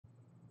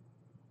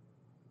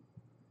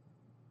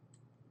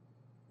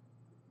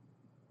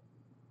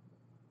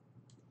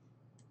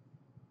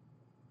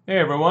Hey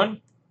everyone,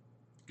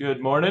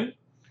 good morning.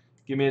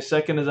 Give me a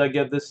second as I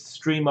get this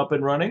stream up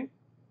and running.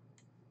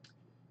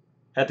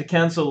 Had to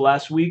cancel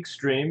last week's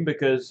stream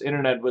because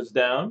internet was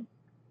down,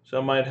 so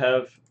I might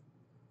have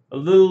a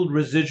little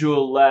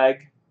residual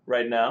lag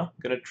right now.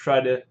 Gonna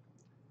try to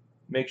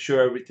make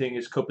sure everything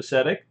is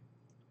copacetic.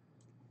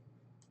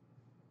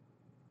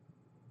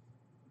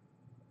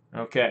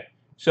 Okay,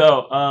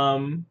 so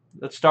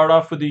let's start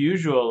off with the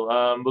usual.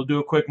 We'll do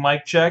a quick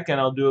mic check and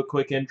I'll do a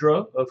quick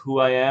intro of who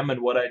I am and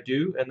what I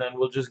do, and then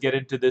we'll just get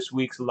into this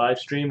week's live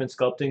stream in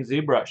sculpting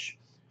ZBrush.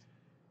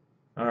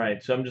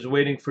 Alright, so I'm just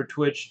waiting for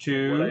Twitch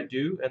to what I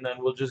do, and then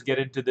we'll just get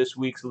into this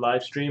week's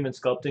live stream in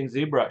sculpting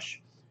ZBrush.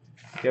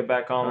 Get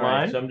back online.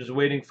 Alright, so I'm just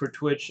waiting for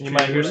Twitch to. You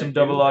might hear some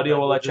double audio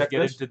while I check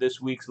this. Get into this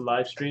week's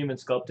live stream in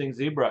sculpting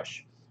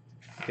ZBrush.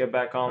 Get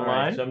back online.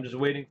 Alright, so I'm just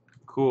waiting.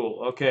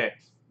 Cool, okay.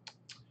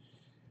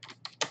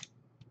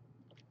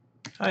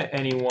 Hi,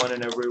 anyone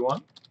and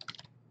everyone.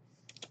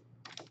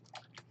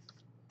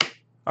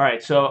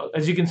 Alright, so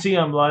as you can see,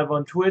 I'm live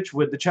on Twitch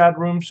with the chat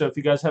room, so if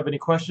you guys have any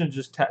questions,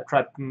 just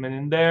type them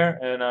in there,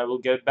 and I will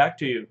get back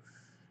to you.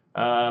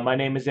 My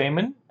name is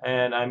Aiman,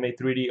 and I'm a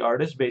 3D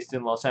artist based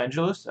in Los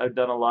Angeles. I've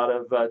done a lot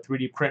of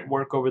 3D print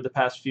work over the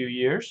past few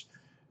years,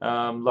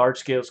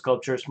 large-scale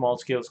sculptures,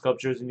 small-scale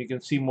sculptures, and you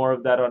can see more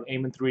of that on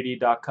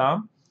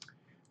aiman3d.com.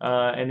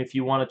 And if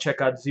you want to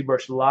check out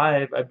ZBrush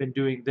Live, I've been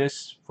doing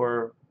this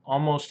for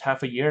almost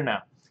half a year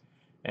now.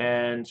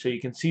 And so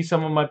you can see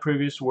some of my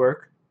previous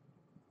work,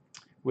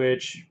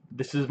 which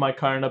this is my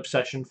current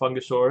obsession,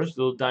 Fungosaurs,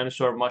 little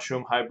dinosaur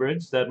mushroom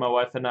hybrids that my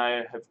wife and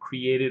I have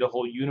created a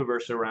whole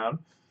universe around.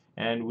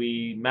 And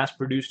we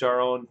mass-produced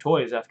our own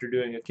toys after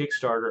doing a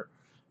Kickstarter.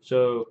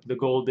 So the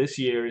goal this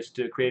year is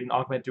to create an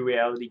augmented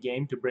reality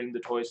game to bring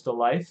the toys to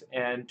life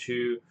and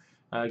to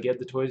get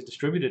the toys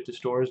distributed to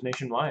stores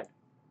nationwide.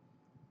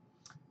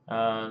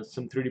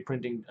 Some 3D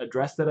printing a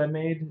dress that I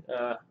made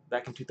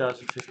back in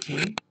 2015.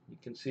 You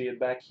can see it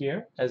back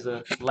here as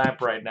a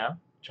lamp right now,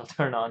 which I'll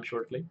turn on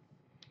shortly.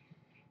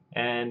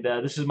 And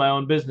this is my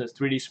own business,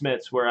 3D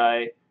Smiths, where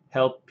I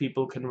help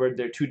people convert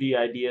their 2D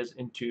ideas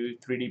into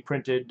 3D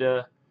printed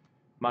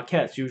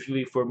maquettes,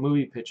 usually for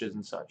movie pitches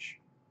and such.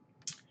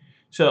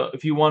 So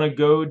if you want to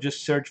go,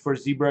 just search for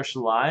ZBrush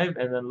Live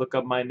and then look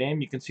up my name.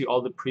 You can see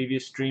all the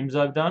previous streams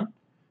I've done.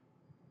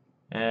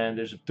 And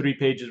there's 3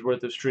 pages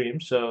worth of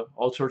streams, so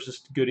all sorts of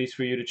goodies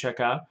for you to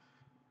check out.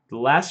 The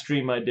last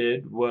stream I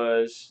did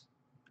was,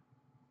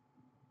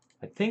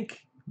 I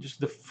think, just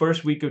the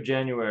first week of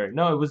January.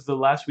 No, it was the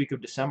last week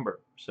of December,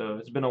 so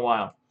it's been a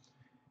while,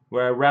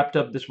 where I wrapped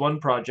up this one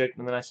project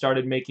and then I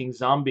started making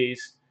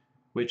zombies,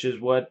 which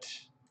is what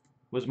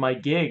was my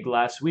gig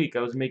last week. I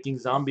was making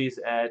zombies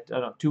at, I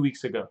don't know, 2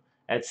 weeks ago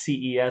at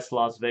CES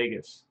Las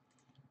Vegas.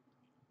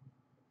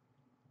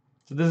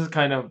 So this is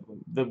kind of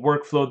the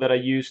workflow that I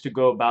used to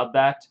go about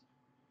that,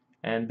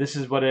 and this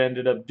is what I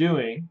ended up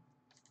doing.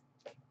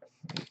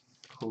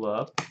 Pull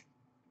up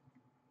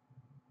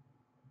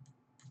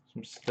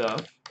some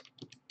stuff.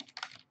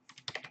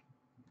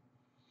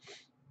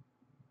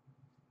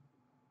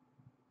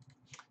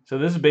 So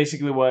this is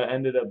basically what I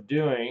ended up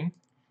doing,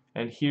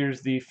 and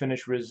here's the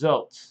finished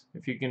results.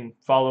 If you can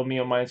follow me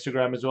on my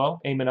Instagram as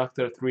well, Aiman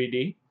Akhtar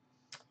 3D,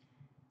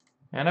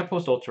 and I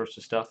post all sorts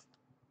of stuff,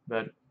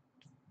 but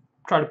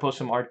try to post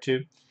some art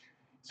too.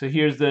 So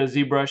here's the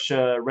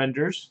ZBrush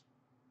renders,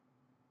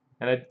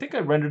 and I think I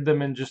rendered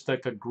them in just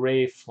like a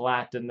gray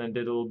flat and then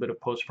did a little bit of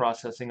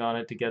post-processing on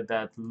it to get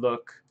that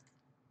look.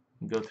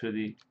 Go through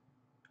the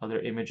other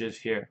images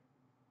here.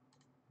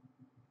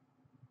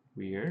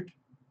 Weird.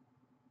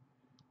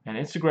 And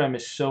Instagram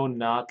is so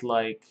not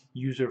like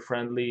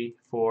user-friendly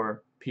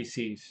for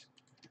PCs.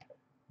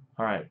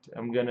 Alright,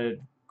 I'm gonna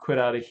quit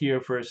out of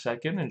here for a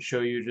second and show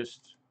you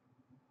just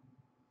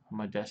on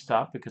my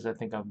desktop because I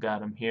think I've got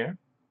them here.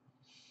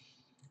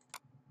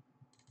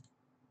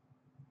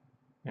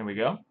 There we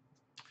go.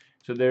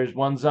 So there's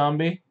one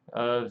zombie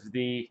of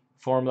the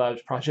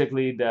Formlabs project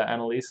lead,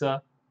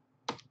 Annalisa.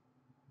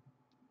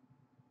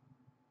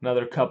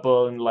 Another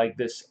couple in like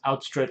this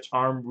outstretched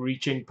arm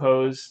reaching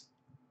pose.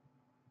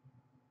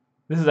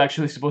 This is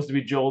actually supposed to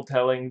be Joel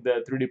telling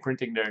the 3D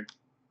printing nerd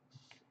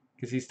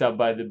because he stopped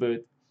by the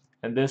booth.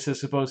 And this is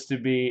supposed to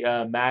be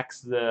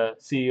Max, the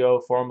CEO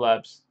of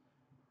Formlabs,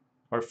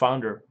 or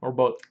founder, or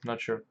both, not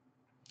sure.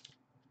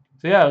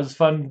 So yeah, it was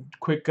fun,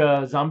 quick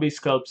zombie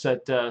sculpts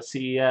at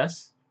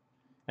CES.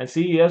 And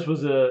CES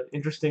was an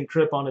interesting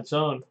trip on its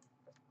own.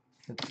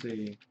 Let's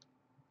see.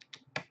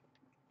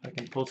 I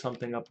can pull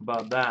something up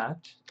about that.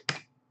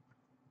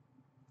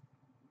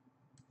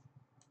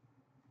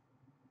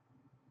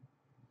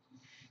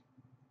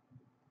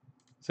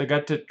 So I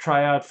got to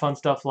try out fun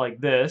stuff like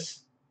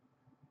this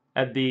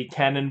at the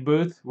Canon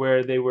booth,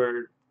 where they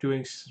were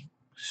doing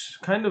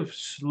kind of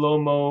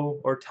slow-mo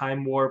or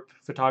time warp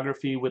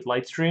photography with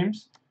light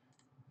streams.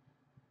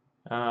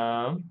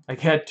 I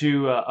had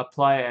to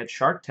apply at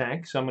Shark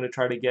Tank, so I'm going to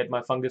try to get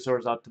my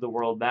Fungosaurs out to the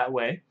world that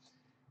way,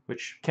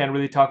 which can't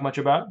really talk much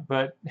about,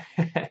 but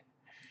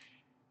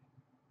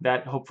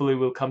that hopefully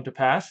will come to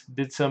pass.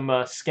 Did some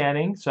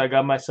scanning, so I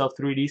got myself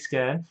 3D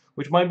scan,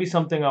 which might be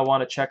something I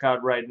want to check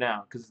out right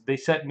now, because they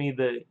sent me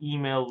the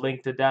email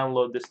link to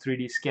download this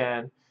 3D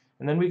scan,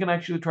 and then we can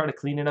actually try to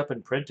clean it up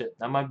and print it.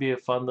 That might be a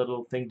fun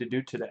little thing to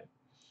do today.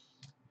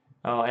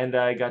 Oh, and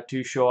I got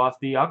to show off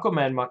the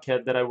Aquaman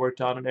maquette that I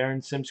worked on at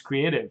Aaron Sims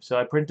Creative. So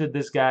I printed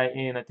this guy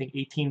in, I think,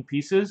 18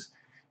 pieces,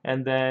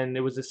 and then it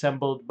was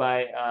assembled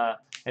by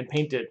and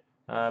painted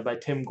by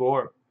Tim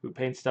Gore, who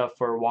paints stuff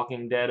for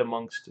Walking Dead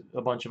amongst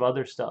a bunch of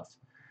other stuff.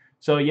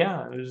 So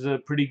yeah, it was a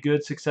pretty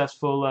good,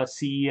 successful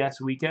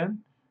CES weekend.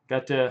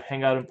 Got to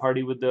hang out and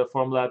party with the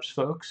Formlabs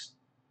folks,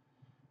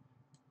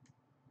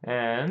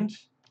 and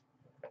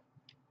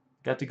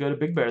got to go to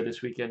Big Bear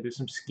this weekend, do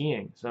some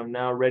skiing. So I'm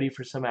now ready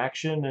for some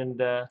action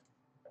and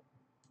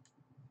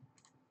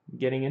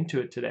getting into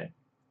it today.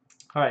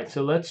 Alright,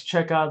 so let's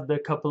check out the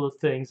couple of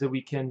things that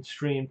we can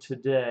stream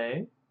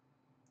today.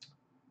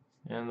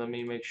 And let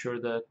me make sure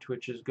that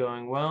Twitch is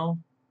going well.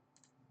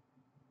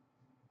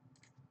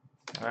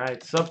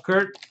 Alright, sup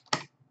Kurt?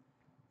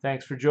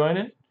 Thanks for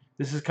joining.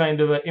 This is kind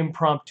of an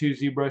impromptu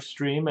ZBrush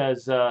stream,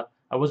 as I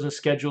wasn't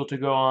scheduled to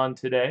go on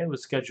today. I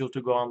was scheduled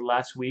to go on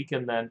last week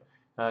and then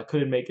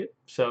couldn't make it.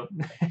 So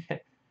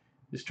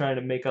just trying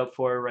to make up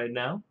for it right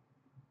now.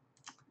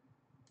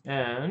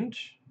 And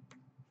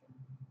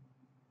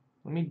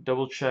let me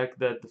double check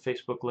that the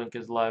Facebook link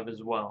is live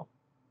as well.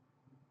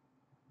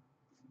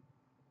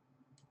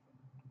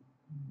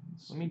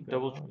 Let me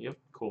double. Yep,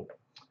 cool.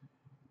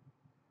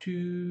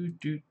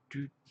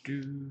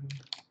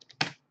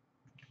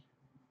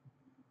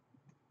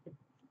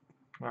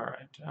 All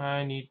right,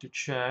 I need to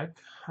check.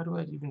 How do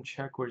I even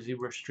check where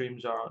ZBrush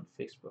streams are on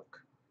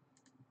Facebook?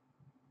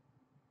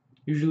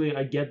 Usually,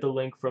 I get the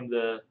link from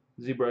the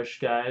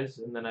ZBrush guys,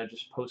 and then I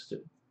just post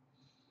it.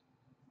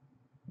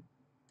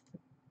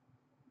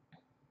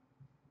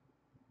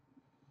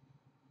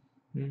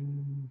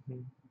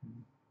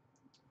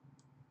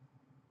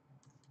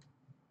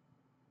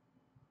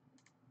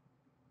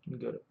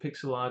 Go to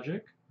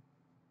Pixelogic.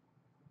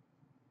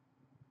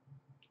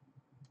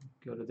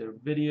 Go to their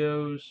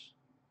videos.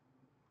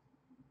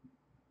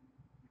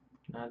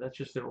 That's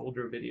just their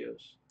older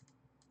videos.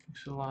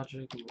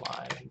 Pixelogic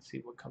Live, and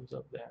see what comes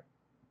up there.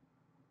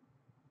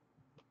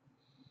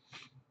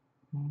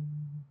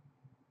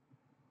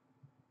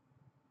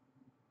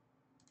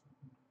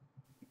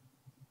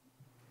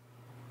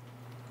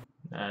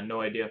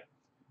 No idea.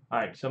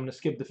 Alright, so I'm going to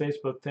skip the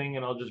Facebook thing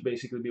and I'll just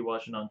basically be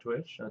watching on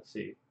Twitch. Let's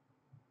see.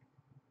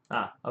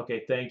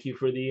 Okay, thank you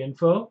for the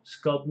info,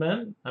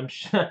 Sculptman.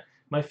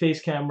 My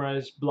face camera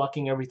is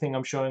blocking everything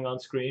I'm showing on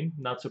screen.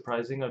 Not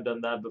surprising, I've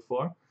done that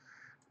before.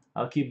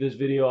 I'll keep this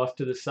video off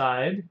to the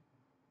side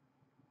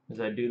as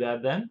I do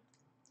that then.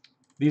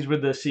 These were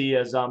the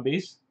CES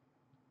zombies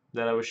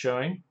that I was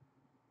showing.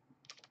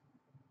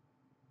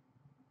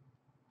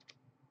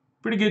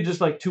 Pretty good,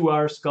 just like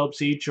 2-hour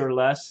sculpts each or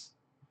less.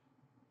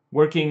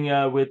 Working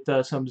with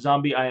some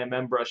zombie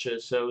IMM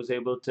brushes, so I was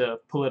able to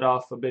pull it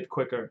off a bit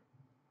quicker.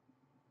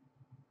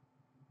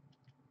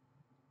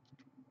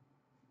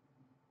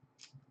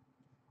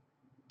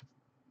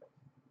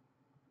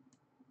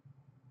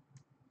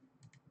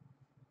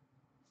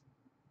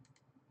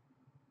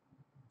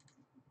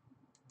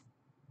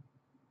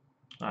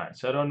 Alright,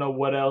 so I don't know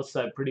what else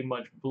I pretty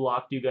much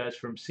blocked you guys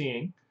from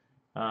seeing.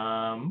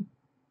 But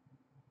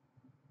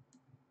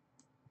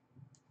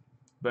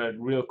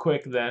real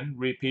quick then,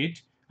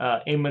 repeat,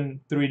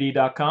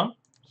 Aiman3D.com.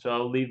 So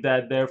I'll leave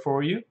that there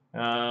for you.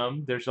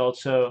 There's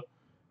also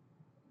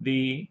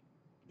the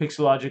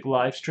Pixelogic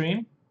live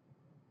stream,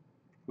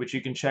 which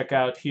you can check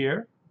out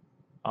here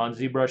on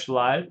ZBrush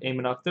Live,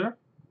 Aiman Akhtar,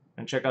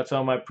 and check out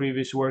some of my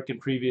previous work and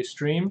previous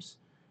streams.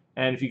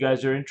 And if you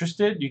guys are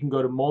interested, you can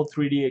go to Mold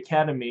 3D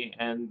Academy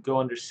and go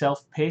under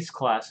self-paced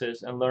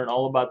classes and learn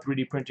all about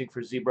 3D printing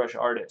for ZBrush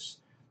artists.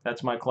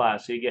 That's my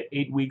class. So you get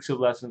 8 weeks of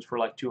lessons for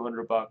like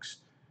 $200,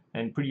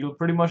 and you'll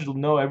pretty much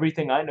know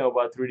everything I know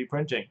about 3D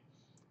printing.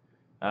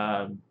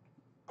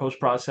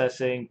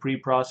 Post-processing,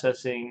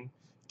 pre-processing,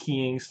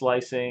 keying,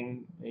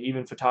 slicing,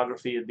 even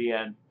photography at the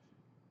end.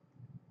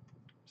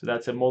 So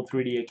that's at Mold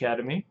 3D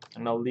Academy,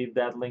 and I'll leave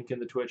that link in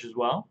the Twitch as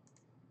well.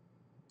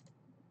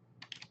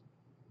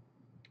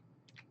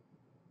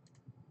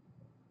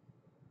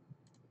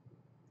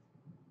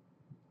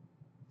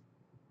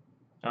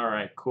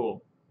 Alright,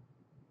 cool.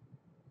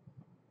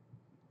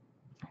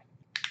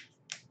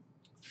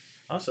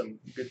 Awesome.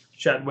 Good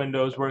chat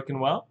window is working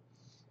well.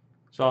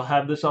 So I'll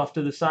have this off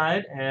to the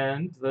side,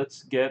 and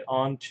let's get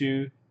on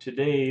to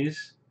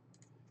today's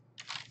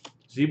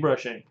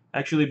ZBrushing.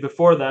 Actually,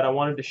 before that, I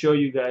wanted to show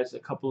you guys a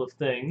couple of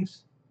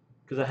things,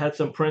 because I had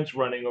some prints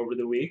running over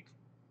the week.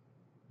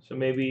 So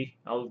maybe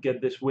I'll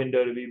get this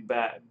window to be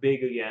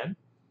big again,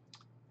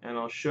 and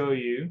I'll show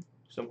you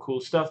some cool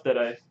stuff that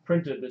I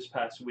printed this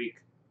past week.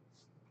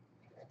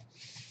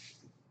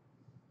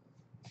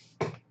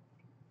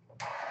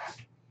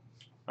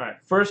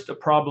 Alright, first a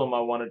problem I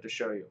wanted to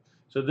show you.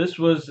 So this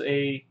was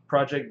a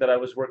project that I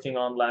was working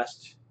on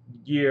last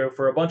year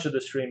for a bunch of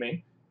the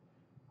streaming.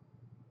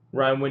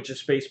 Ryan Winch's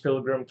Space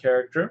Pilgrim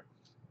character.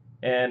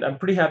 And I'm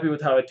pretty happy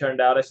with how it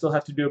turned out. I still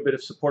have to do a bit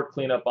of support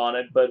cleanup on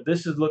it, but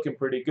this is looking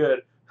pretty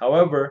good.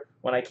 However,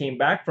 when I came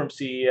back from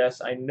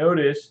CES, I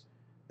noticed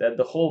that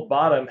the whole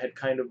bottom had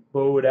kind of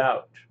bowed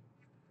out.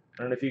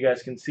 I don't know if you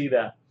guys can see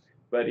that,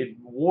 but it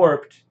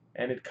warped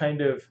and it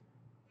kind of,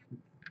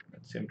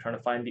 let's see, I'm trying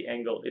to find the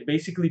angle. It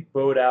basically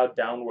bowed out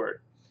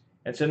downward.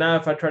 And so now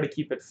if I try to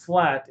keep it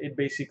flat, it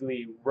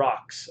basically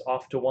rocks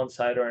off to one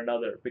side or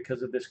another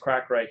because of this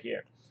crack right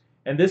here.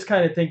 And this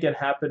kind of thing can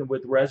happen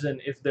with resin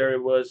if there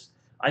was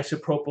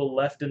isopropyl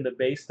left in the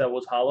base that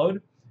was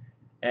hollowed,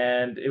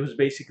 and it was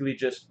basically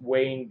just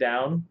weighing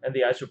down, and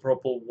the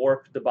isopropyl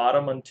warped the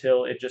bottom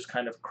until it just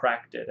kind of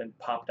cracked it and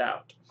popped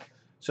out.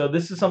 So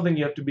this is something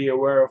you have to be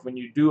aware of when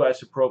you do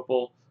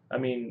isopropyl,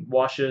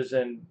 washes,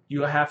 and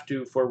you have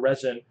to for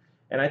resin.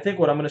 And I think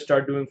what I'm going to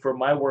start doing for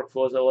my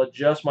workflow is I'll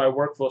adjust my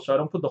workflow so I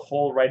don't put the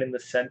hole right in the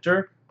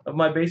center of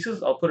my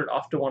bases. I'll put it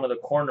off to one of the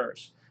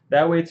corners.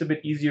 That way it's a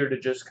bit easier to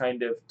just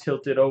kind of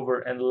tilt it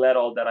over and let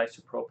all that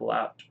isopropyl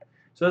out.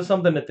 So that's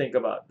something to think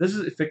about. This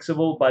is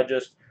fixable by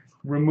just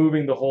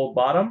removing the whole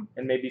bottom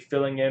and maybe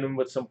filling in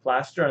with some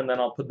plaster, and then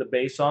I'll put the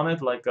base on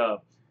it like a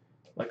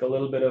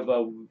little bit of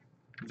a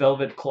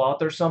velvet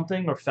cloth or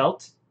something, or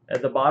felt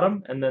at the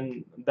bottom, and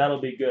then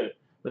that'll be good.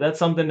 But that's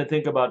something to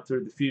think about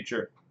through the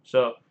future.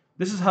 So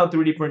this is how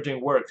 3D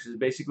printing works, is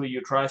basically you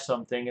try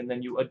something and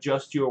then you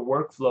adjust your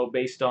workflow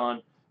based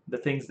on the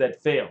things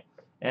that fail.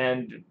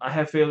 And I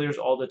have failures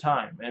all the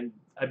time, and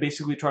I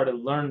basically try to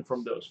learn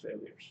from those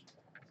failures.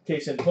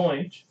 Case in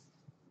point,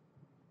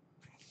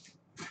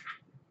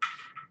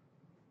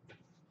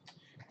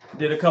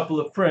 did a couple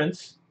of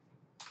prints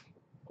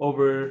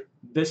over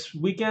this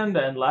weekend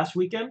and last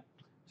weekend.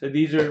 So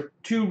these are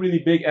two really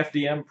big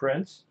FDM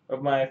prints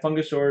of my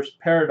Fungosaurus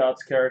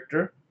Paradox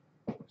character.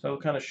 So I'll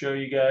kind of show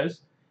you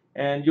guys.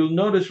 And you'll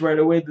notice right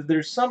away that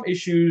there's some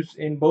issues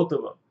in both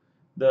of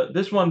them.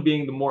 This one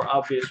being the more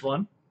obvious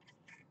one.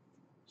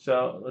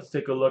 So let's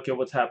take a look at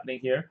what's happening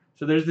here.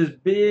 So there's this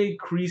big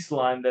crease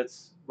line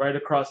that's right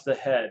across the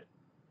head.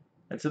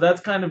 And so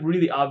that's kind of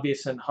really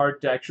obvious and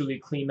hard to actually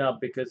clean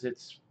up because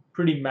it's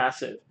pretty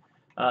massive.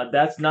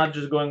 That's not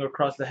just going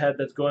across the head,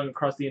 that's going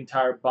across the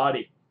entire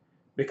body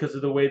because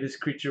of the way this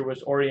creature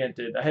was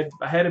oriented.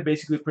 I had it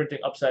basically printing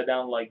upside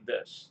down like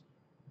this.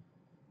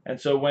 And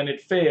so when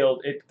it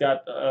failed, it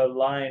got a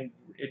line.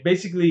 It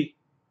basically,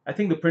 I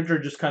think the printer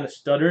just kind of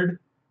stuttered,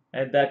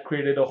 and that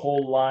created a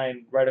whole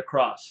line right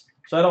across.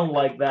 So I don't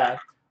like that.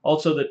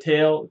 Also, the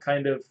tail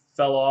kind of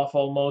fell off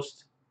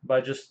almost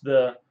by just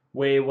the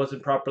way it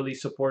wasn't properly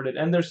supported.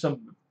 And there's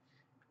some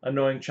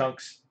annoying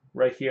chunks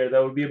right here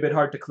that would be a bit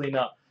hard to clean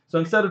up. So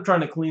instead of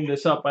trying to clean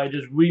this up, I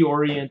just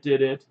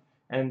reoriented it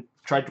and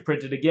tried to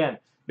print it again.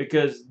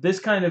 Because this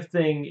kind of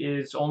thing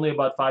is only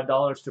about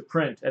 $5 to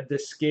print at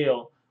this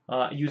scale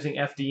using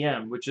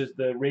FDM, which is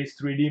the Raise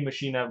 3D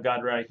machine I've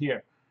got right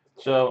here.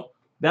 So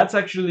that's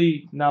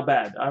actually not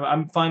bad.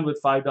 I'm fine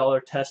with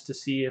 $5 tests to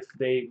see if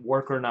they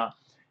work or not.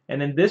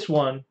 And in this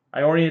one,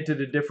 I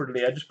oriented it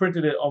differently. I just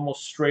printed it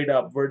almost straight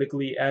up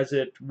vertically as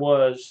it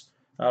was,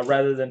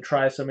 rather than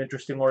try some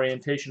interesting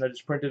orientation. I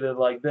just printed it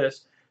like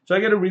this. So I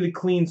get a really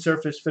clean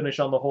surface finish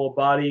on the whole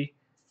body,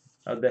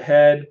 the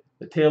head,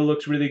 the tail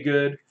looks really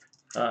good,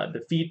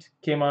 the feet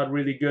came out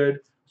really good.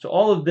 So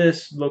all of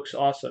this looks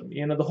awesome.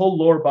 You know, the whole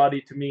lower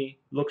body to me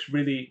looks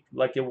really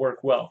like it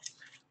worked well.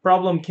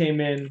 Problem came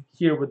in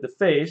here with the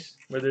face,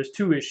 where there's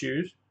two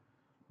issues.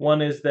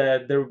 One is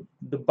that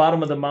the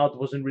bottom of the mouth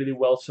wasn't really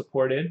well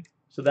supported,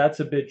 so that's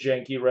a bit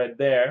janky right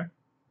there.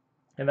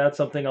 And that's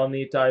something I'll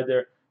need to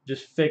either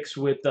just fix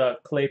with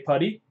clay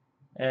putty,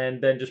 and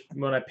then just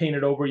when I paint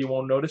it over, you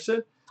won't notice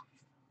it.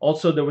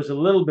 Also, there was a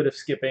little bit of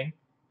skipping,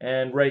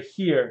 and right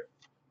here,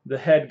 the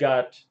head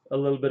got a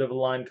little bit of a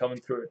line coming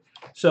through it.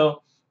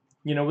 So,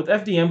 you know, with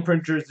FDM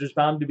printers, there's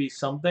bound to be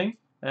something.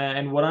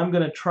 And what I'm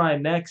going to try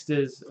next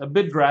is a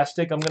bit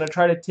drastic. I'm going to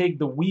try to take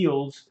the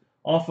wheels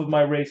off of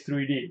my Raise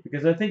 3D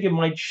because I think it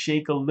might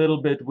shake a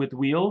little bit with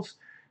wheels.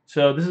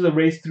 So this is a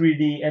Raise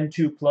 3D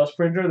N2 Plus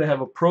printer. They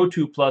have a Pro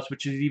 2 Plus,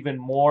 which is even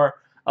more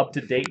up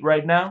to date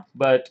right now.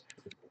 But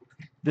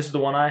this is the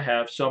one I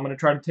have. So I'm going to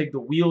try to take the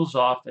wheels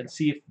off and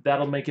see if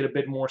that'll make it a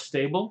bit more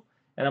stable.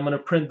 And I'm going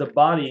to print the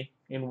body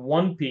in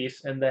one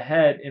piece and the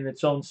head in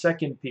its own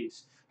second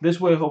piece. This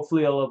way,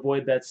 hopefully, I'll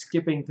avoid that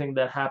skipping thing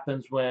that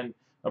happens when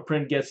a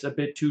print gets a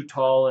bit too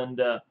tall and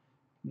the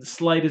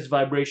slightest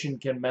vibration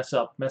can mess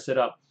it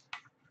up.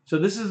 So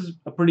this is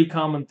a pretty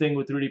common thing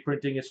with 3D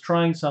printing, is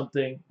trying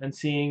something and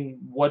seeing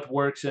what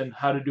works and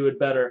how to do it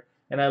better.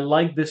 And I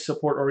like this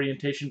support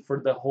orientation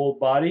for the whole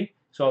body,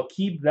 so I'll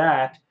keep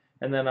that,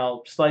 and then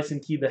I'll slice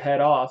and key the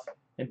head off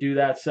and do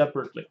that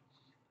separately.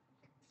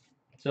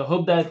 So I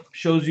hope that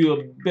shows you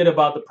a bit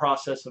about the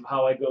process of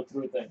how I go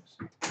through things.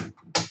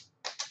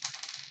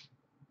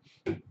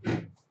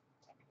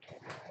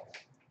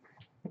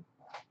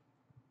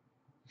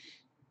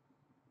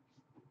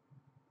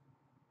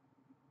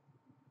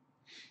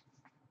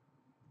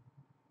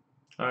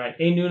 All right,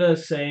 A Nuna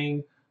is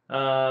saying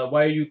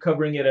Why are you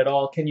covering it at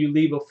all? Can you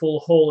leave a full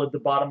hole at the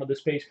bottom of the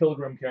Space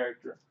Pilgrim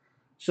character?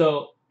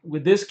 So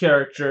with this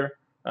character,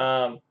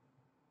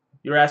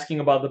 you're asking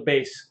about the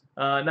base.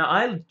 Now,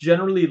 I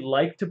generally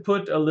like to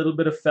put a little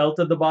bit of felt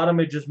at the bottom.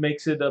 It just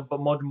makes it a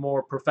much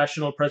more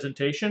professional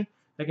presentation.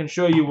 I can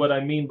show you what I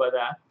mean by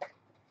that.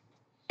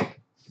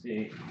 Let's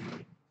see.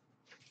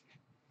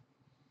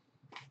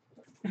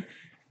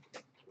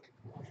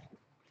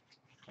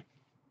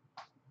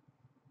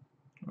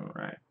 All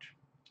right.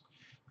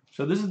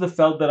 So this is the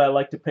felt that I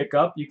like to pick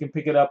up. You can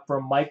pick it up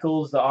from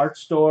Michael's, the art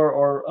store,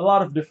 or a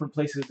lot of different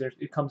places.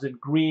 It comes in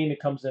green, it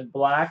comes in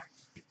black,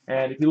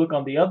 and if you look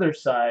on the other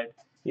side,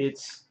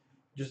 it's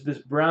just this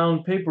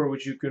brown paper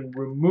which you can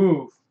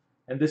remove,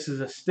 and this is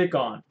a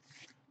stick-on.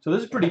 So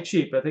this is pretty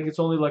cheap. I think it's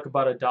only like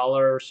about $1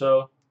 or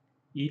so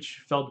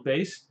each felt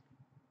base.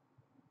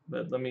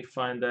 But let me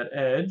find that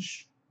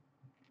edge.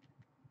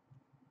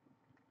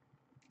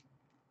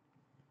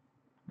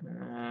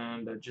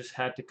 And I just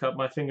had to cut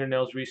my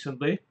fingernails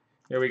recently.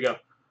 Here we go.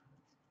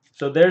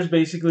 So there's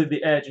basically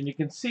the edge, and you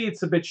can see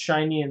it's a bit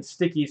shiny and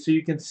sticky, so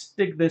you can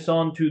stick this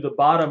onto the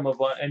bottom of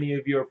any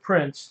of your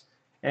prints,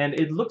 and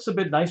it looks a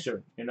bit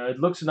nicer. You know, it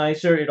looks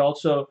nicer. It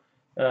also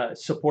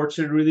supports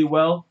it really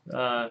well,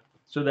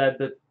 so that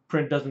the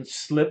print doesn't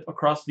slip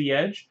across the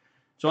edge.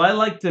 So I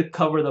like to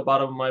cover the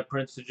bottom of my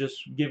prints to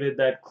just give it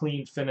that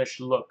clean, finished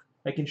look.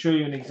 I can show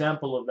you an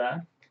example of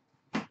that.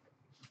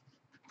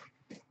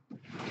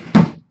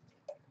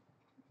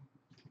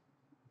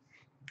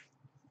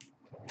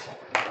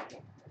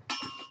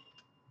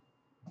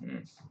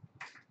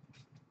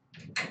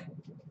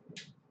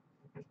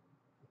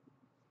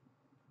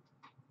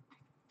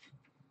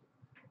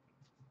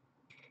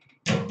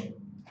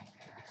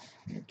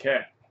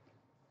 Okay,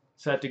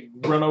 so I had to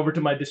run over to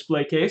my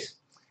display case.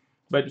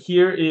 But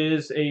here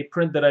is a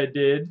print that I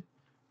did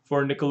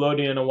for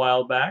Nickelodeon a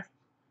while back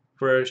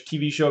for a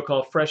TV show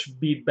called Fresh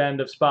Beat Band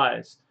of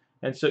Spies.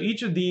 And so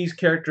each of these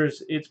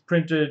characters, it's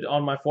printed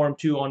on my Form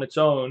 2 on its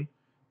own.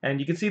 And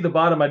you can see the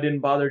bottom I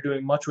didn't bother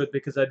doing much with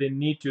because I didn't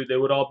need to. They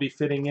would all be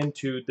fitting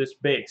into this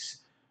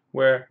base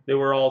where they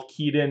were all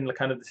keyed in,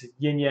 kind of this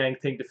yin-yang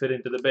thing to fit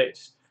into the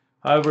base.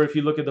 However, if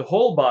you look at the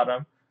whole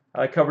bottom,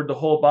 I covered the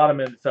whole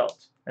bottom in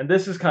felt. And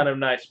this is kind of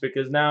nice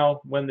because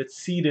now when it's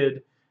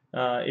seated,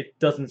 it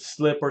doesn't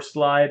slip or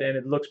slide, and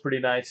it looks pretty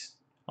nice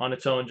on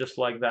its own just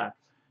like that.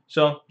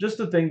 So just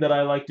a thing that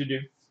I like to do.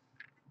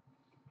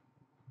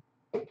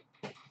 Put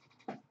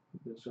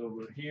this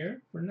over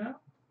here for now.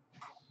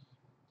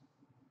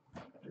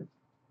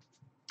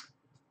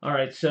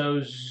 Alright,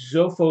 so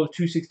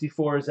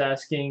Zofo264 is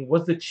asking,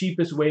 what's the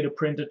cheapest way to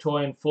print a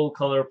toy in full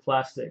color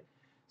plastic?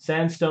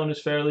 Sandstone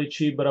is fairly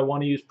cheap, but I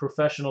want to use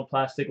professional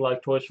plastic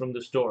like toys from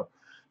the store.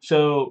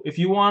 So if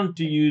you want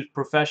to use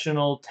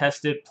professional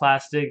tested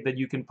plastic that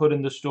you can put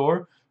in the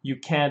store, you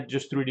can't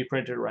just 3D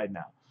print it right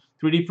now.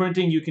 3D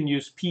printing, you can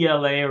use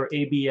PLA or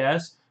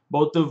ABS,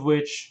 both of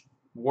which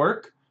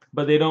work,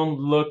 but they don't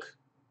look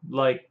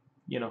like,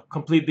 you know,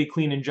 completely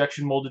clean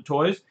injection molded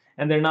toys,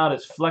 and they're not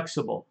as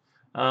flexible.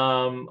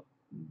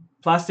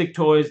 Plastic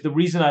toys, the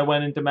reason I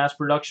went into mass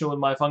production with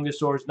my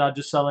Fungusaurs, not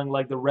just selling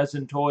like the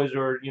resin toys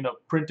or, you know,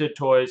 printed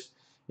toys,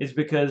 is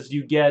because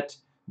you get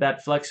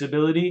that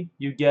flexibility,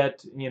 you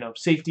get, you know,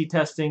 safety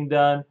testing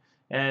done,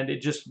 and it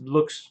just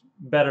looks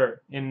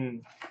better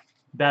in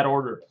that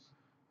order.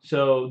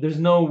 So there's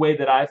no way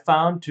that I've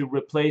found to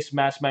replace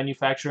mass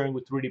manufacturing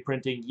with 3D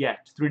printing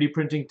yet. 3D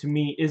printing to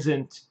me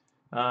isn't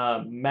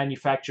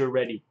manufacture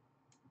ready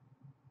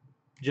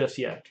just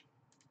yet.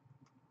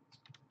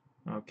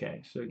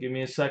 Okay, so give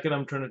me a second.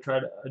 I'm trying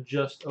to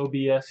adjust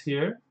OBS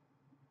here.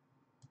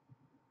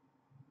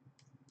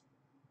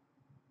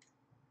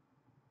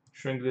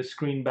 Shrink this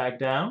screen back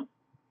down.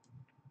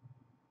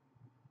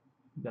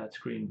 That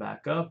screen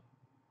back up.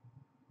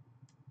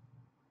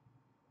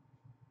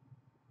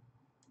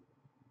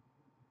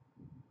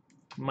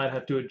 Might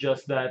have to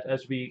adjust that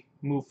as we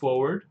move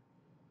forward.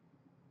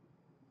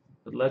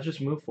 But let's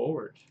just move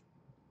forward.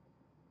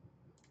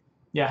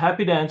 Yeah,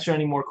 happy to answer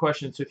any more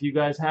questions. So if you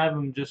guys have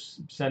them, just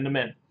send them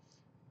in.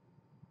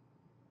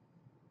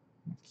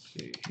 Let's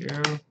see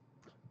here.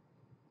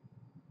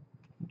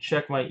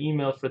 Check my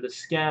email for the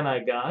scan I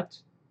got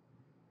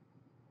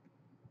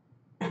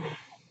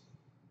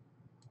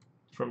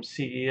from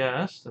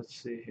CES. Let's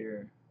see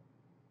here.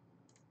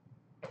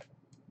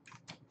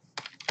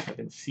 I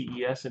can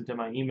CES into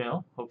my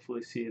email.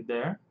 Hopefully see it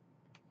there.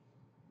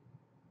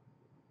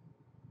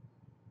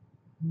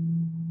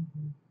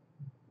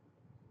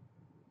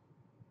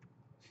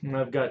 And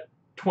I've got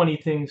 20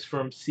 things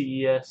from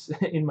CES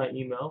in my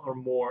email or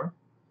more.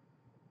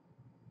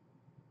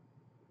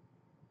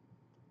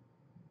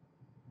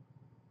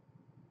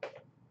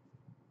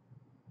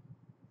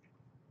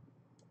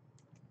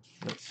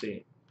 Let's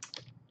see.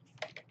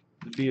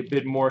 To be a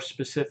bit more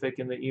specific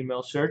in the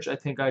email search, I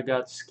think I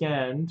got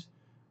scanned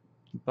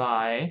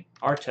by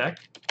Artec.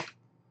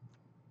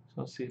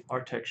 So let's see if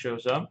Artec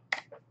shows up.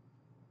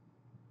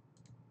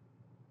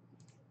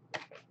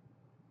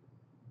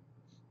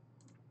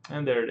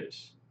 And there it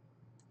is.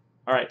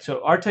 All right,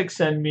 so Artex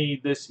sent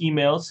me this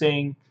email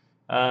saying,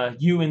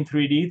 "You in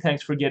 3D.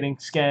 Thanks for getting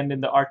scanned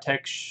in the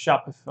Artex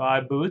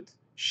Shapify booth."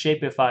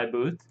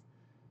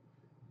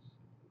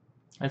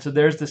 And so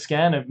there's the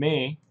scan of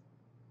me.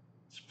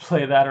 Let's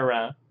play that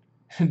around,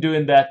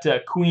 doing that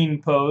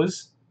queen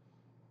pose,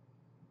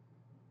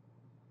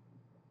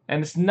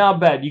 and it's not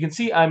bad. You can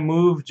see I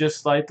moved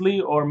just slightly,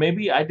 or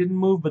maybe I didn't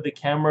move, but the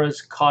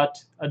camera's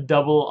caught a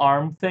double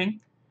arm thing.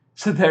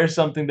 So there's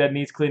something that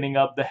needs cleaning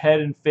up. The head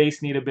and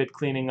face need a bit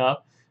cleaning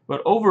up,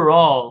 but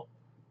overall,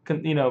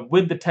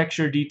 with the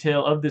texture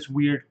detail of this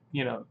weird,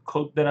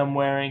 coat that I'm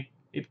wearing,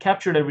 it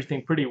captured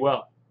everything pretty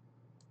well.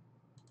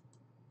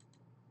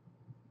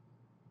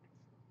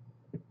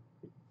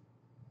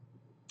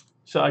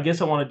 So I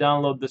guess I want to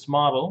download this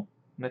model,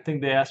 and I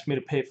think they asked me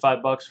to pay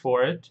 $5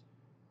 for it.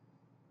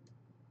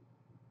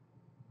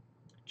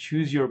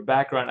 Choose your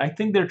background. I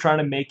think they're trying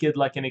to make it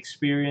like an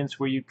experience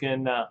where you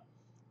can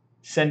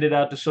send it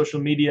out to social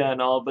media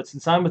and all, but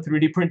since I'm a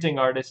 3D printing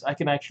artist, I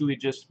can actually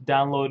just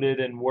download it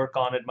and work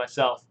on it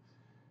myself.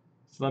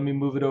 So let me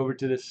move it over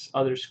to this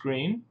other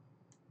screen.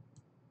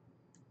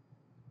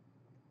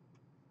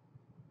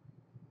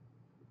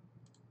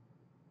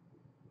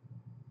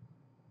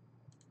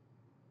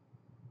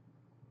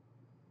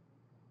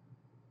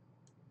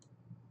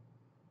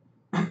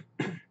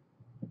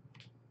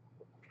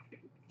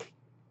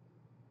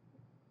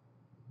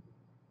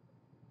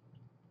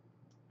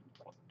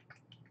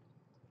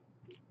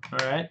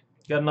 Alright,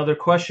 got another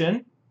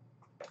question.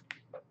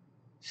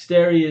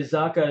 Steri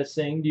Izaka is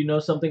saying, do you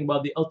know something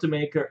about the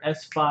Ultimaker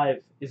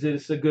S5? Is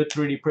it a good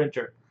 3D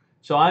printer?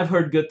 So I've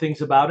heard good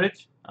things about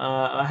it.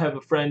 I have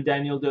a friend,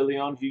 Daniel De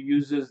Leon, who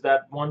uses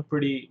that one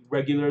pretty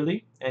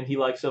regularly, and he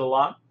likes it a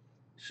lot.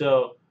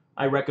 So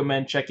I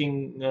recommend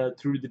checking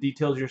through the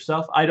details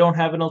yourself. I don't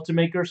have an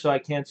Ultimaker, so I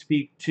can't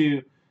speak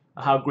to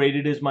how great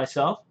it is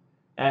myself.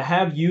 I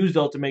have used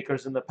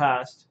Ultimakers in the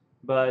past,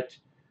 but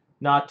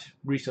not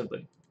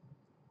recently.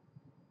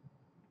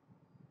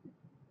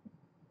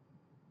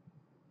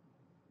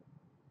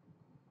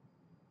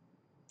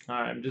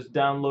 Alright, I'm just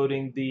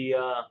downloading the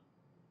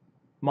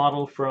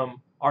model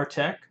from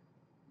Artec.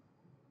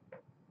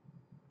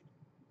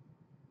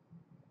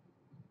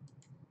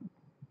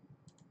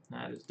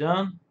 That is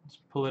done. Let's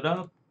pull it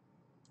up.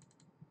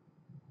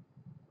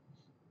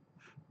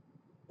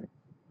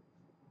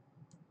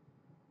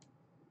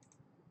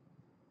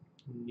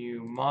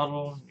 New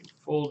model, new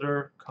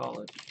folder, call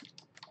it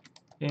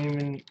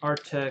Aiman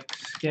Artec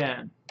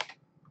Scan.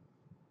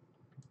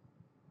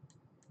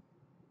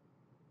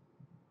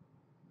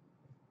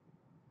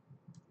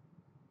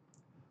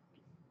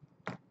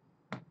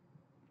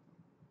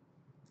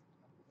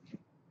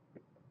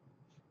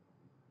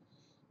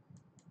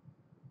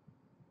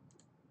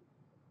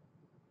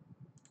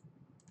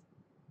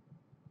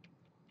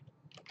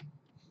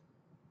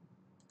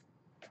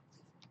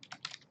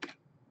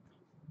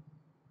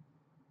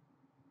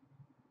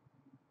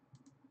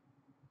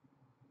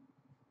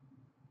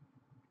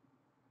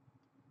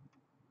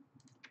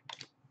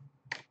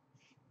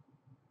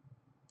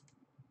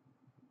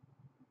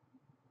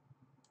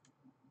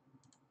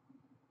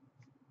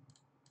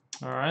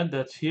 Alright,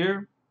 that's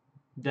here.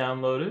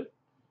 Download it.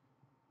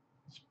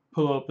 Let's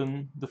pull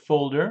open the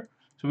folder.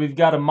 So we've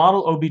got a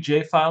model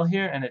OBJ file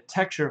here and a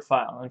texture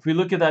file. And if we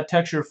look at that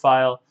texture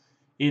file,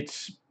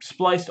 it's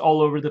spliced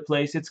all over the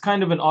place. It's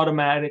kind of an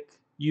automatic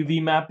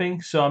UV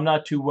mapping, so I'm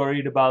not too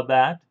worried about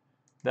that.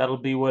 That'll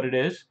be what it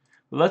is.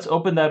 But let's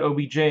open that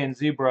OBJ in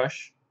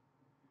ZBrush.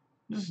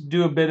 Just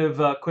do a bit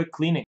of quick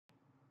cleaning.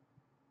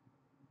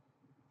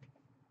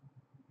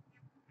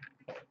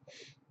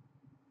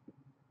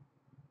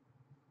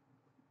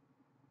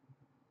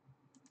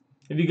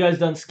 Have you guys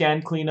done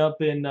scan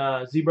cleanup in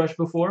ZBrush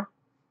before?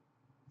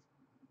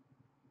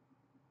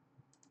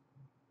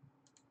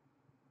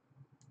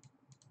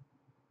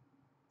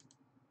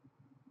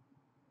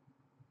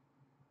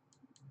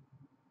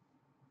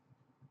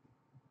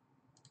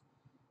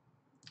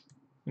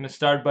 I'm going to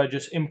start by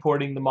just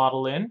importing the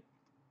model in.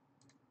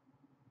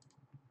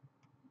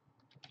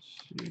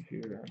 Let's see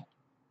here.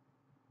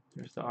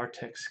 There's the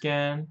Artec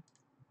scan.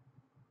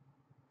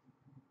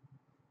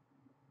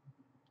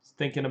 It's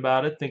thinking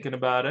about it, thinking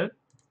about it.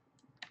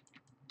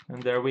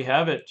 And there we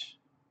have it.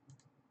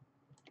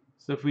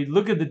 So if we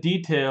look at the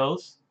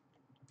details,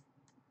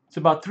 it's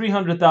about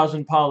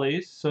 300,000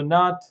 polys, so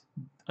not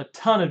a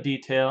ton of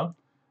detail,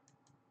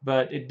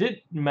 but it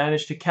did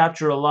manage to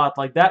capture a lot.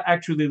 Like that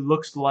actually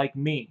looks like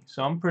me,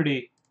 so I'm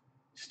pretty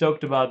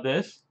stoked about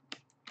this.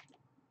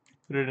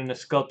 Put it in a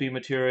sculpting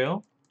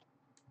material.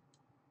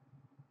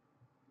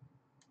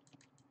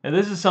 And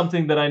this is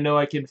something that I know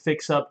I can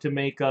fix up to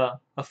make a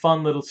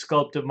fun little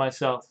sculpt of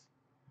myself.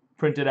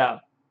 Print it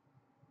out.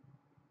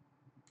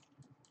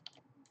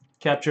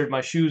 Captured my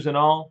shoes and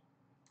all.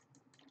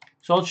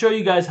 So I'll show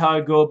you guys how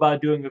I go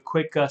about doing a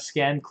quick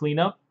scan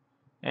cleanup.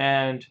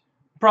 And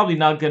I'm probably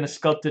not going to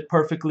sculpt it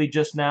perfectly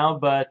just now,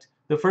 but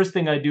the first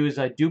thing I do is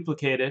I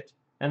duplicate it.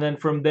 And then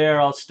from there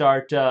I'll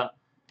start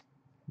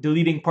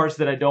deleting parts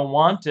that I don't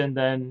want and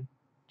then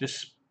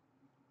just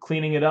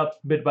cleaning it up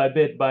bit by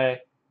bit by,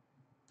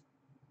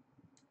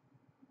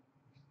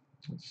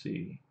 let's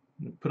see,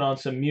 put on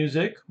some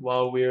music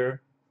while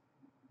we're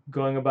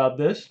going about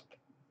this.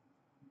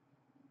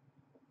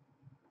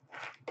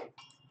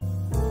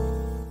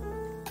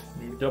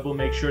 Double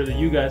make sure that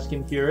you guys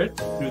can hear it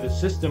through the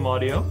system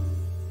audio.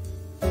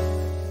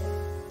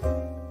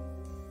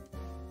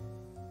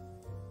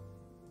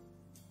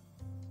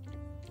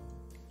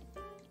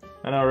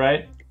 I know,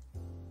 right?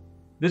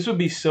 This would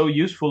be so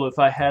useful if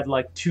I had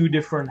like 2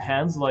 different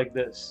hands like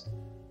this.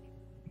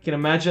 You can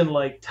imagine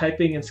like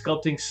typing and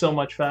sculpting so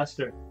much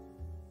faster.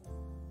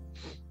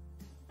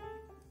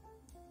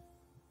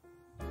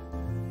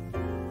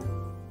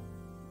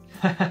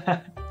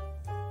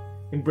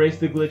 Embrace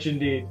the glitch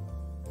indeed.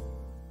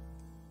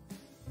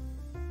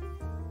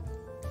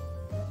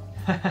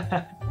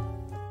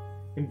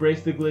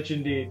 Embrace the glitch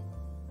indeed.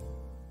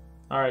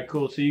 Alright,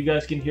 cool. So you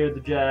guys can hear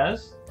the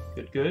jazz.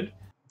 Good, good.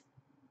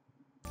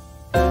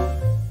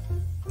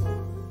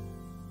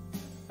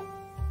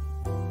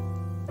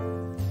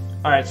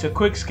 Alright, so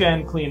quick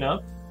scan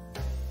cleanup.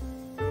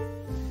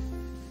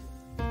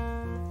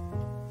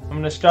 I'm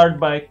going to start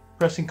by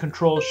pressing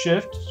Control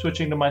Shift,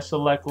 switching to my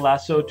Select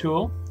Lasso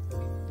tool.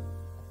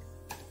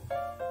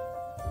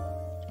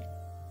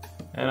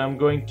 And I'm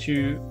going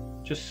to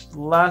just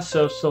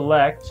lasso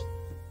select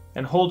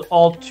and hold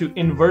Alt to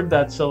invert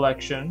that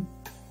selection.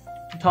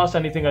 Toss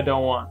anything I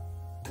don't want.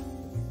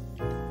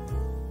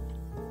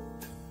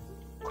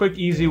 Quick,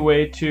 easy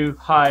way to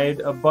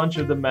hide a bunch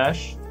of the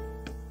mesh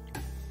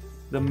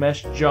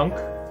junk.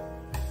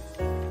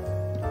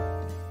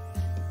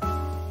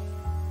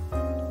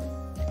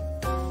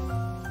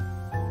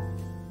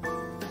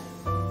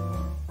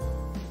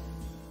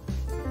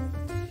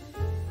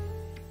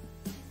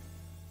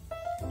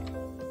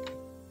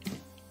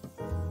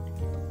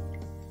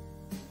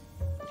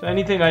 So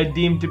anything I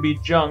deem to be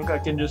junk, I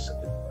can just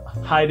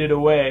hide it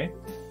away.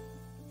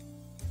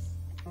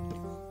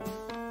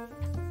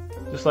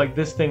 Just like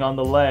this thing on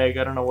the leg,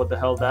 I don't know what the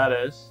hell that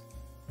is.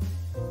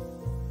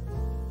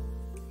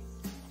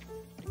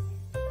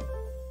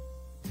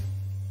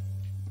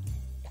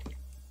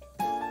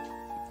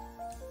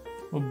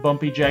 Little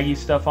bumpy, jaggy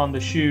stuff on the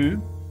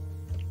shoe.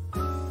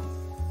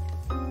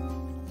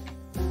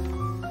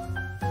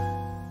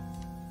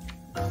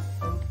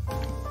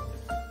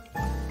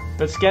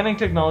 But scanning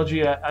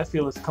technology, I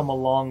feel, has come a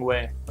long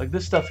way. Like,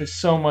 this stuff is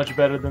so much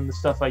better than the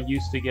stuff I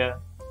used to get.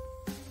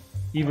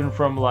 Even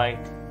from, like,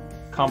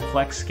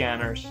 complex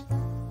scanners.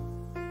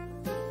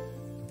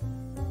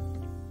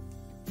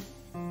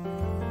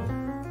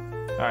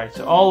 Alright,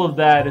 so all of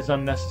that is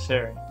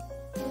unnecessary.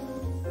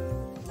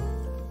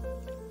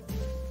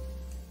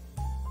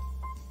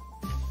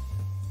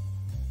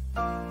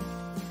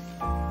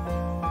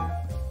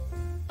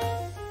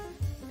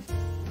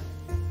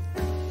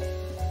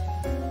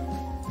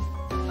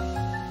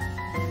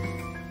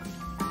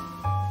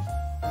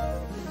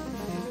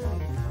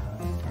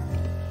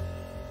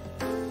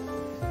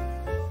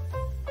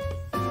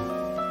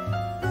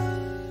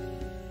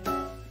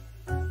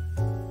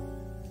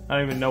 I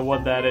don't even know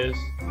what that is.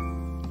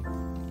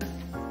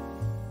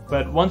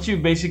 But once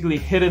you've basically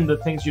hidden the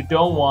things you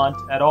don't want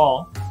at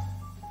all,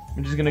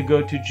 I'm just going to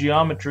go to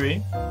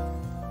Geometry,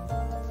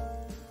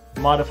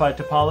 Modify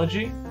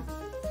Topology,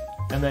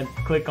 and then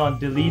click on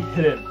Delete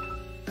Hidden.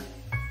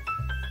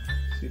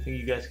 So you think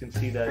you guys can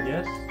see that,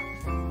 yes?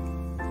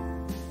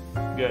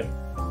 Good.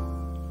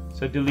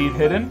 So delete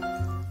Hidden.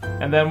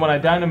 And then when I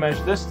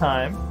Dynamesh this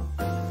time,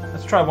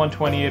 let's try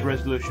 128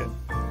 resolution.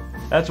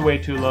 That's way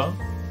too low.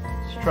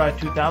 Let's try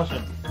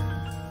 2000.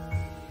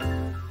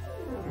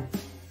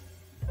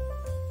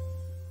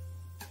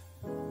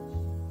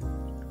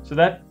 So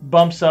that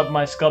bumps up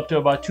my sculpt to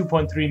about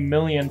 2.3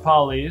 million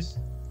polys,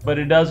 but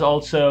it does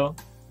also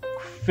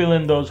fill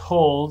in those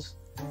holes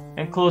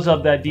and close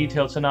up that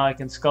detail, so now I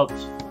can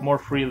sculpt more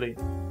freely.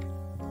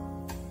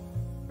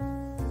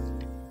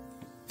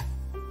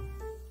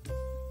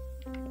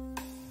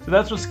 So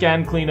that's what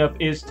scan cleanup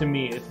is to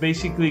me. It's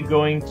basically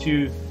going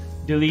to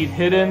delete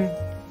hidden,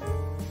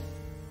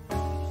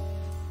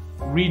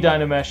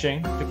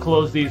 re-dynameshing to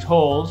close these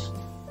holes,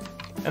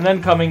 and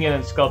then coming in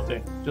and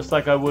sculpting, just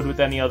like I would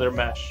with any other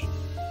mesh.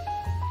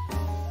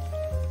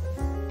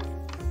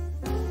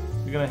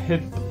 We're gonna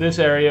hit this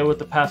area with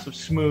the passive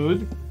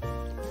smooth.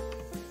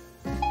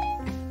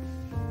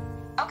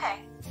 Okay.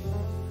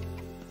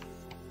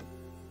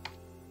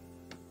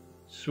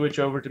 Switch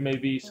over to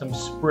maybe some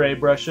spray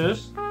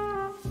brushes.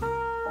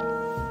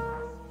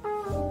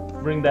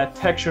 Bring that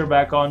texture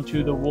back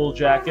onto the wool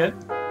jacket.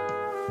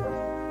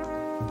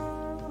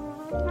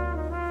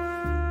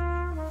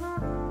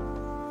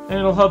 And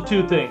it'll help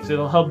two things.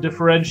 It'll help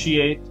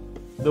differentiate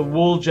the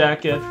wool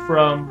jacket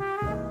from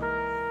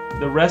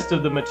the rest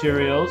of the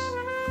materials.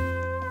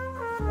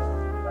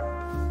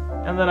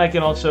 And then I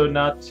can also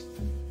not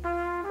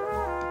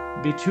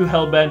be too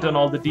hell-bent on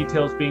all the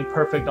details being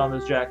perfect on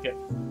this jacket,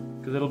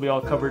 because it'll be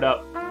all covered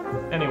up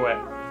anyway.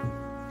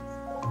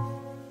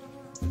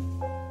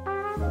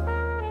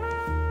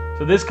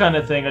 So this kind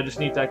of thing I just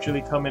need to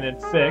actually come in and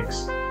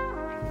fix.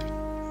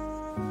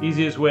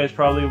 Easiest way is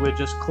probably with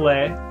just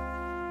clay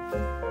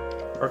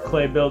or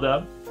clay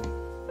buildup.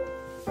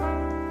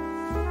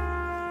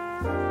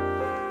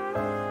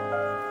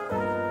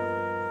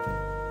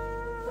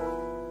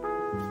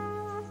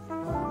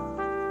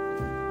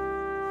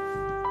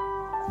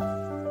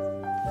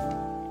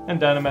 And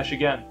Dynamesh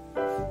again.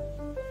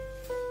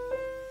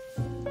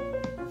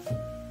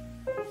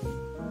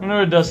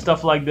 Whenever it does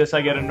stuff like this,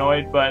 I get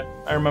annoyed, but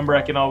I remember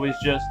I can always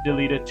just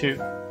delete it too.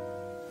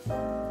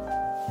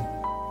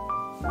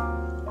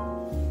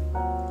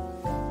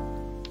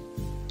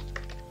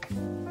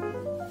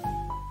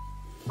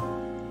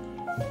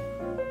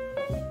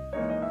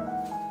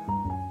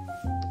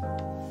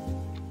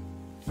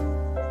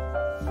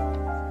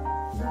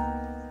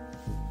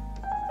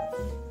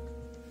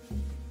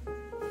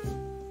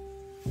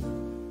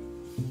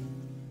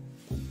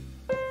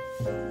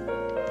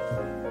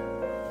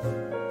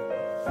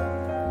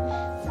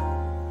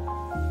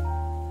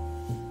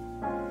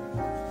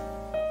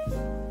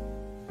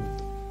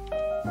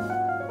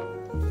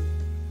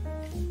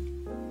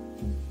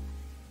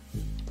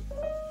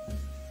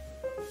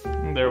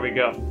 There we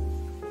go.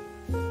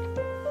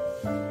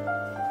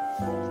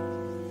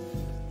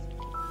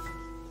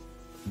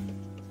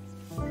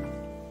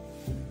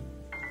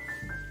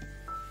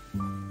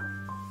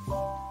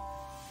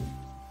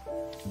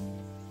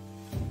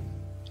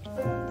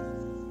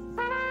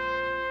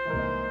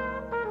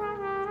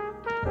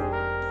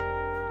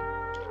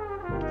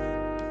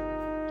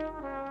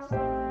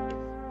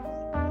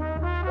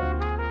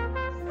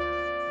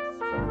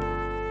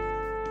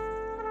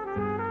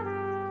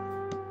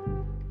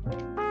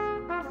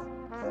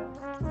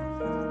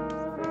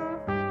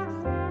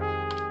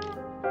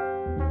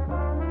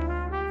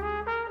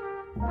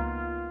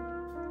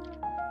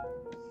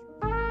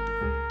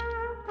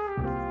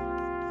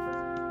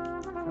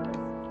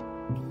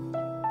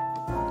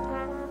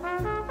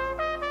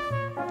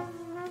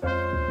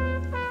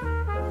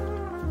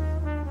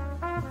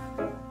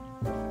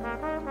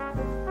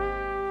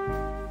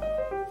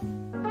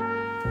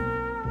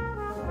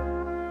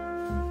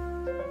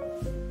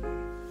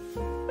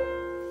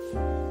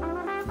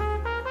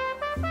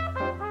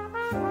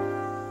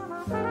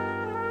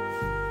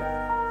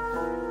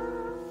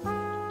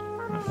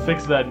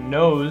 Fix that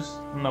nose.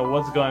 I don't know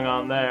what's going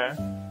on there.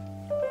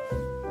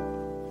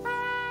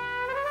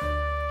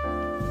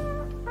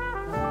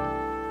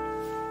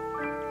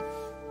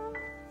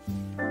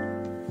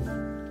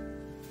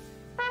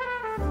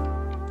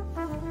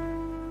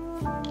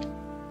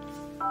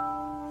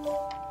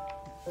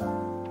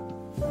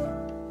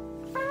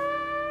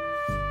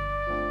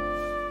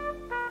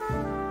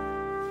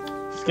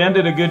 Scan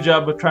did a good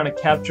job of trying to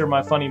capture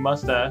my funny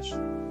mustache.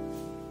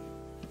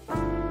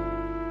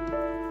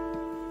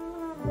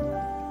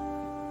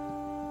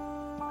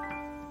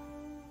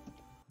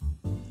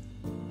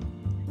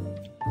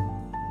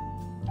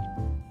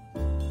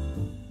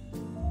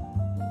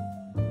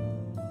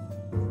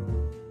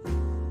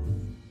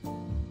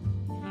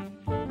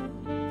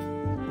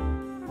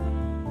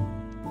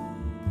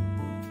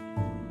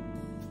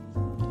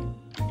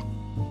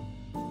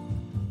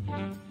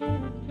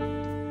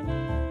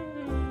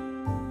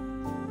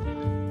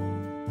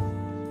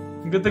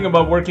 The good thing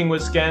about working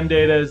with scan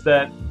data is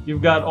that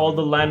you've got all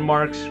the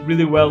landmarks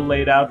really well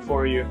laid out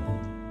for you.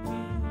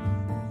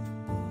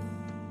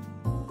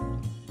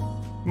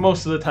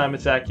 Most of the time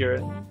it's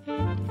accurate.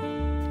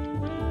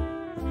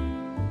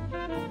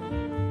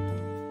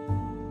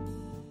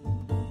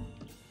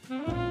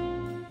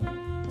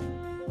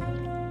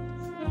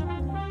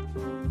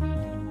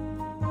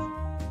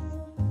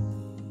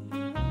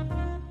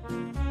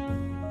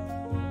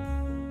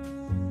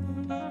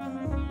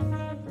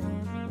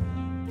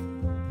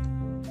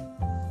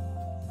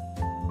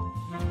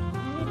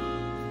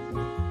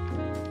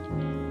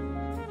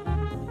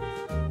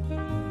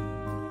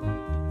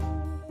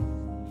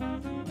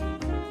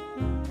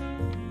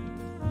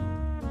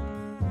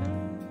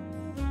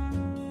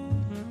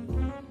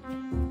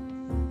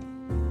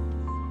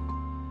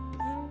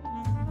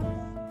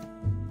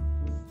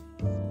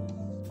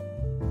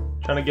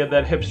 Trying to get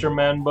that hipster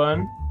man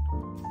bun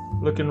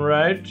looking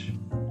right.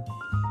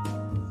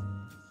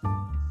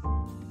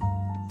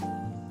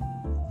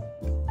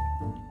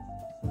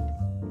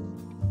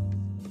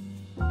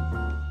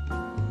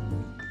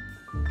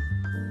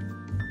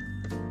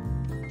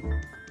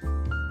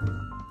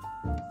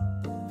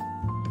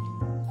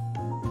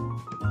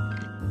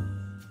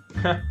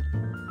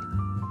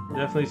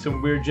 Definitely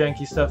some weird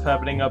janky stuff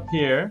happening up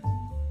here,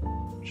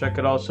 which I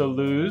could also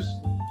lose.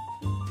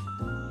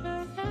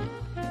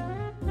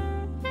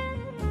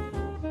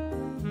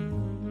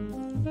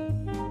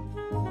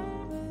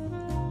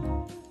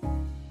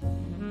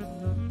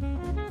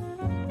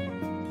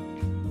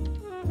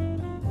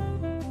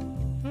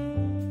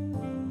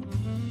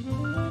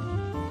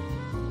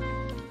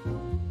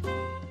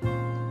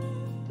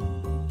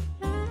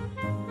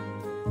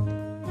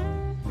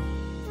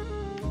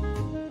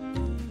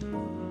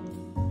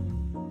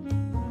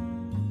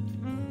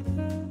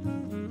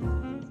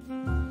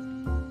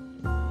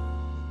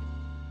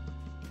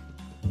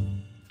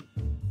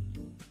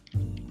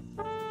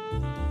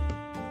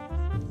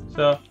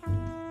 So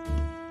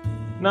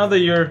now that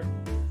you're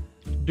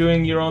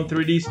doing your own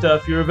 3D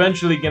stuff, you're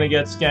eventually gonna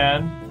get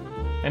scanned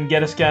and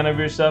get a scan of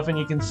your stuff, and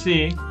you can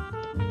see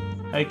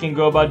how you can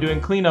go about doing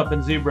cleanup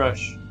in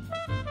ZBrush.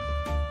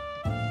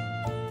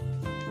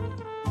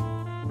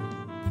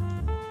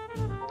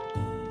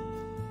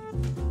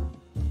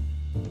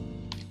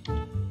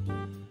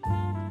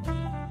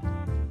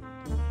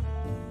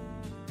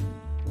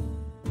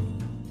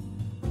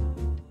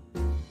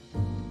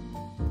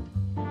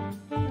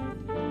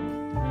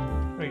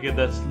 We get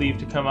that sleeve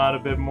to come out a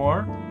bit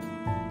more.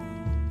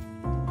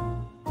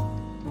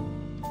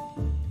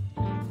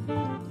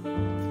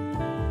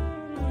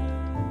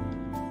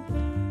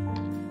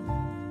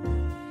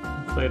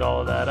 Inflate all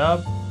of that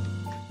up.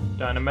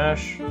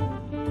 Dynamesh.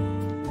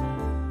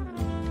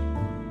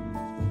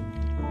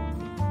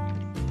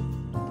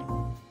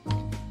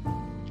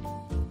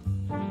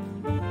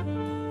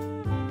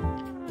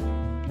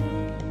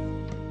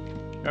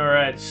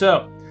 Alright,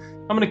 so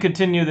I'm going to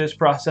continue this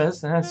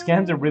process, and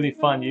scans are really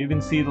fun. You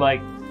even see like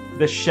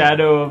the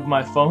shadow of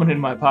my phone in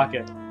my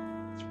pocket.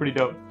 It's pretty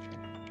dope.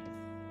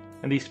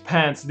 And these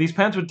pants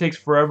would take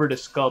forever to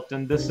sculpt,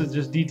 and this is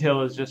just,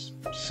 detail is just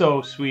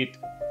so sweet.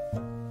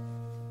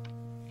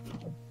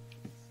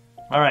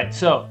 Alright,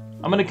 so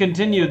I'm going to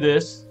continue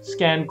this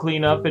scan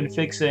cleanup and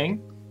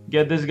fixing,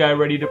 get this guy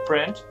ready to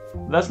print.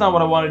 That's not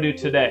what I want to do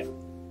today.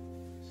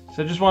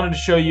 So I just wanted to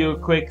show you a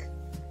quick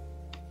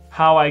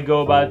how I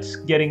go about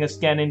getting a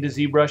scan into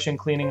ZBrush and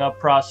cleaning up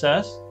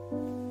process.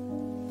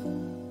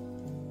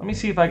 Let me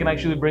see if I can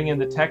actually bring in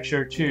the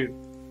texture too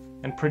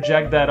and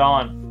project that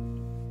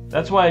on.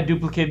 That's why I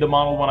duplicate the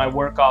model when I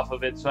work off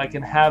of it, so I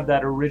can have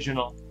that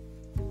original.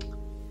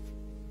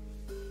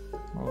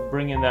 I'll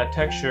bring in that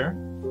texture.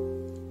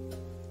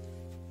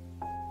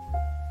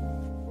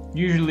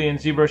 Usually in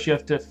ZBrush you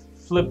have to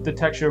flip the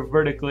texture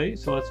vertically,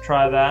 so let's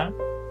try that.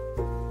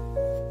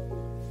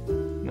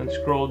 And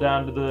scroll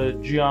down to the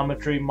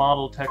geometry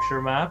model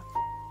texture map,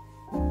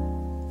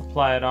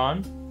 apply it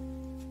on,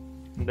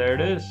 and there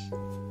it is.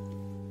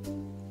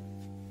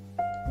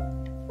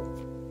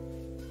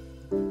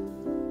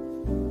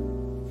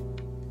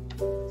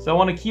 So I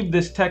want to keep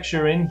this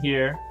texture in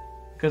here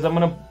because I'm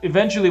gonna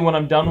eventually, when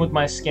I'm done with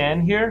my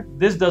scan here,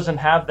 this doesn't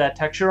have that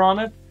texture on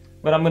it,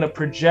 but I'm gonna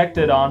project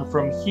it on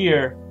from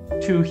here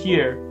to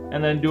here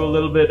and then do a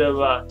little bit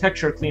of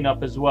texture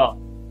cleanup as well.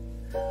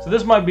 So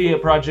this might be a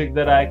project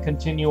that I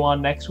continue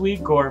on next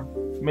week, or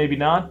maybe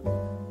not.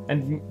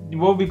 And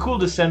what would be cool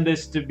to send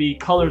this to be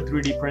color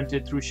 3D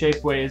printed through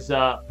Shapeway's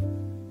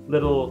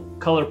little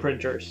color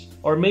printers,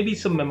 or maybe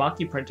some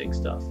Memaki printing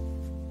stuff.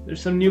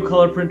 There's some new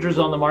color printers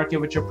on the market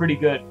which are pretty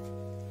good.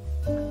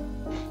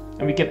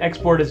 And we can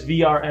export as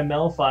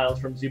VRML files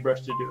from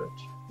ZBrush to do it.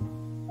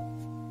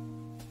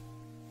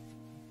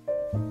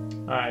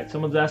 Alright,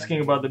 someone's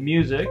asking about the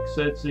music.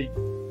 So it's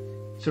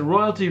a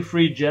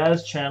royalty-free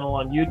jazz channel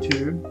on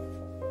YouTube.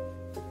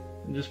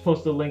 And just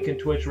post the link in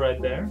Twitch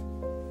right there.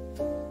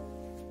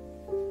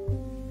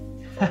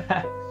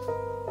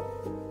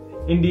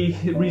 Indie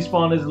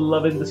Respawn is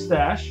loving the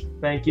stash.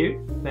 Thank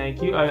you.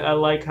 Thank you. I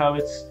like how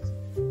it's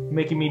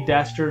making me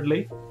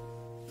dastardly.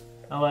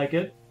 I like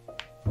it.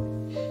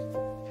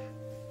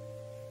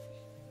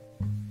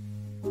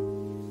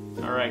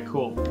 Alright,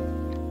 cool.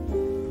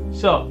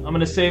 So, I'm going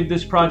to save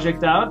this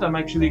project out. I'm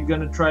actually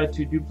going to try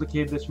to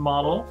duplicate this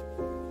model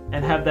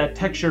and have that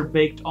texture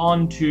baked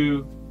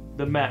onto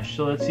the mesh.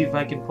 So let's see if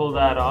I can pull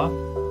that off.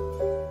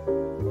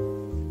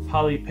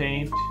 Poly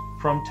paint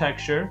from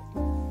texture.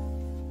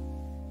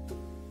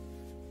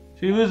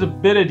 So you lose a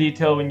bit of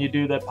detail when you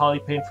do that poly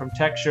paint from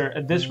texture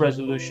at this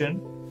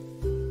resolution.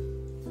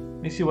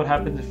 Let me see what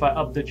happens if I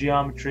up the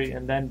geometry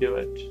and then do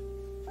it.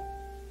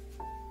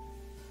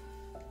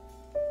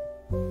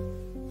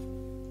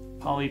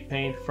 Poly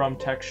paint from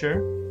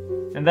texture,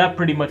 and that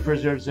pretty much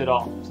preserves it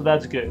all, so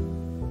that's good.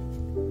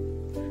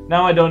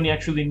 Now I don't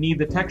actually need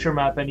the texture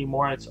map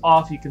anymore, and it's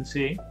off, you can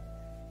see,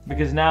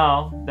 because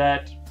now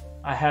that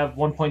I have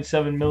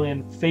 1.7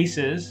 million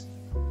faces,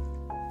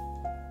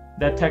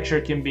 that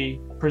texture can be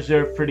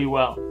preserved pretty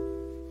well.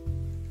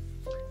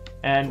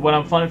 And when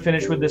I'm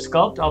finished with this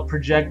sculpt, I'll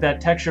project that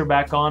texture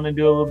back on and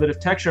do a little bit of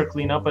texture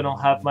cleanup, and I'll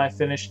have my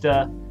finished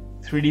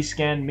 3D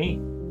scan me.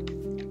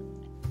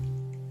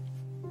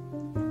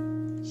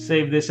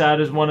 Save this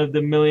out as one of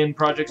the million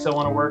projects I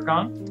want to work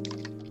on.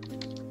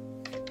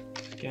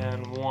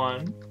 Scan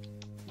 1.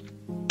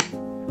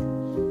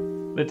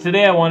 But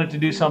today I wanted to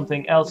do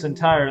something else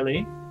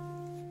entirely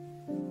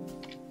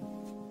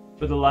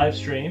for the live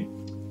stream,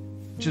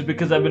 which is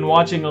because I've been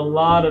watching a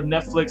lot of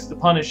Netflix The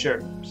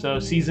Punisher. So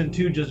season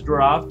 2 just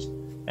dropped,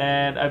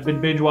 and I've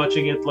been binge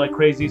watching it like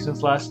crazy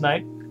since last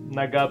night, and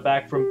I got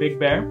back from Big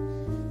Bear.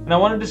 And I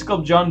wanted to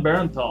sculpt John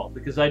Barenthal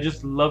because I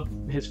just love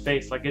his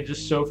face. Like, it's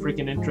just so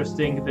freaking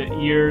interesting. The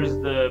ears,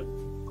 the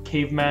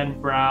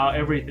caveman brow,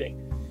 everything.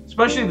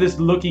 Especially this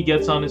look he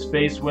gets on his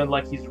face when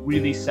like he's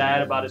really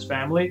sad about his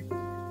family.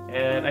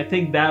 And I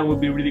think that would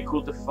be really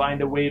cool to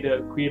find a way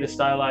to create a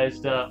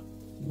stylized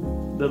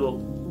little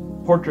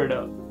portrait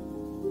of.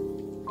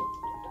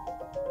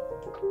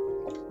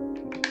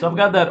 So I've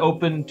got that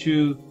open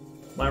to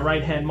my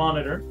right hand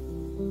monitor,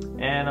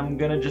 and I'm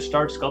gonna just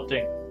start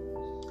sculpting.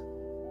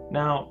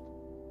 Now,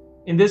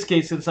 in this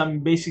case, since I'm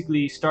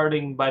basically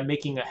starting by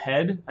making a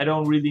head, I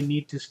don't really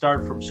need to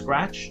start from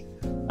scratch.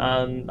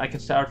 I can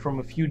start from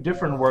a few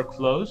different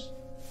workflows.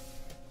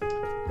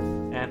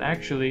 And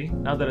actually,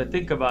 now that I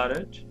think about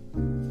it,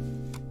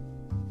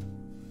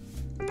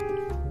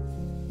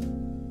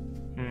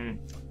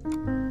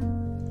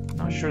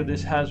 not sure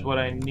this has what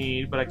I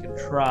need, but I can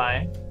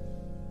try.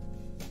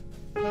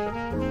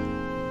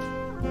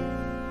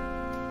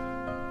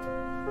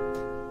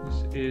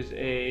 This is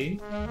a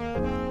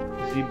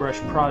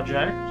ZBrush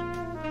project.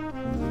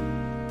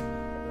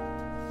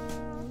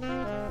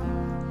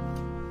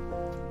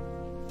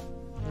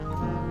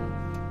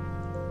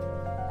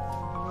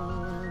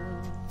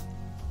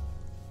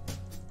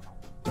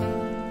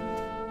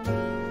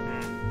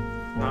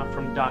 Not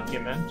from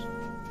document.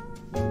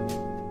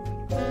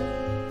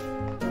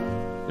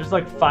 There's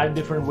like 5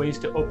 different ways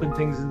to open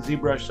things in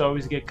ZBrush, so I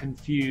always get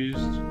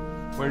confused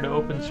where to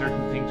open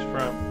certain things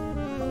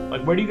from.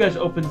 Like, where do you guys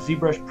open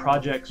ZBrush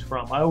projects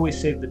from? I always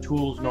save the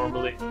tools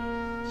normally,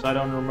 so I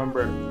don't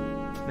remember.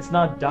 It's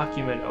not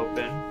document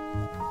open.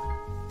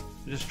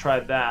 Just try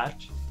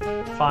that.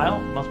 File?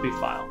 Must be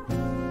file.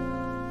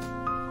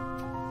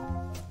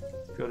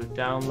 Go to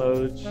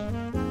downloads,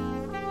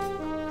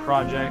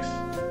 projects.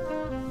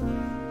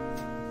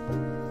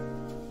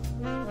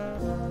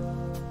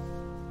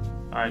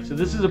 Alright, so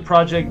this is a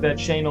project that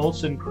Shane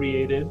Olson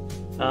created,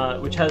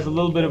 which has a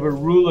little bit of a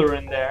ruler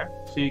in there,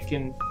 so you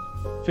can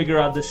figure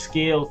out the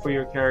scale for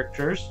your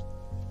characters.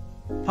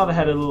 Thought I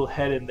had a little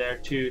head in there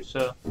too,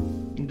 so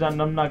I'm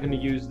not going to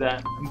use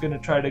that. I'm going to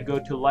try to go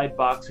to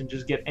Lightbox and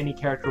just get any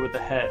character with a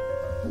head.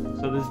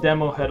 So this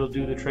demo head will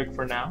do the trick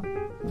for now.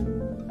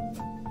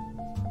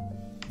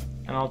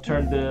 And I'll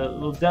turn the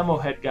little demo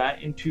head guy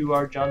into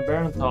our John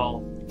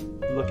Barenthal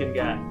looking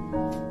guy.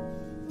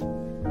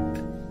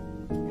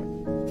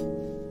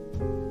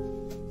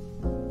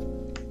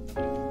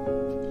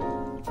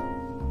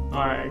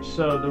 Alright,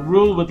 so the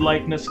rule with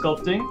likeness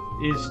sculpting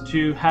is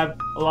to have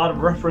a lot of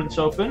reference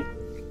open.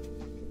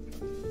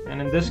 And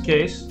in this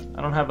case,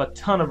 I don't have a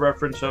ton of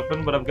reference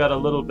open, but I've got a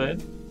little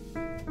bit.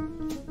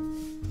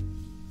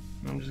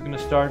 I'm just going to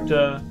start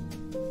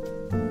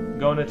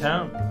going to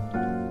town.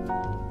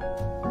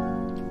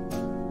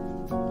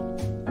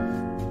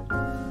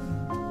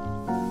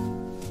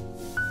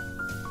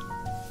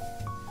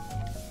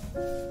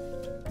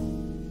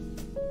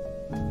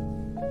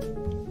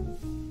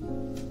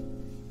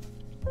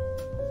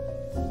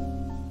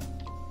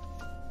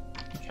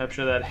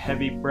 Capture that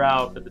heavy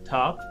brow up at the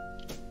top.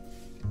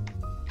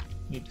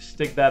 Need to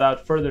stick that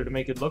out further to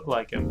make it look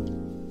like him.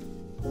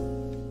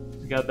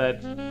 He's got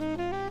those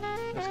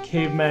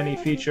caveman-y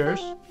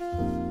features.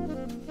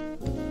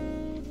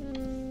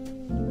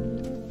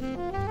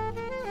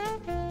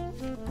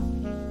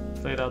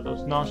 Played out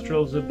those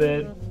nostrils a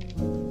bit.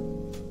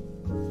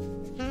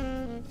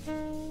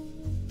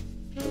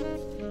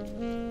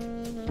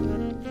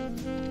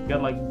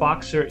 Got like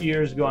boxer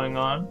ears going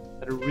on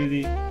that are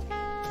really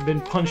been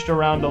punched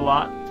around a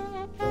lot.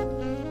 So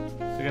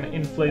we're gonna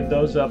inflate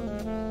those up.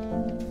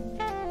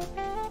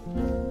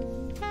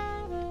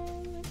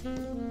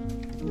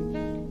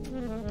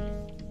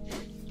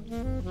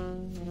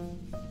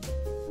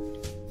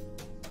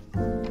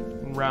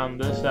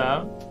 Round this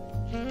out.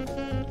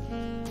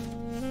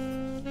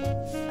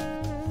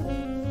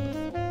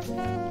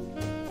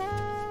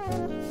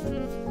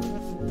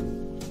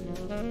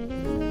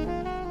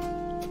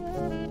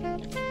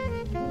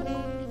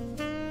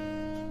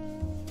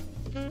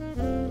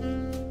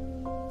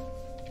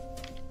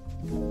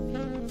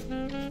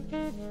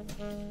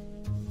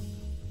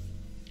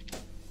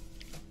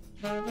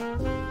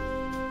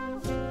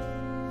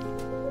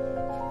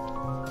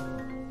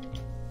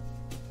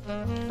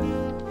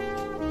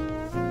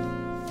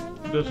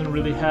 Doesn't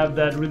really have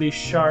that really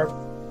sharp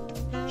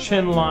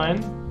chin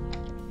line.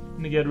 I'm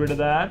gonna get rid of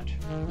that.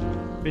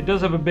 But it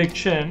does have a big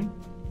chin.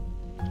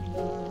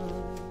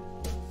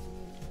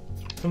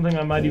 Something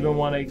I might even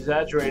want to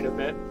exaggerate a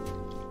bit.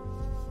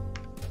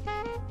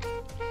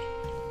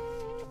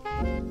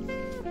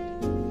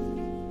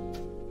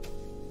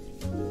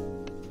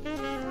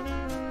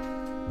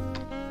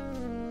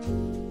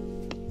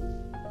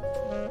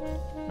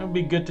 It would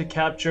be good to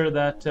capture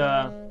that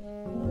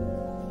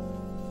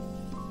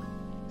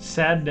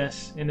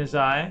sadness in his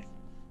eye.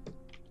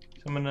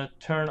 So I'm going to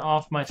turn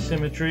off my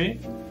symmetry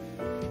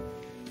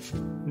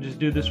and just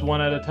do this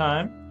one at a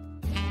time.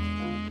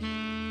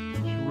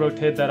 Just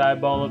rotate that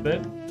eyeball a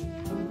bit.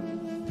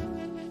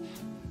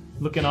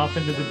 Looking off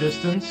into the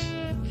distance.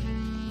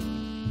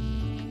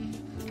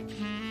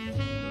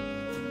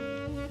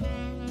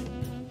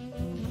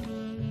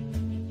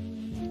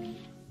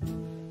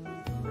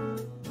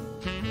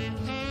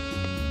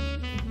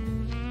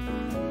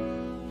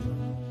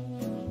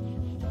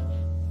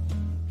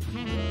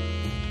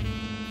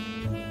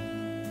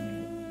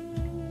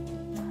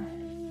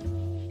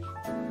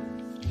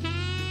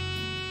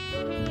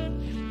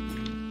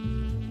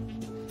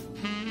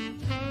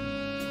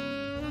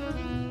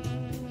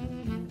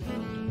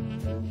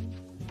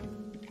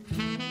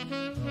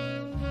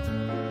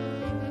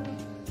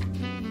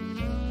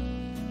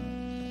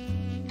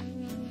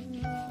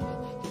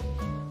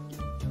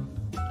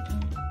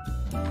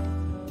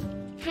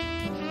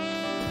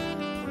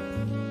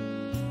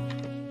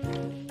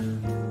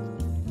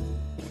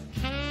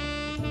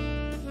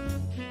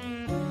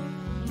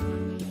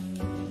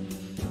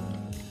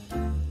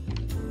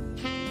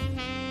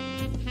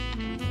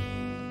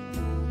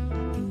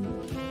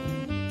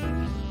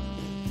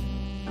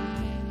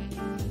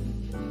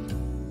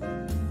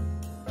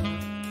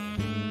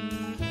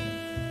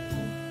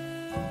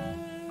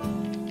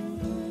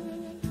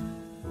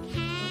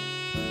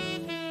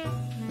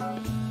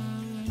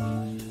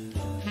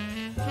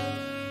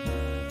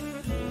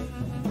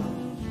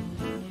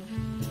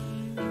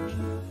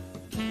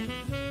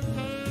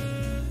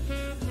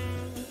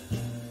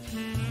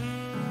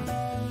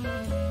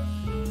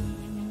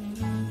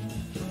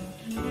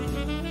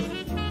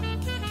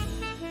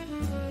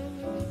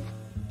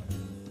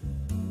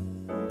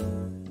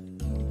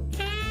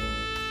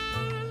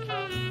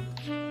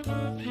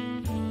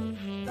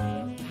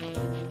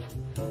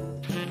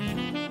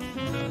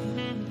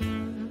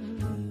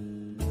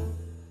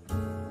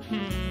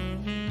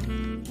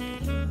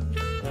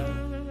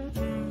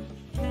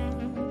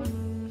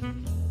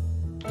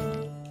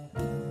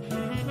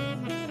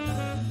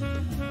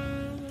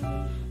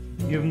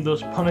 Give him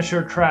those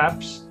Punisher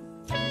traps.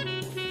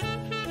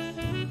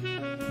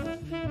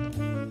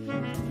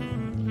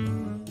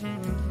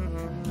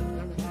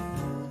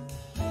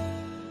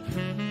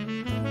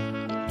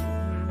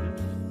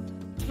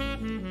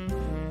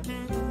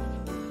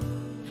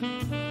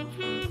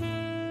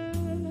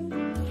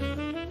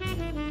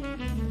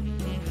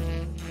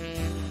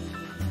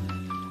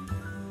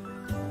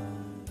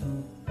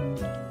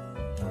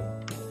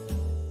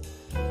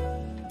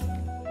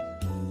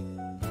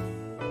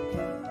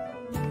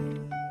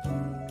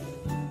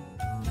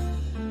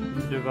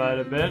 Divide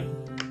a bit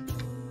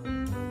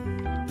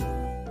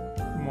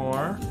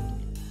more.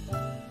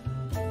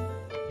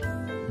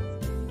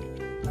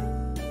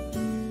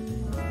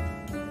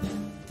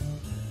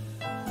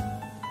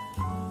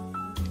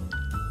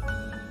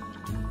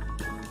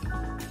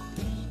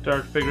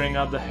 Start figuring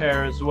out the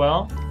hair as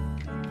well.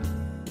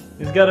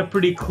 He's got a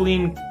pretty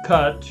clean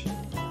cut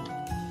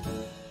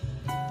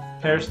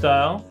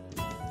hairstyle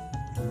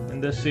in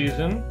this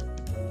season.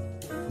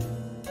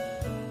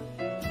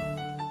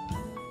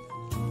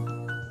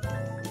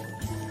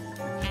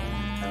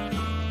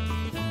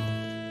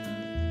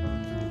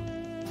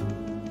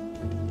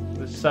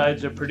 The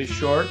sides are pretty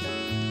short.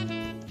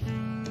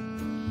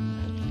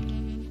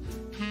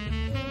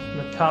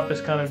 The top is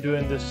kind of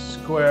doing this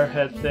square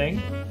head thing.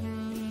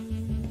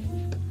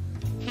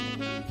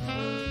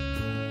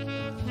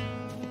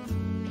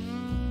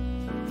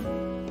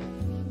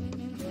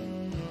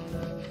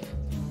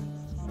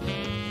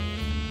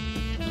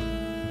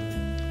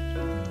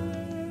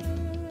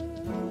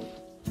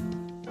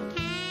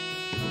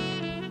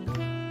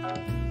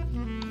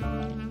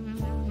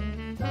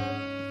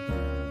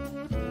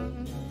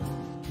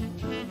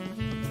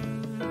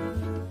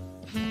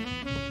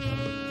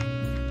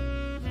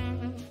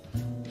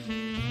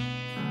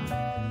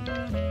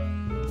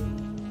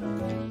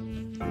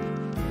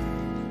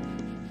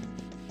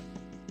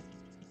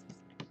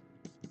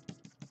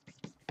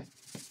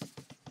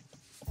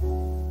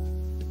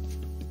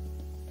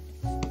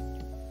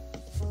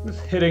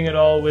 Just hitting it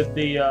all with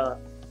the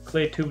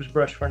clay tubes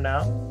brush for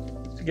now,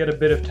 to get a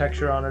bit of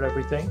texture on it,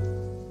 everything.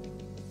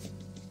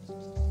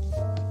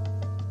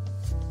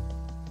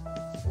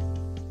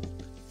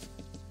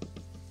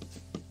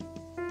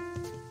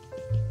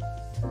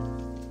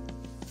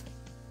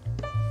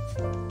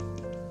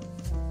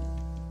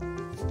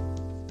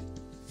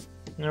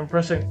 And I'm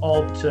pressing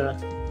Alt to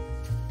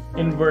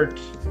invert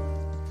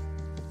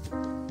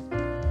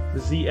the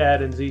Z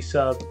add and Z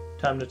sub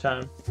time to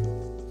time.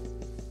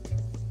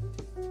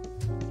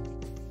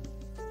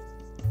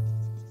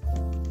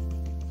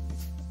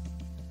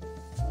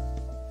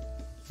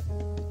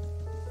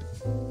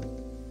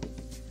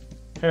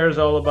 Hair is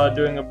all about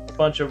doing a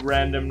bunch of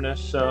randomness,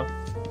 so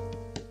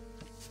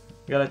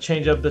you gotta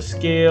change up the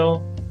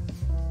scale,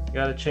 you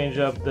gotta change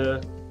up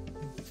the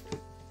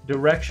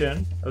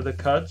direction of the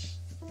cuts.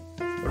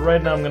 But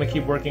right now I'm gonna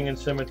keep working in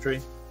symmetry.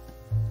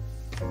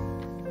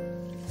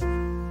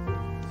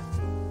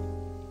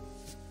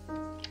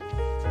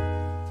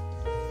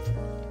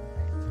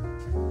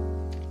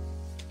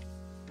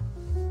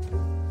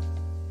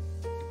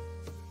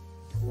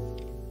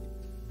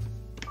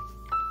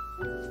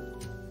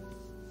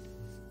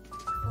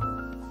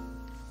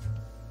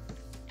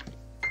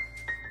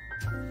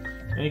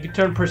 And you can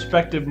turn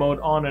perspective mode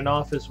on and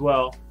off as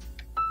well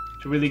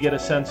to really get a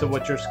sense of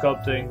what you're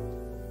sculpting.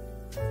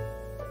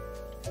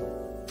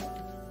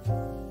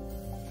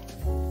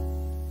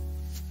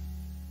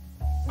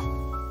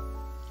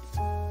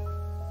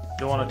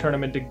 Don't want to turn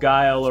them into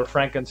Guile or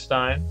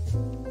Frankenstein.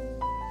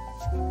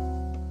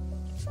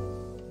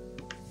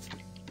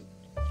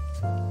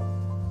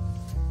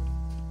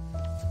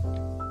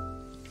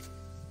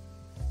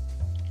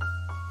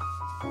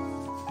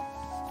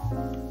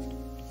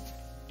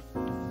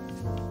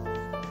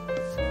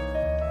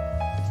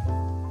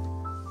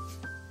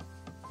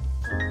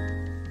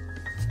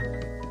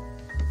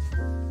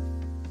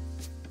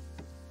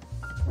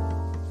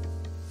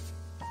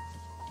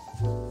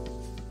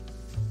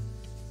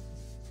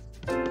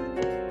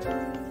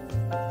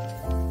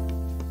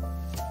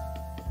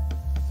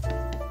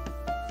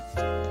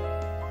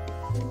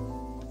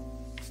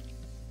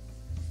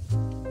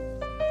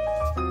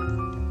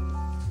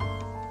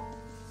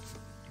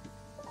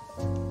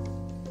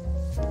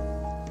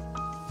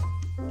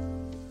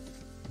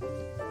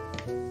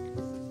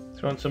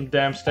 Throwing some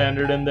damp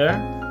standard in there.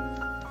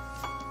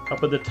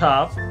 Up at the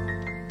top,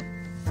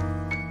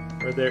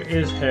 where there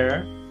is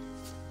hair,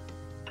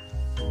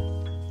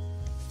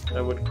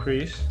 that would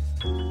crease.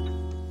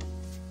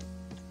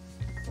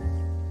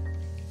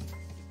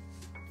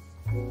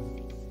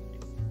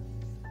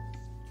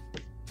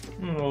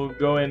 And we'll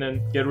go in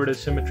and get rid of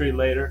symmetry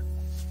later.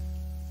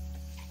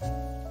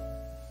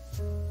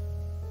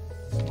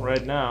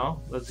 Right now,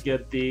 let's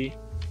get the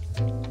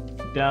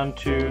down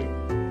to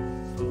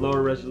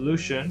lower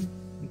resolution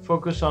and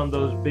focus on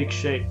those big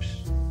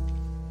shapes.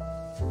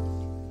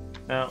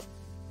 Now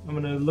I'm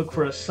going to look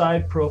for a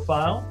side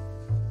profile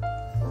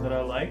that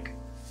I like,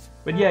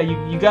 but yeah,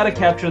 you got to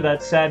capture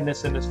that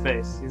sadness in his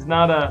face. He's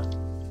not a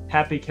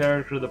happy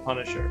character, the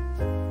Punisher.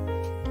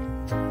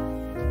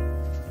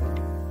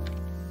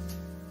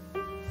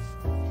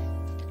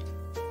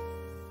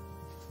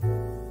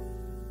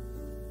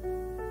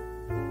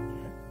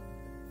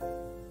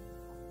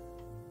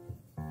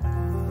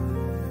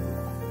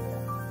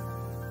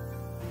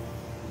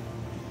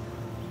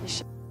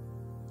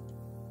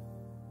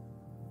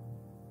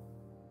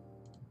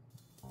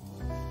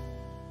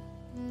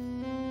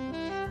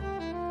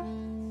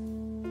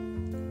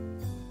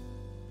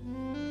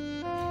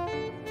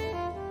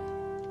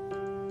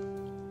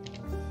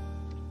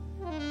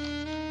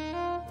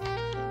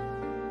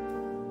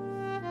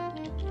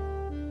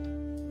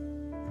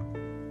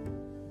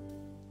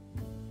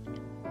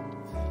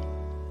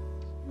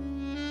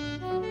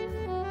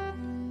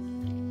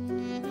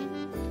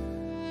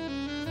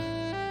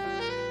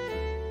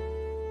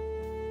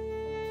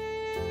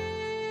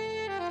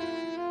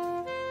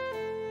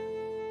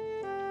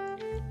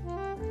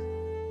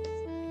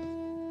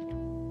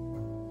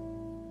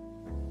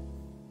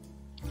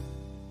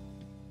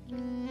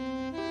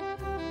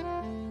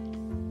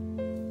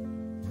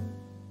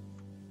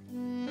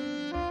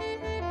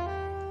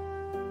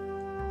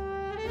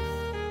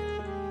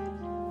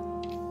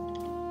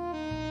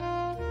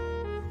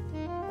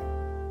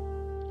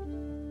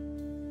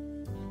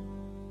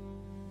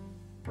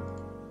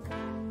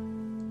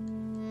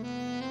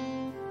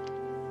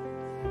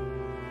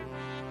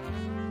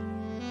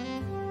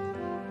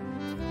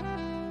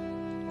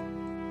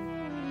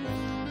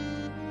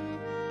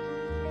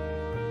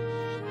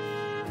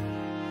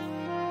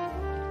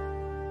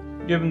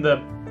 Give him the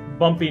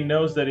bumpy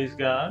nose that he's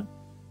got.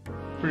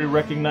 Pretty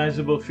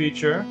recognizable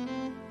feature.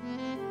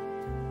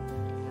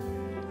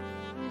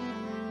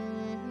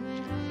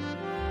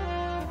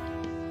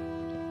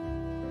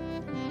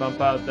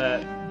 Bump out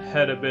that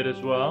head a bit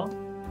as well.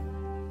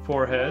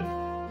 Forehead.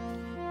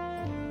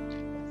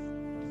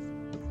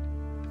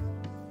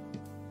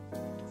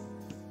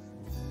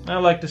 I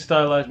like to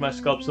stylize my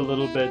sculpts a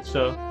little bit,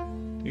 so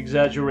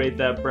exaggerate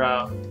that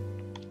brow.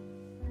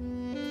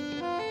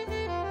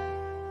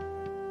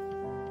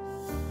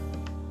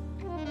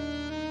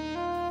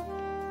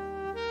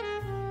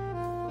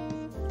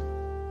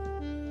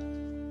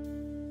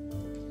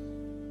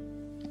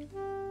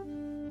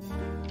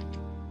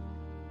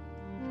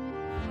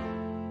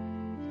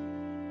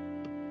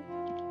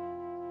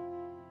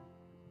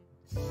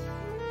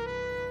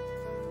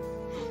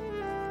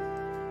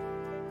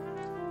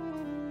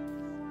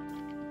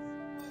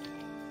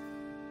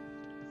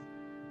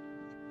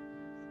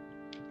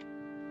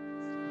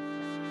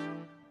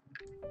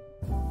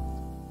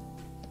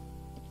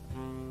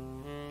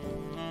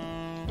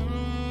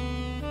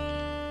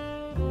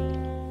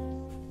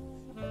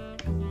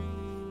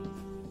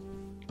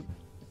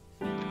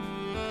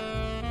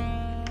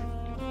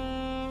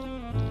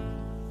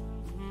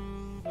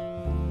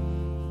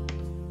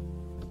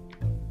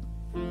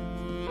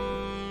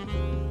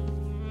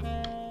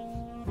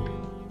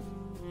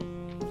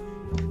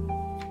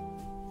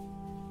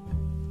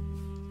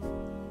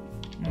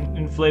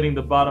 Inflating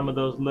the bottom of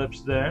those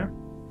lips there.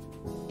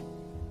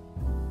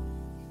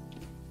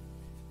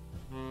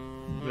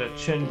 Let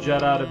chin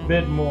jut out a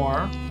bit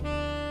more.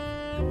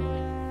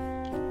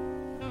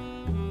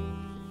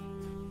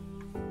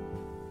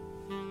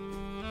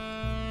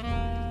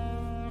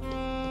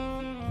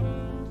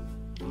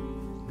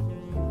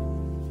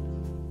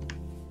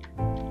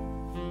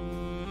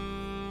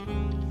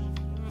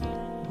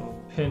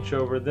 Pinch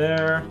over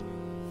there.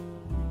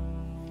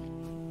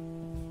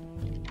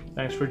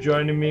 Thanks for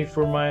joining me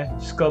for my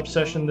sculpt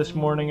session this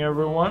morning,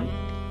 everyone.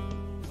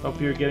 Hope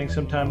you're getting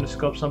some time to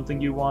sculpt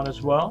something you want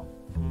as well.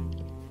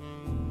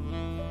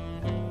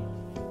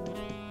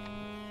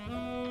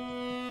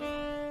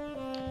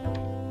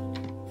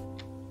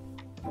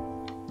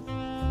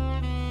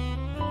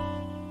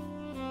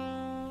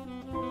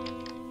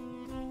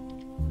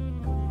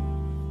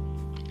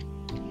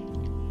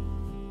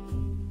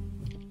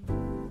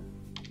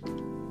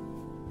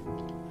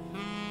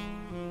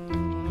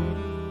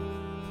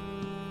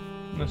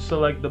 Let's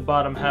select the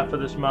bottom half of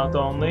this mouth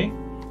only.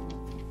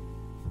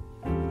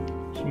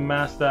 Just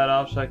mask that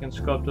off so I can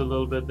sculpt a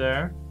little bit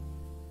there.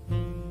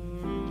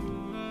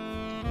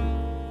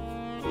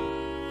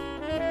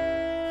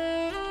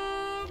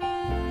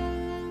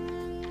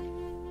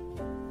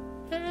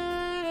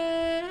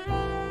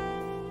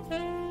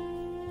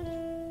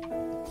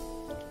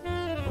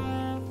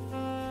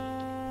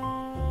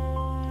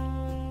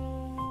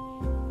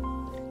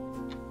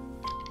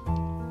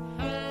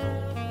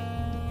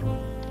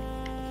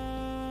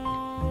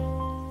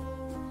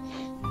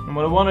 And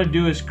what I want to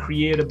do is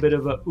create a bit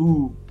of a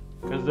ooh,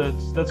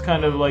 because that's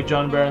kind of like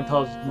John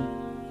Barenthal's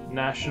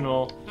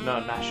natural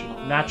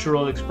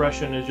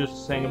expression is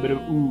just saying a bit of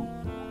ooh.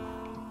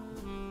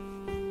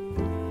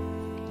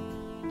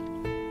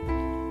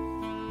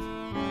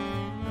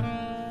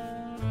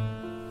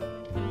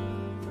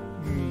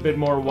 A bit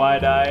more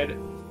wide-eyed,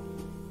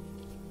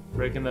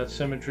 breaking that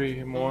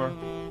symmetry more.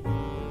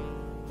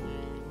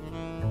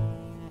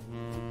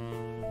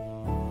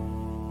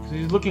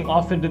 He's looking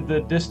off into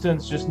the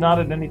distance, just not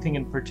at anything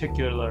in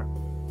particular.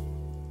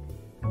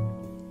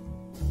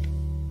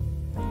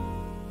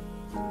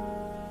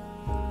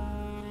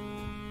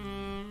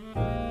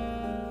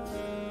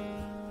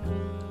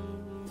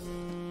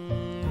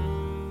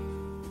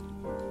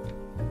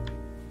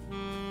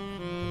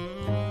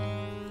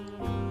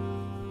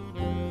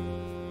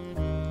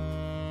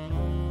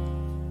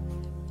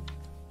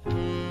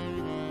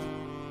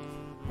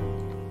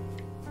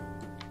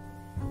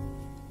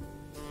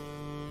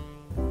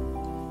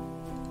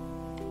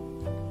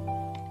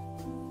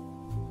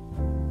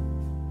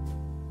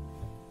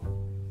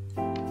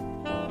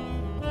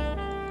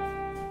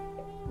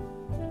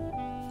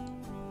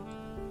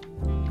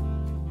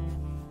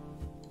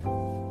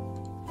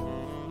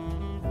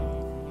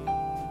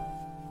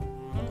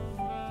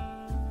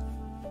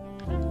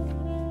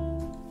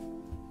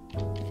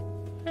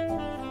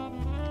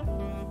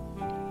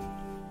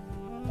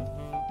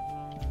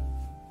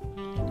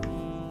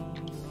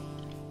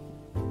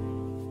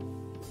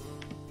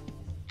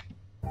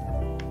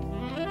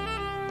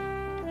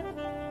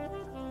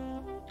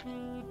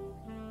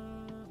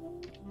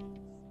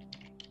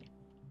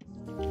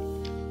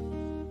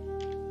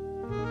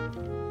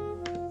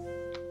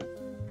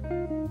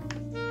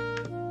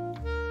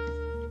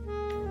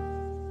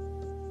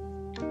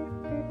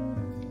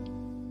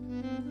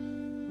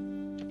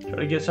 Try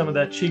to get some of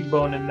that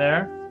cheekbone in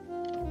there.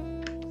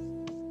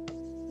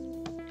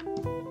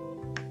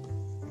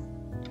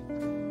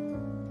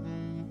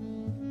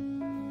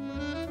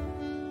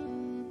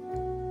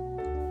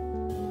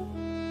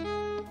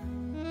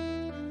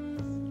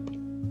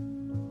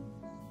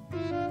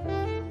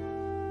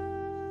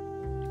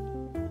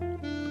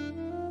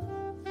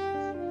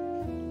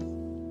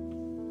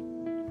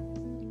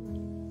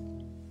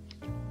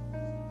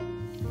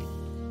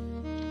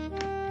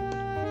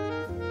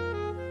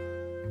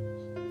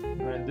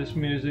 This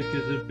music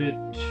is a bit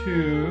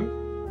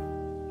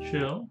too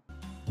chill.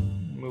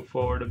 Move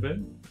forward a bit.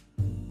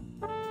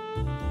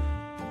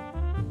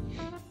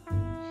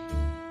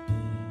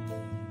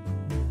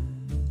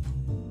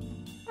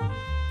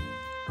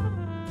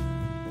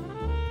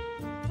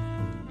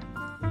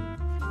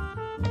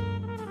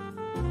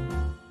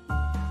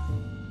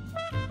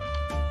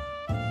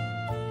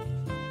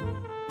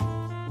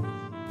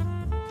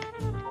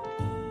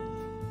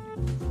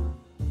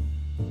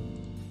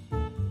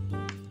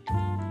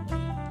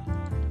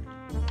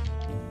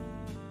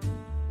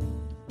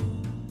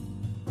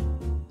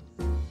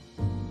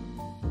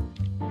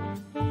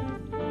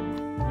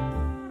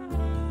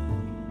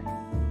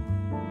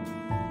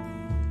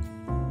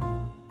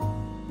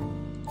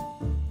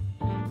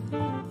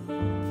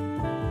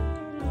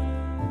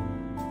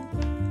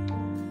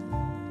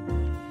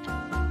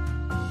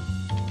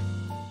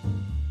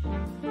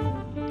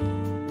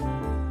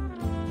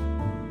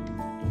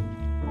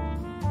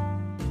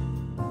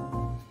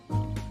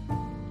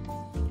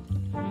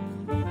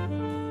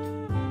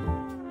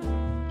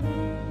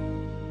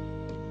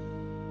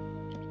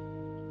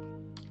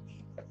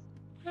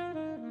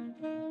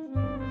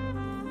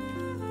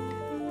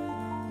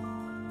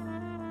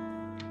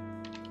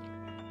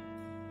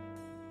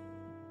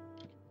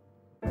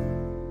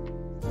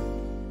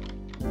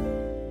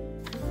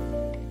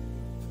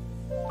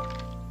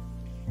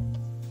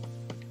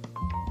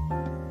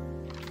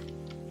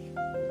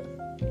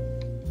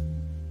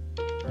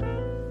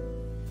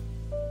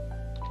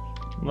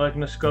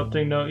 Likeness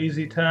sculpting, no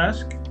easy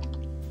task.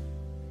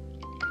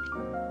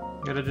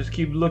 You gotta just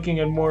keep looking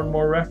at more and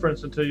more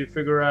reference until you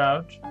figure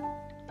out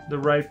the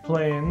right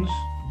planes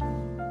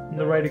and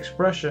the right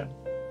expression.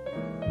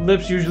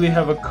 Lips usually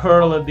have a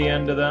curl at the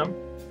end of them,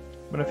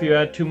 but if you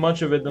add too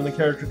much of it, then the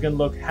character can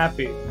look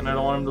happy, and I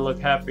don't want him to look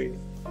happy.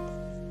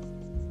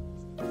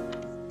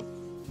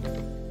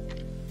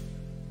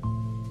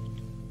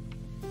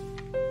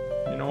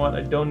 You know what?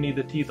 I don't need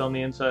the teeth on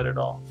the inside at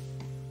all.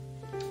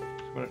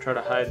 I'm going to try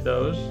to hide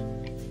those.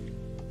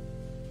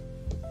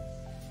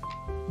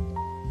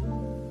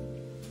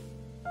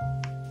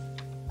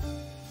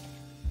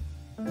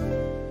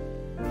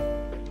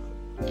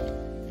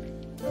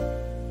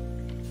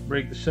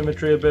 Break the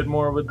symmetry a bit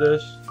more with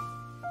this.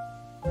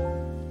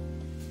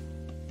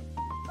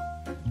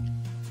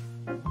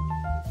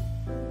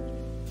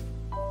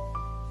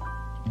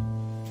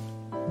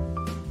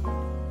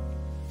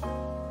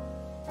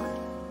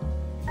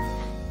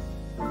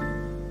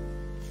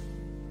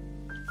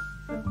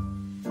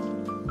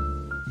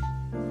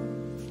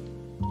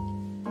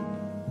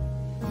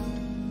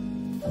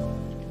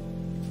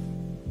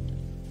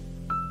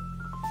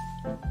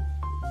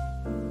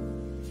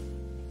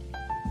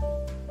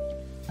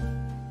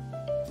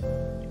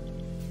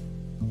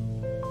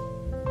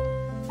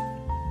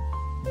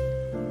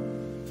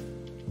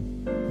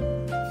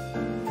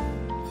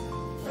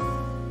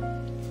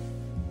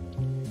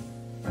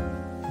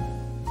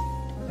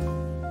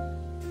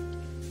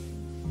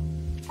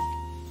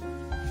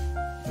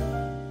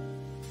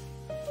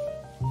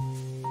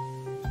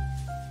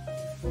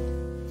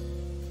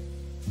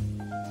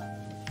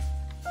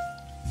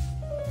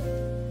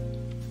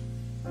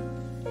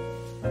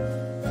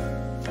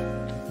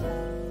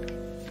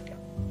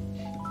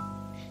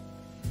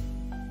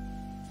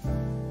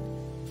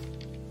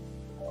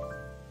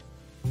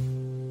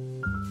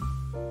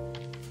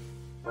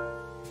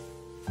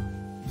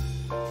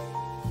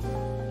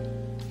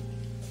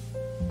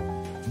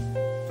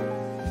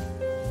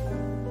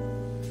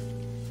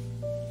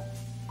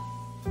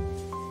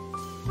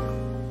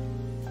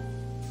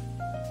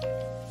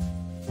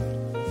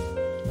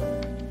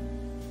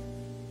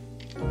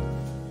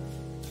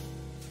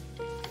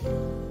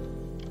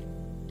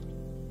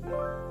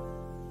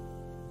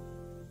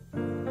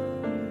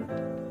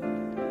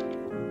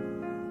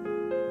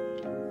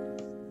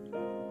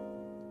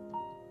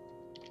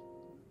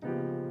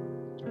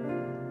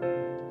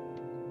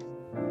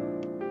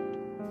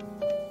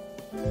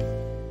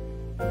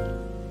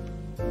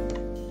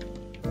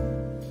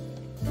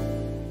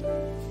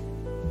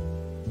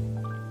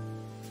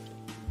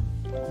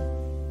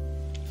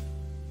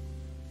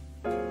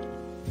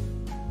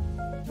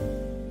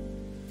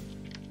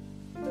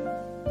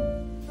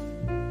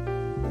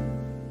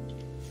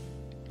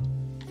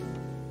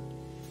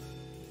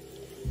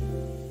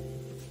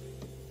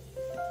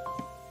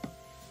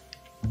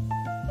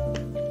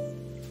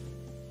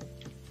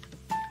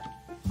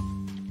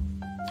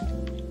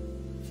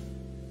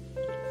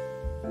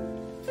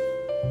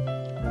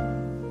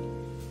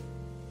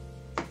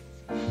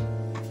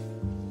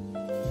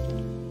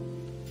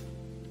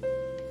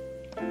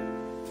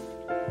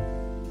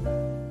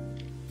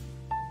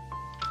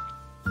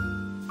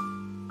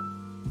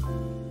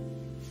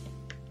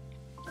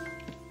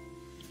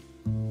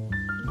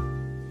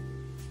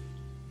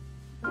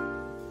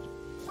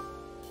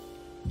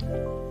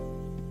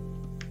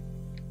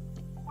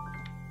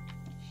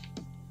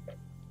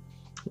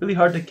 Really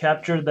hard to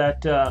capture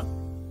that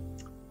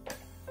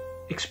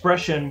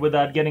expression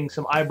without getting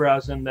some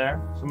eyebrows in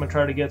there. So I'm going to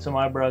try to get some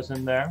eyebrows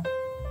in there.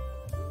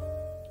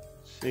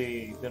 Let's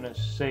see, gonna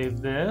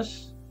save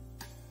this.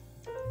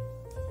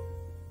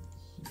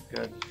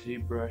 Got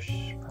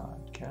ZBrush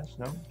podcast,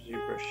 no,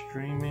 ZBrush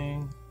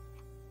streaming.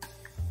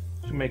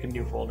 Just make a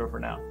new folder for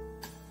now.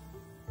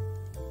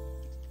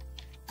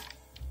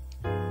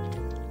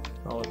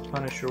 Call it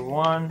Punisher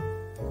 1.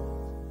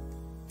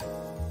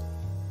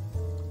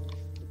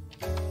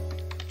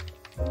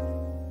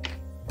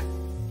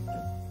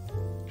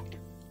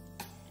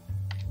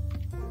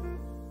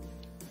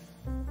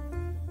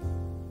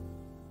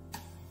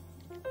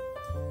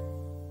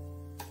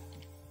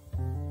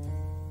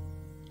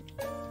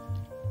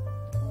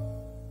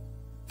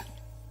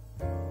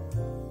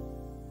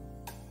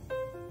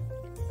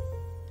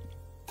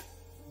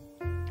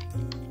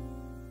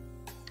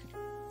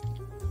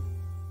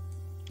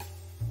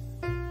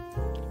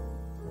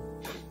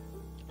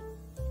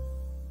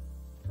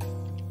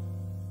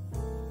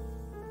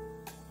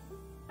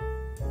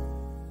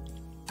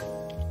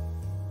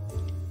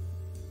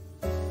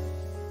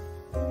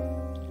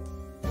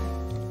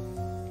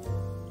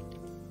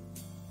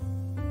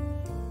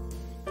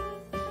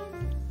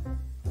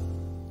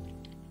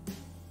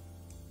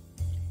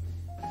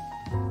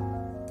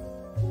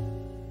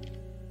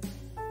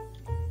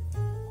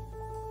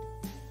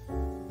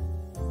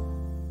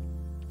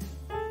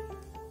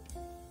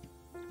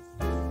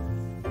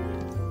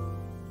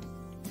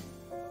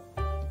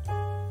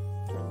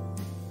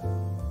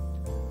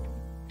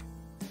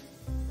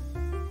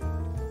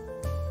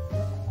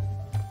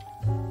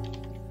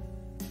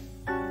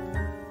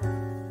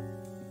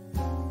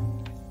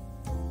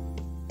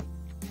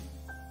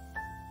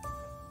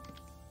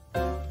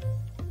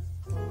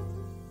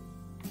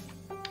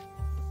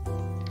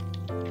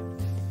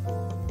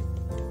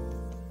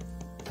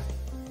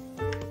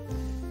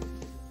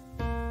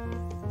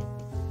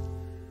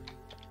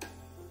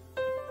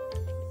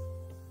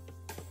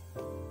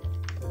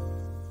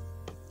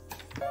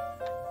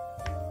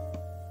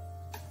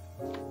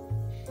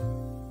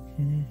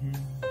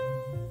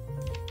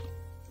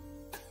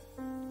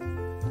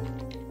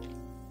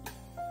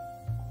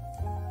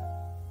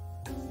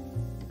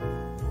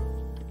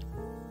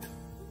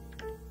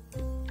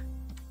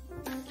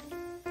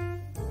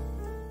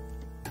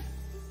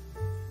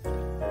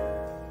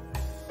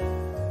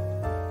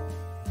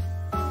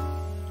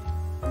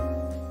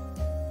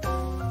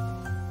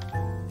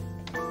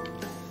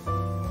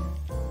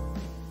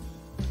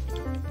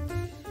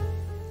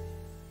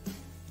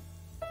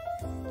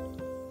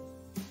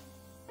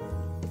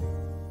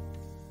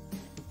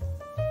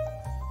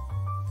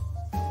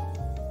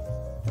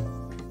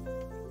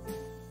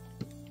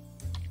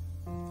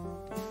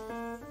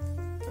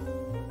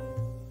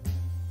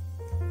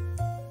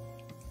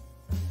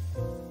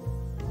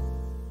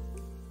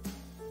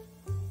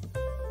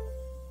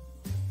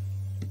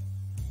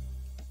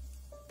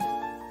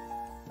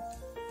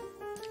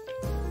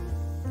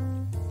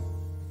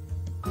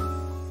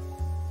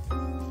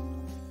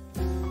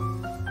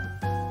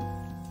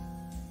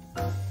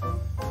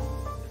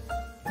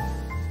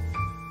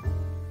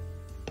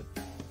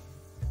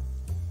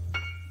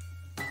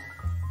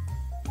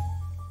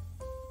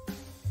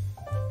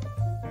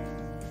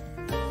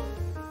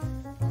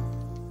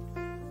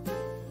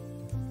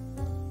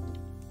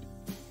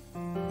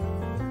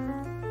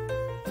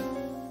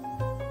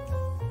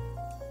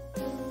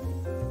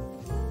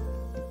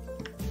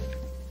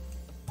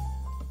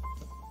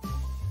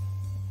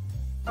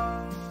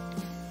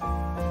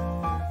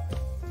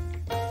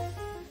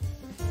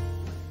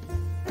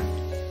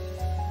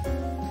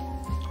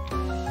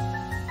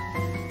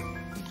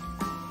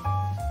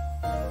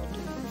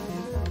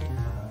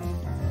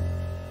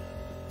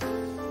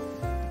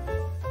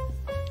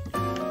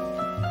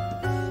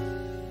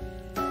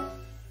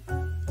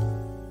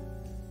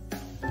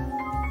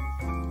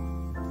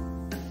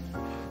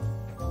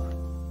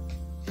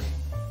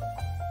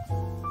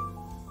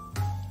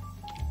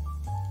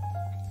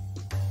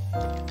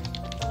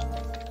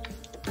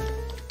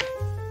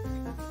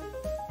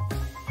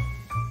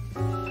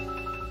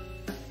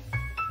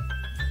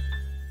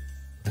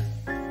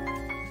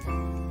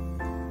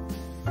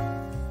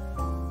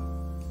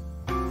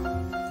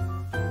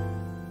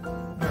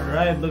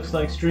 Alright, looks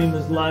like stream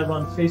is live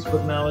on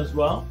Facebook now as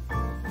well.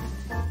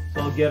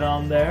 So I'll get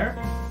on there.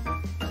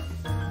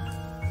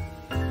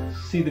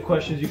 See the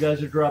questions you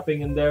guys are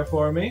dropping in there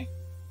for me.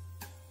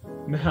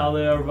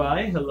 Mihale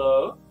Arvai,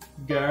 hello.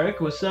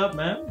 Garrick, what's up,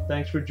 man?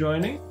 Thanks for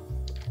joining.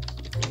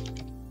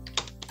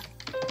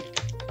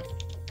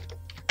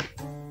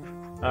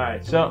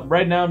 Alright, so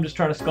right now I'm just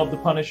trying to sculpt the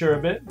Punisher a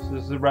bit. So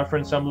this is the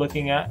reference I'm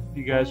looking at.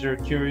 You guys are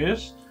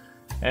curious.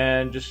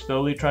 And just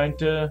slowly trying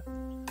to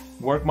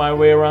work my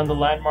way around the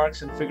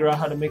landmarks and figure out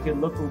how to make it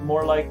look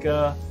more like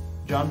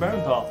John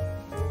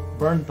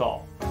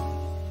Bernthal,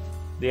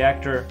 the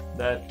actor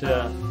that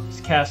is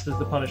cast as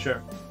the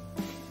Punisher.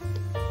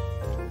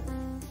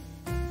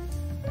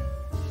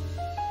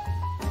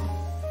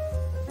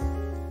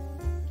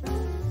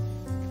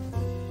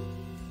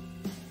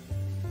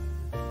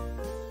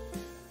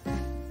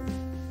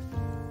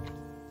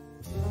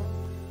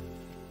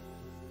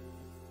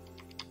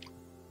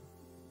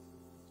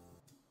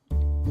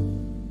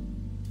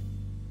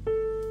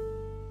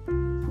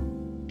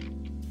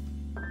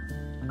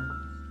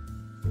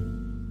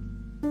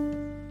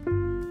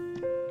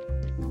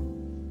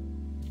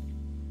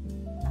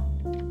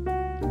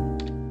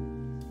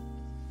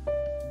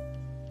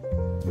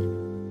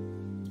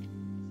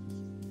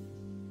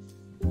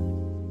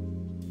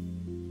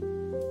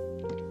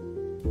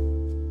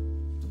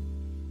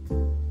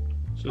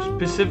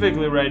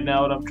 specifically right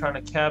now what I'm trying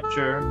to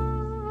capture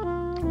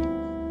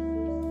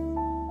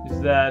is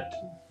that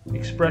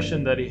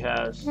expression that he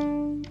has.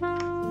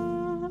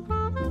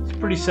 It's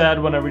pretty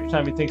sad when every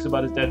time he thinks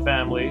about his dead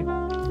family,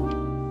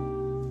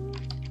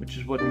 which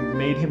is what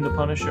made him the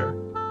Punisher,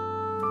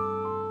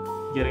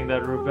 getting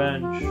that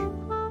revenge.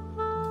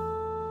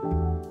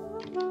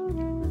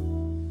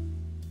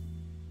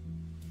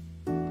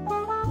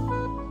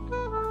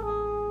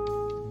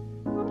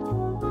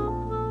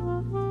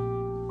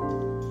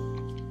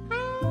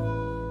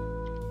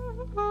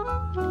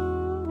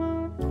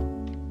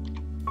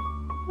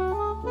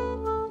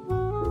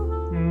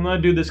 When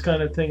I do this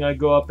kind of thing, I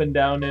go up and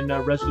down in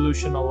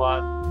resolution a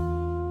lot,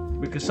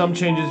 because some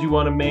changes you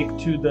want to make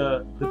to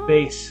the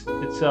base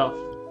itself,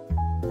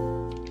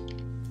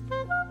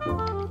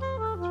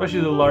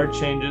 especially the large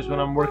changes when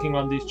I'm working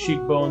on these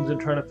cheekbones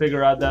and trying to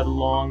figure out that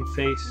long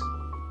face.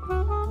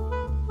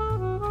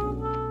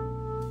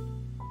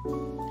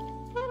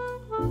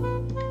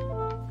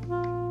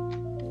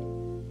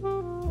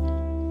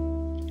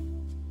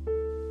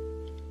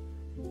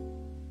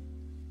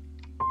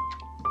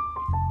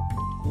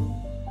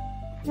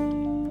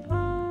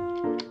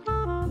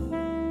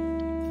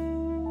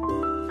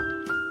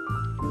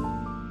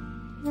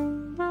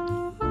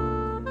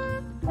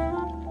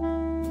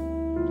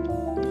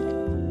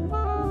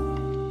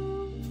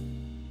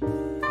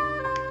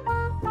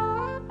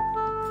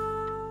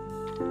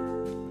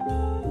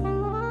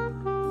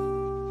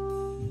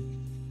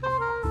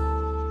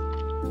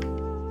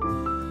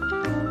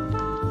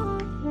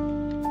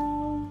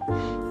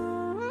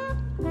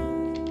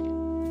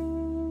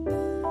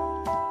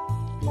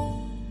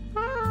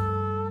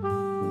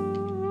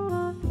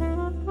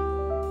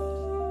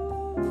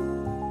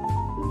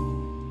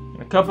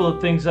 A couple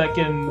of things I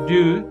can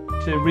do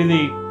to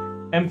really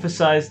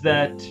emphasize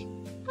that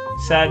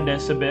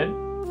sadness a bit.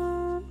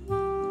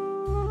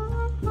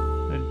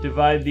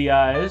 Divide the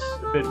eyes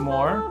a bit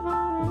more.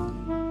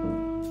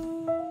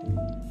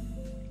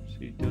 So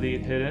you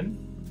delete hidden.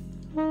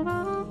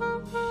 I'm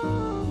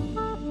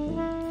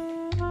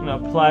going to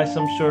apply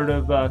some sort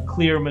of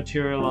clear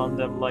material on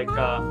them, like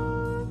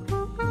ZBrush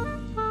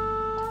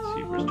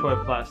toy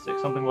plastic,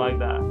 something like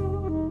that.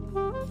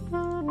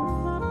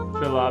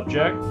 Fill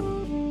object.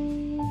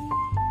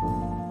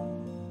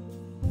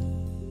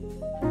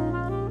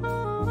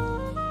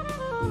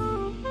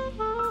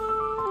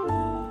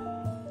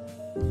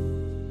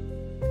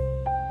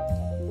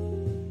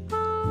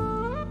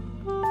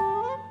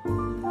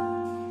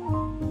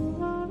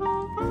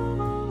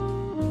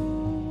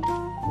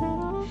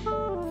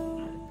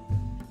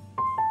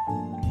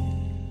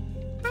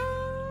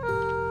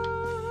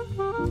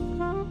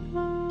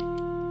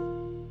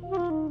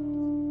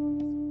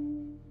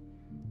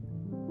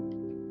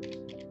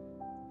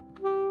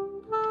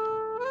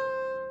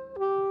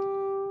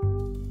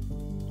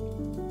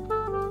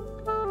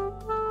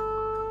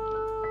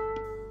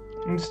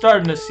 I'm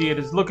starting to see it.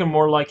 It's looking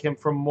more like him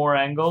from more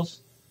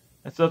angles.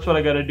 And so that's what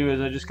I got to do,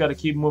 is I just got to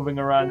keep moving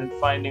around and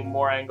finding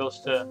more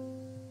angles to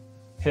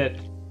hit.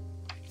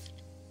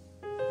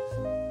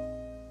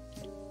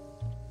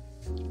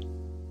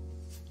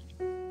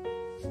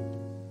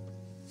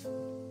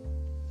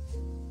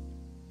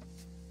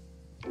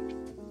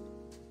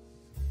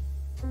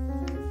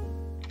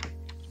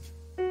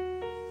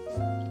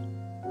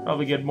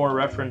 Probably get more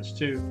reference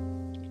too.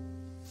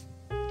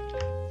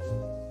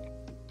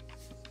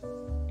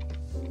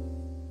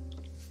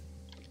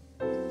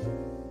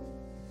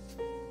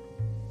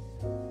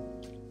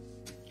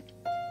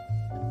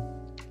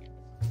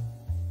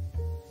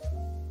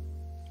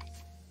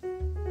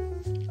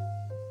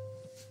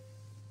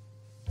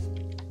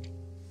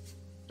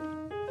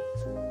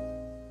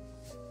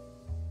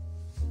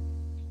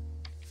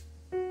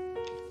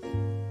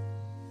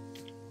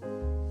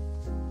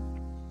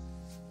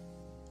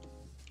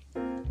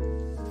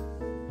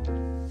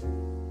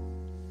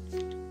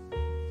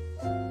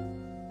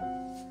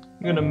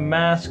 I'm going to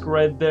mask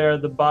right there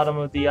at the bottom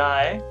of the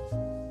eye.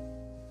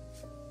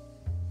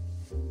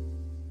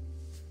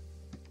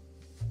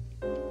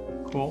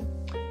 Cool.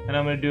 And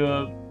I'm going to do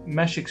a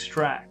mesh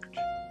extract.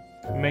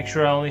 Make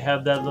sure I only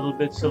have that little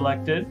bit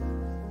selected.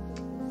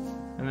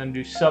 And then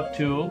do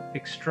subtool,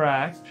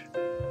 extract.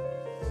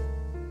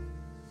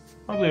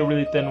 Probably a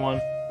really thin one.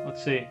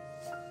 Let's see.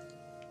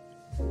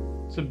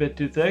 It's a bit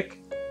too thick.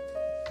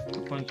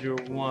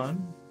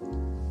 101.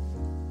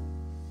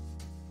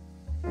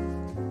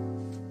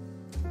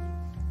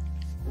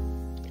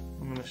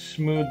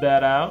 Smooth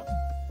that out.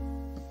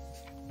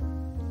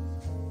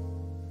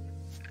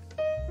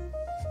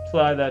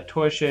 Apply that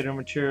toy shader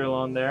material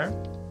on there.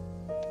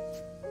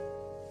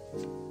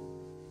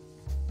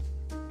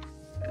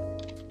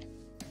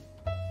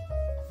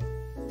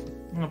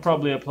 I'll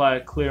probably apply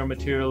a clear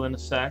material in a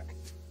sec.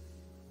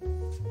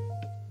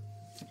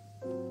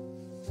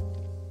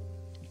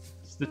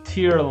 It's the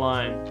tear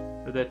line,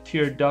 or that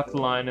tear duct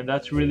line, and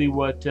that's really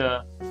what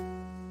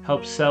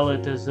helps sell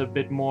it as a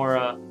bit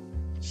more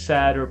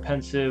sad or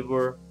pensive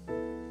or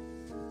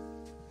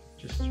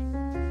just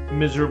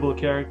miserable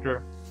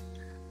character.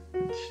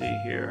 Let's see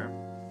here.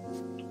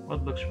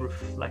 What looks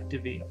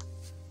reflective-y?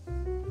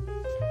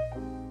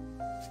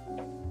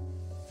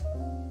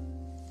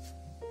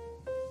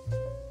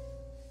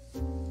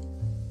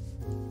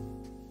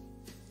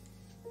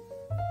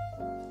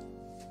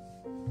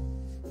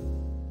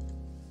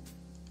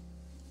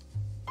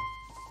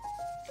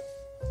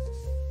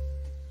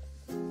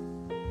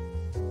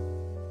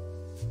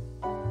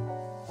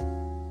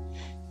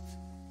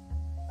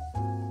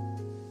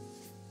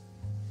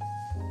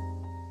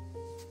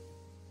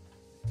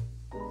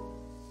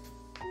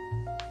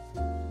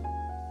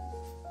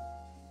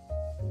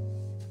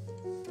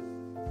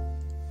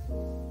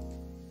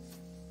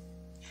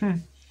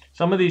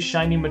 Some of these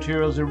shiny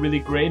materials are really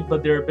great,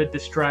 but they're a bit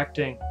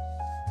distracting.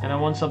 And I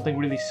want something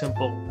really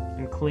simple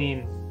and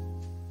clean.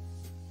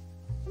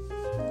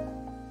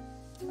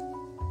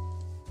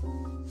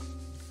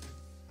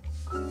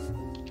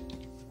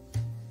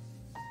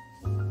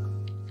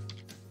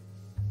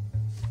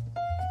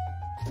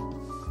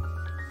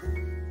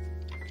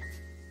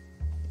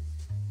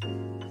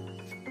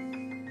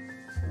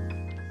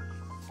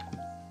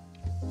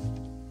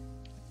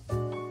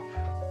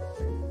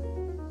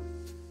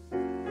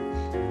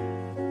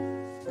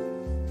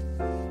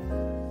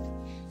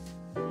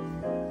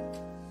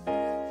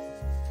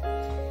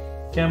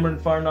 Cameron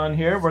Farnon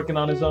here, working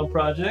on his own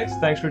projects.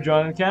 Thanks for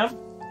joining, Cam.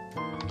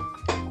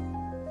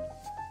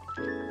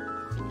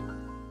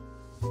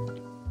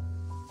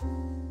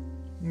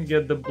 Let me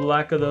get the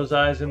black of those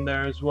eyes in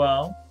there as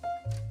well.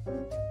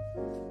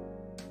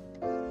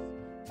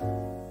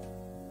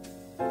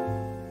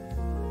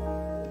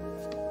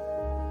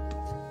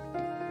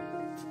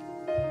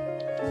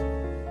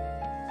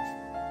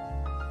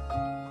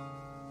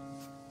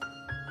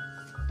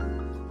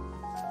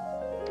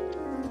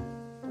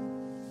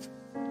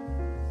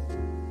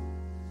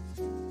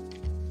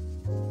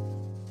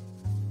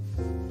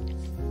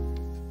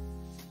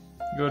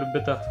 Go to a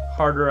bit of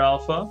harder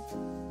alpha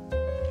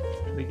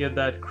to get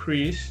that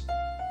crease.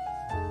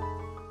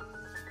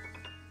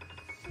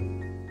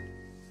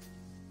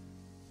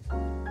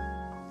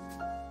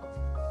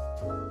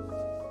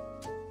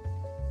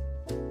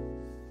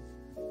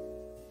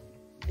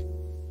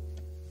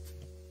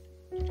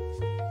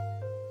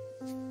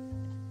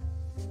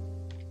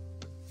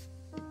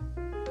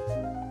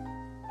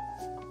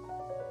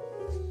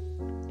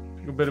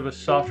 A bit of a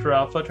softer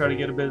alpha, try to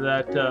get a bit of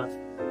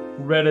that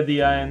red of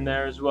the eye in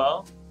there as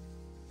well.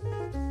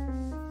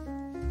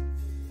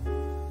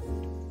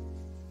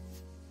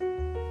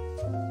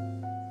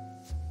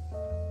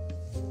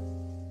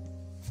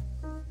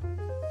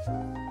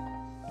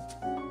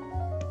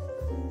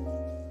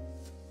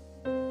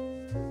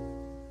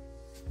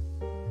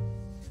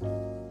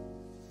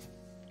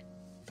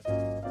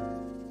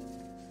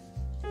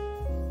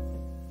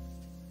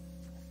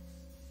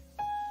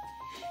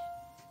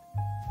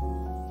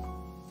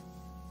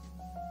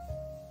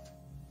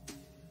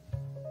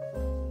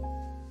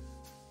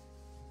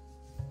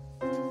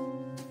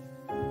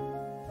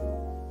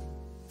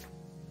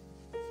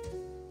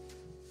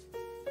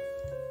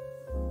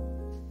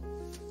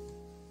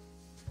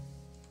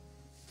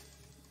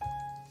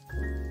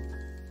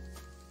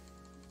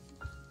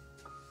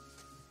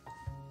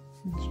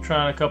 Let's try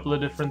on a couple of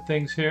different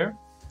things here,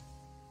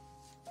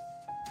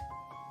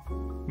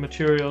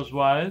 materials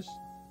wise.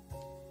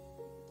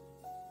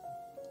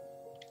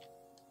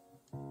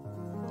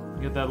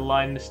 Get that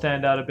line to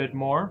stand out a bit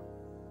more.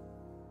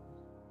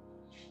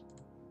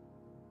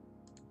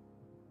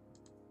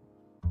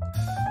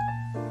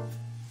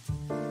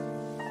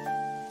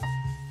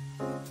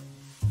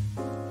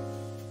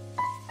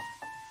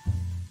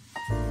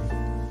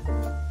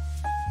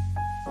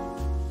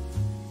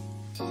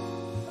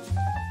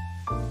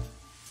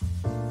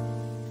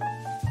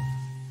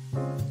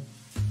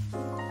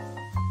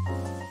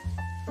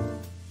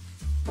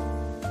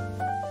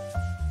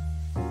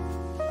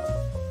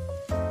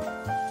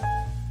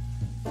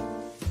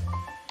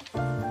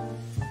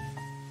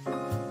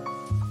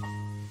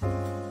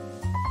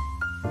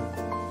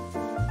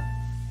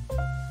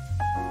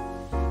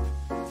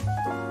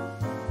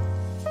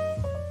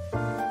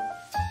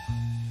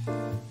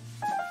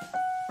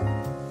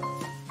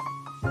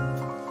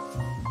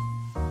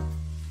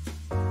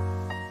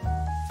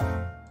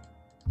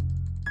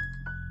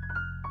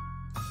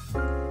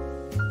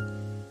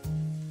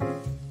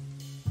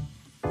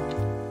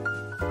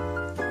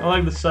 I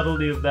like the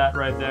subtlety of that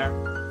right there.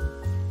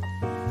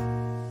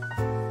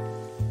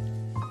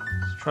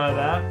 Let's try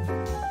that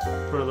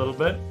for a little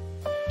bit.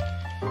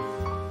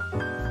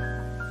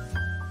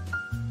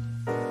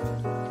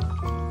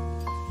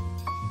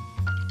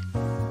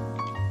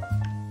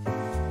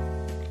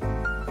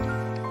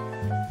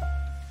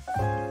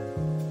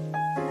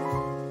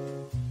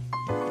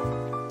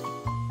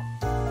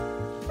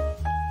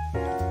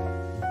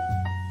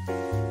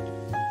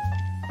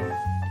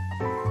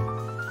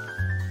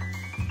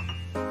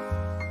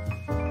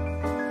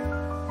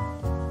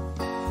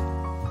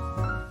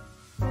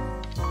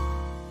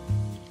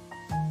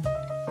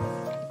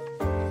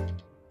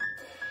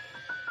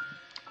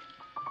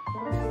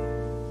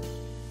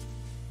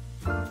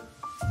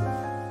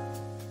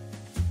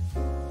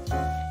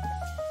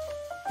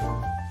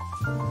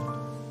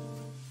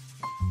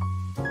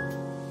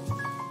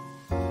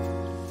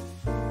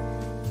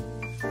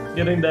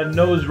 Getting that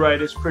nose right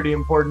is pretty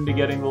important to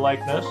getting the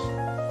likeness.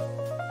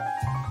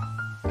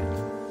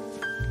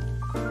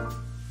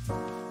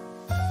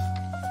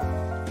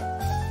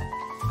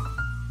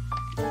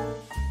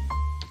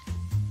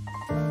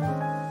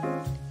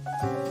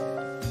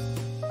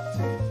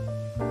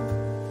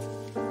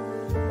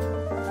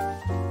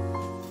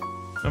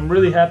 I'm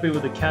really happy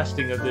with the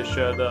casting of this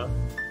show, though.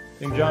 I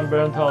think John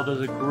Bernthal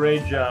does a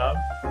great job.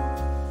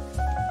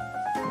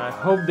 And I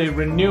hope they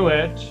renew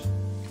it,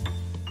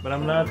 but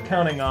I'm not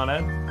counting on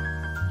it.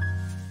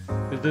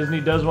 Because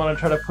Disney does want to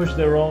try to push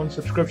their own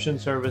subscription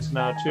service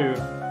now, too.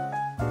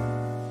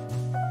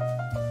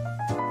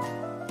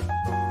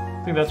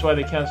 I think that's why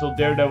they canceled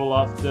Daredevil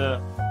off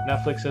the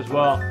Netflix as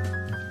well.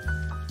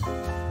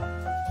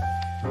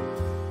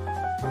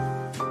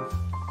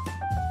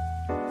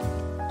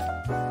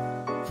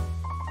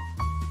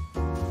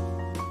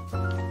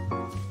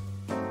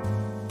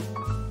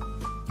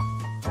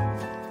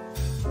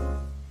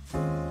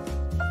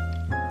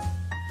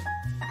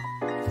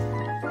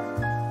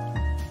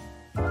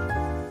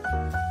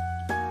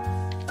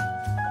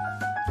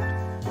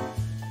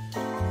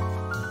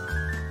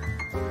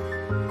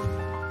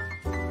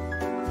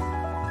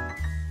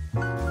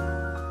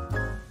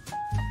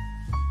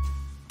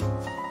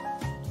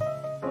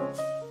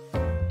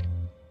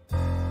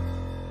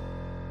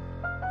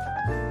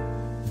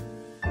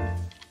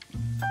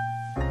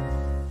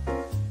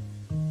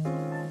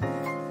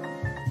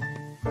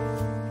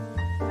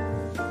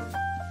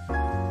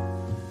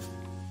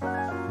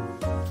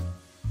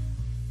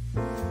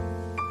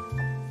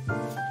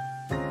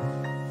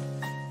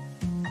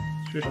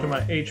 Switch to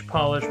my H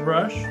polish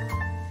brush.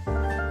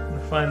 I'm going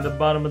to find the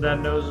bottom of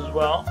that nose as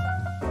well.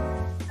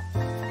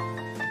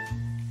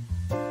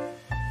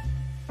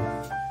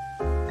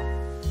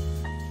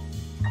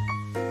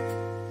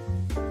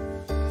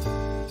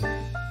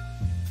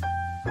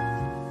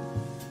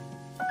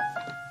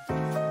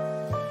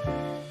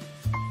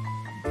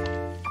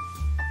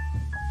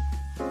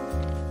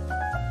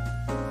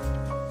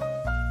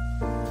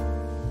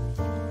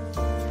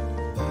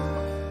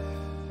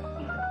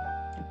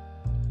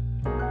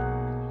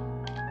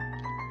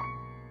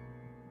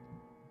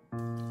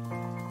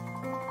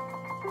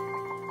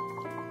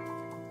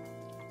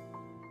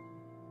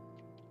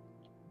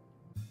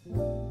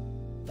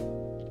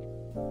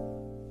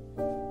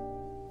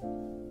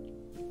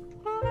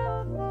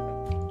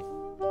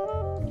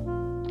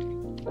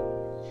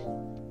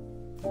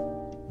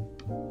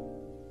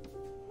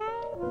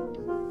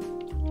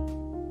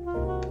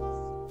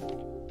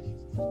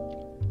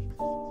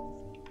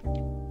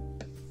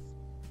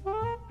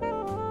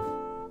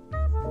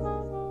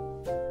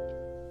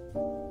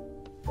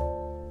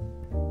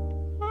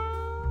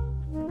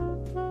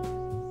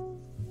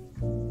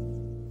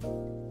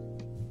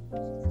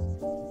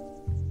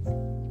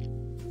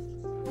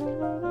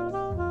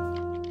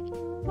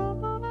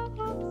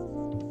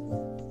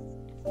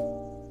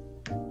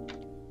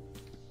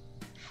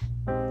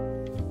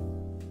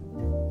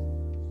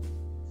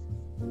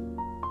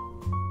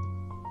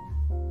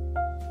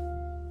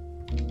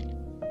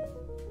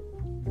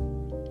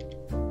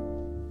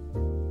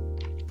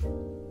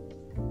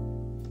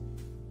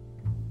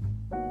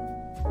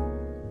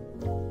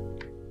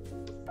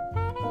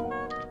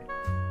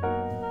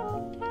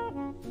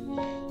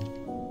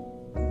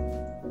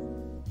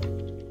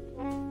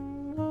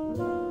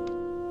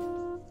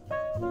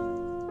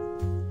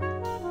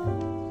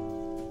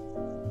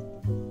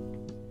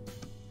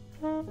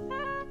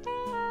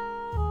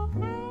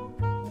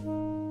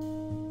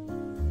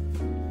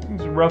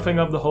 Roughing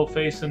up the whole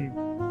face and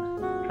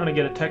trying to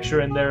get a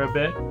texture in there a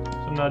bit so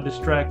I'm not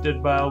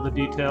distracted by all the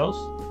details.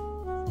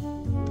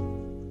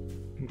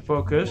 And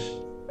focus.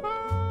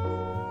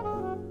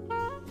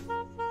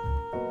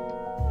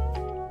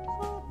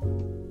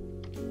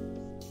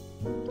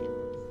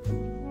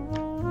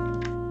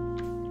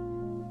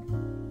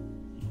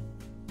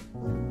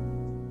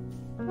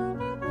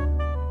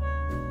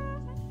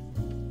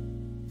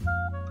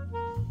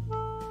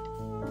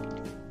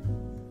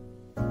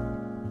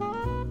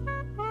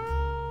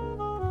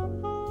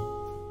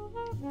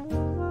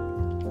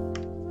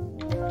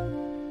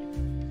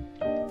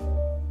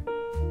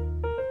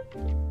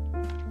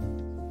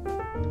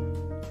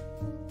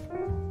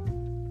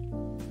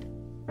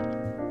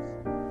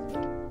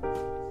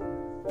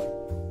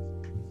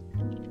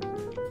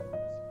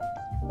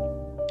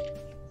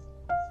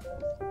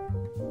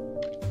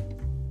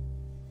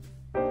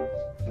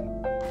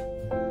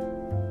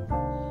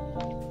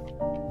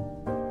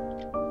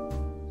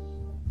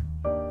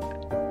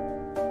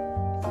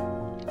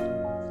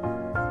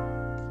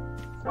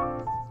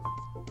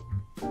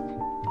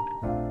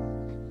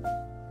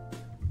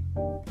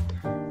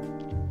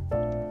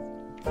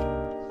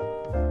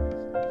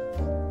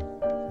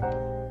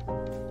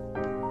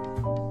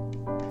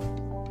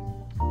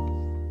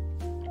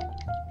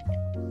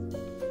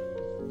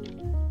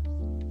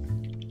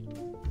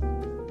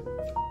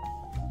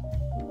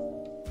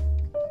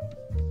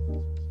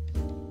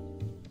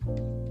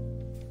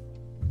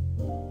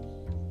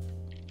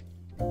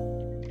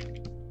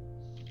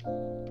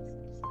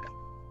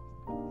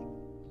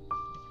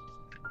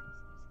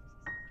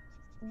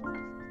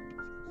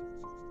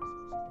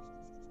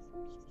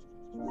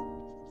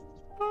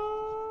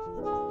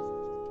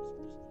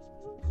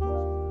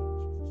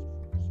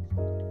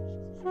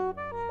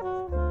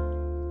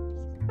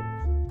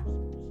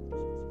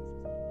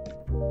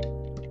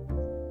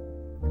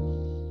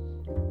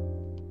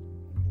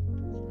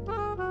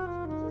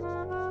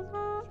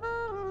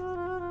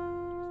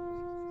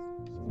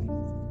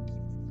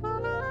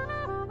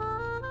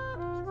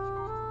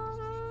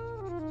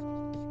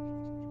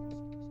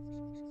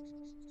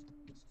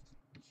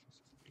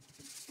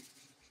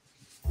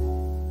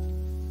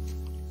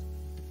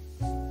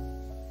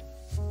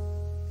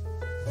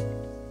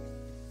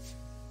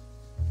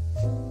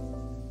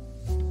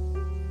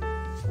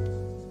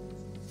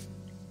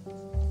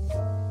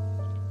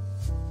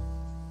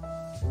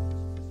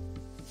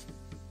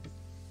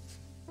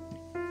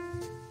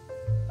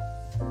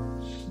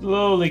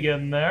 Slowly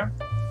getting there.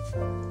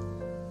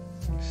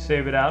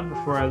 Save it out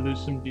before I lose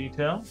some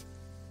detail.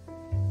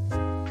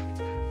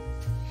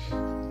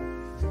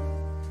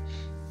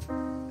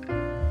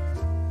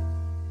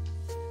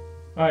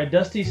 Alright,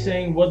 Dusty's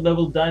saying, what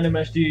level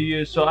Dynamesh do you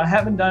use? So I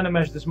haven't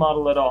Dynameshed this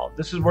model at all.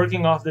 This is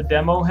working off the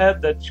demo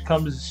head that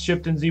comes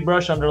shipped in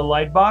ZBrush under a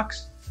light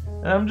box.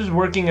 And I'm just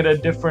working it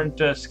at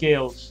different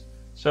scales.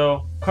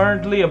 So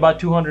currently about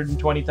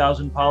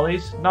 220,000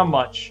 polys, not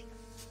much.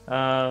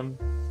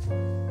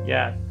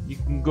 Yeah, you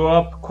can go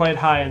up quite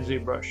high in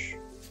ZBrush.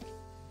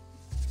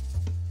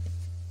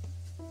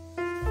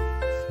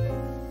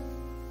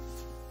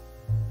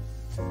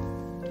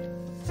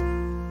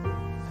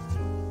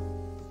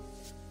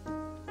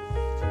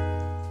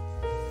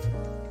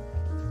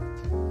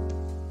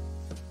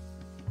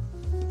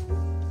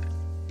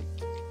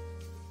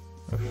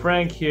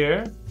 Frank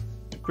here,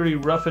 pretty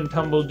rough and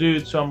tumble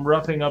dude, so I'm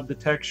roughing up the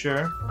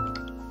texture.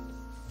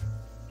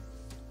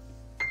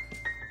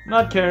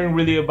 Not caring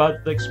really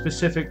about like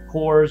specific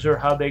pores or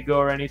how they go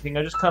or anything.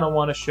 I just kind of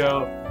want to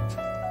show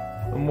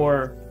a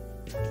more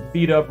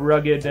beat up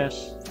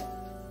ruggedness.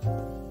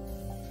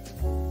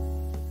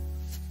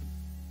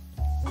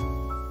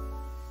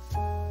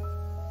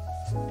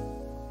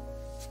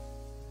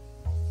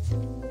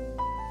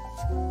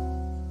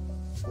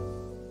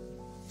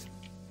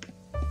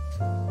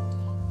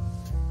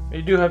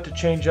 You do have to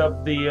change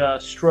up the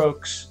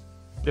strokes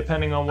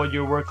depending on what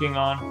you're working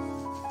on.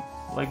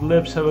 Like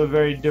lips have a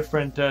very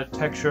different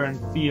texture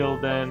and feel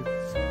than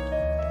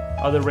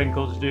other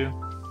wrinkles do.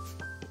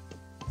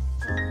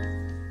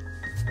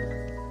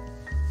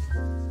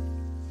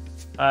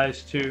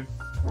 Eyes too.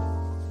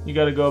 You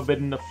gotta go a bit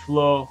in the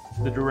flow,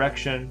 the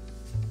direction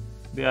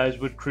the eyes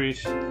would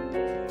crease.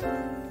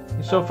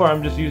 And so far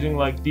I'm just using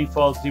like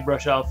default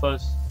ZBrush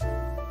alphas.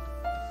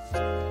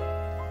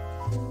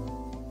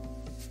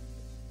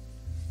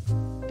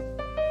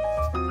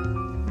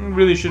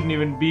 Really shouldn't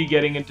even be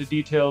getting into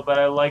detail, but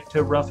I like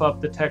to rough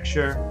up the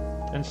texture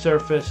and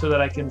surface so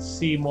that I can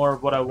see more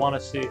of what I want to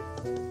see,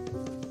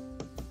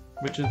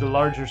 which is the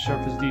larger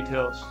surface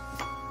details.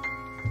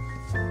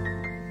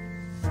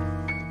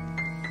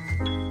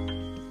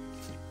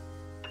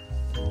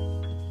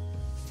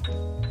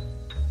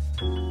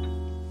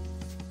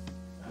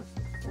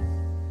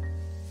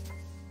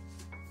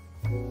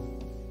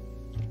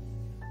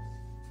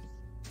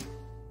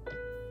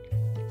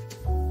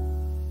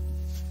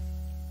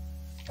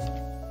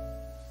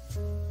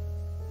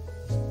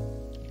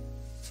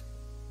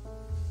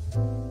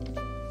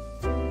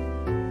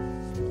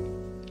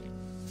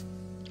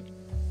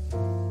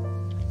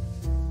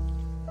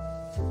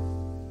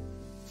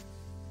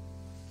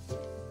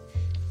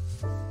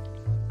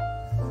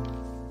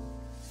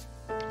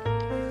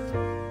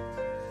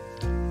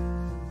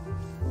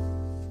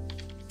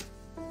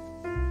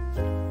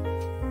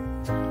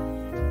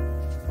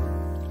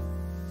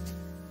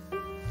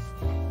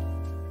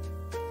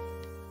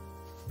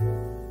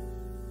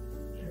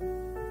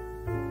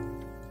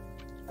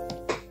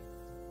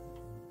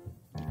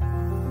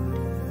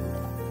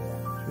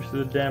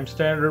 The damn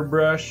standard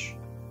brush.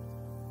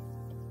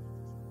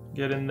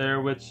 Get in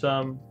there with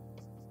some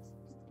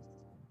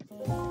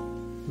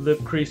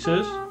lip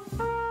creases.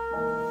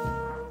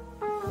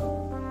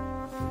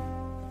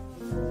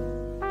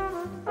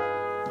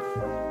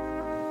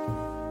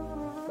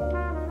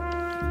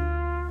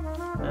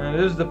 And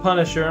this is the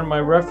Punisher, and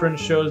my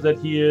reference shows that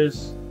he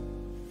is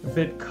a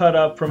bit cut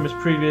up from his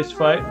previous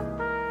fight.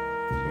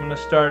 So I'm going to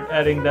start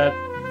adding that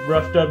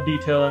roughed up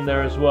detail in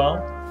there as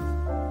well.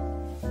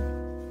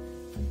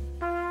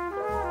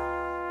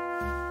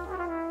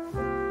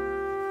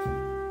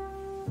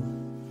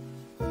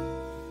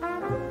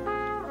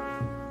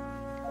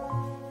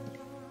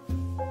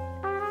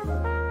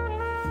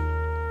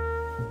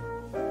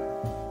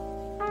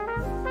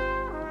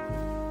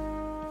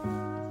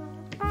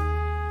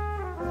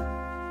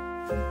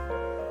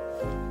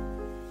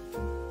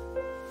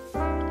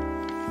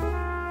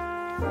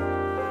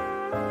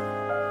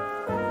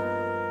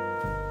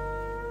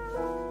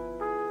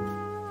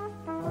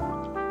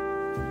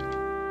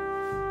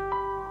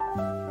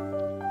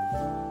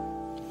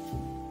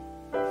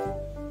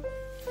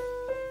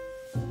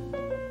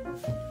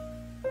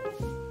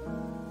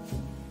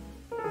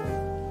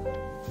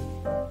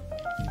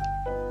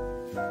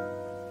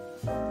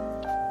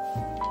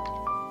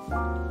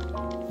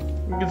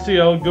 You can see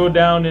I'll go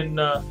down in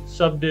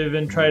subdiv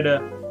and try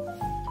to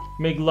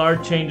make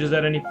large changes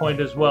at any point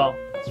as well.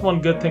 That's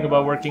one good thing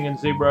about working in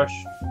ZBrush.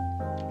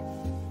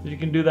 You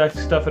can do that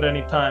stuff at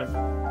any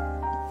time.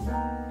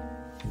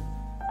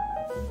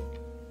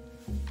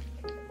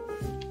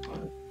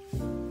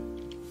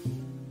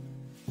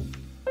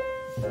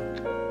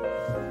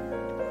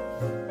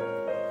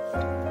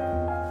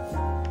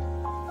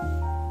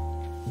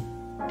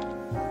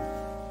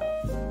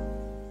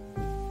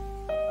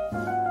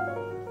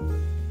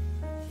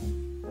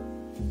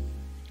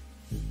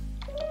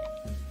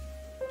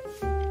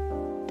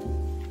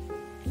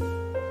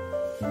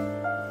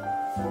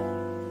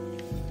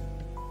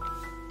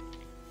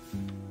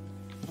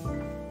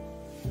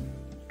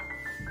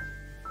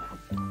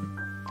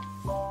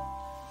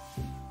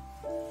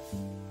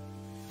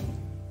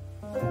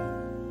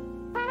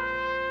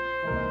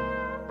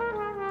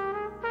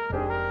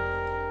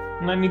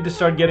 And I need to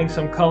start getting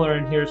some color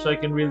in here so I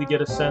can really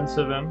get a sense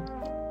of him.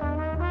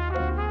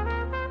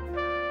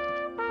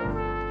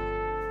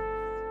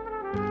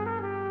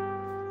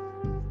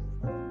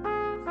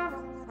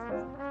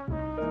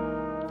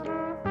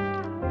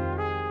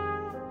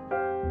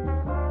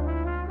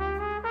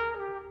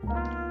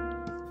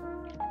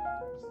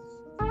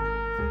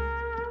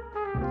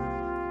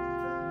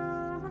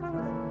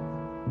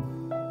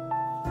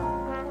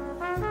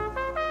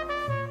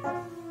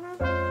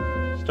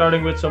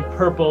 Starting with some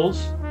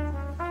purples.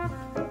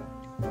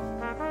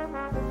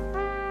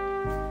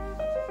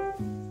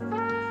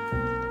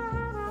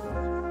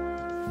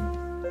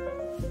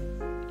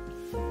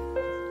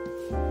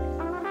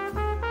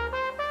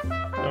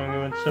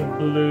 Going with some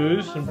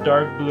blues, some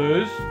dark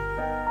blues.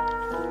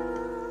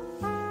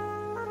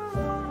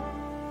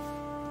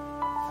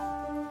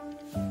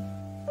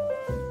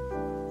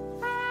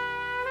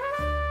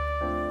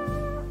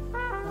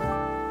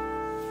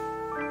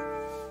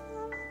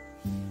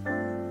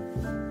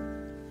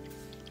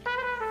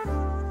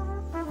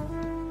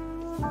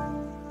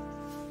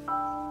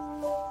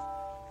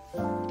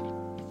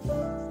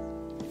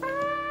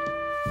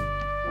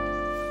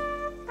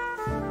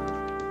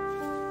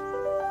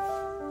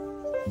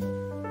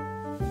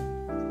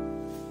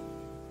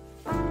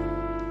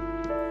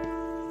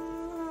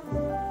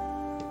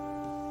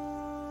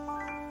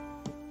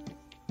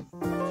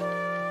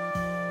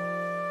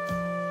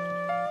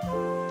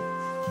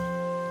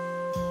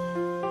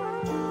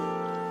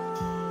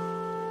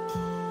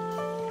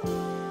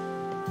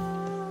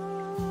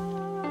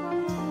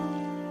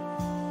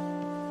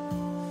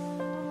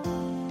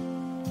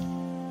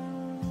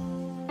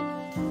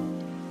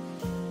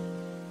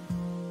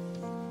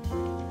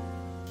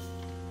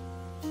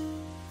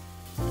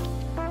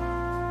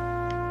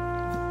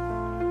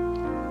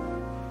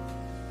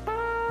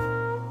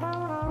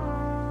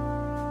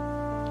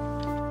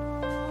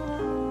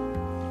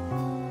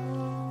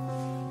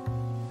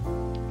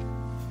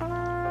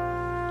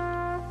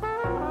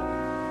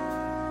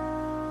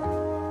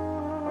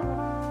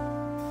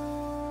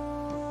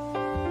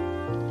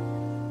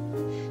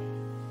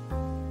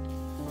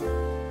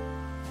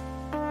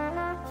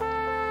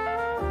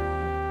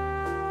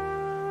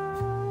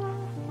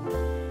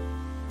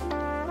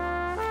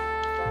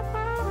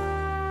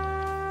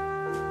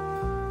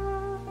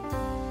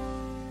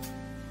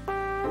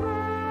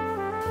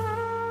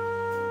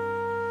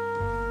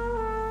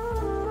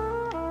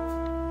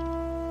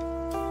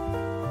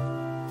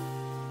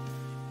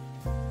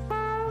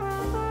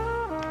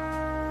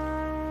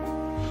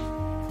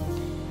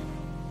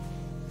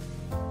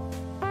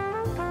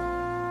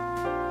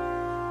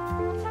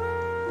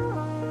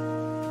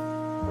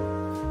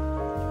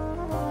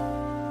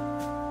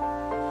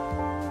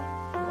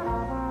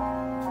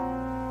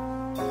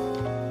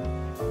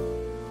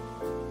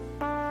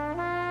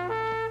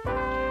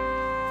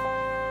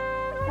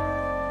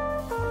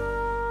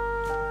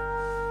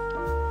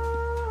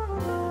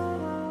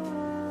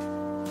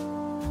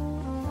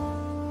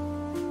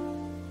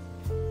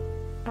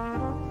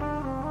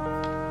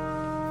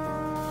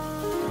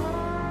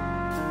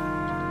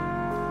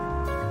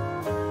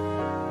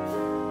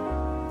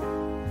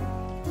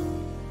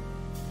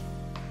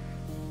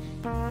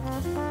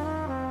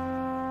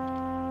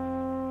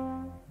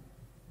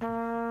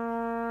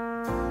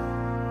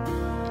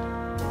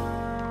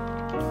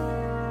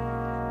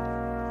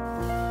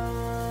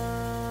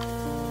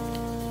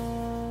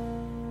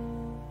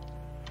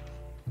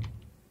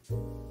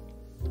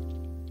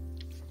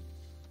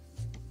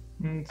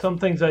 Some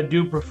things I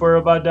do prefer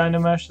about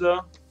Dynamesh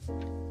though.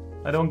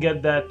 I don't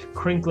get that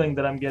crinkling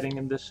that I'm getting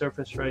in this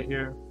surface right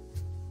here.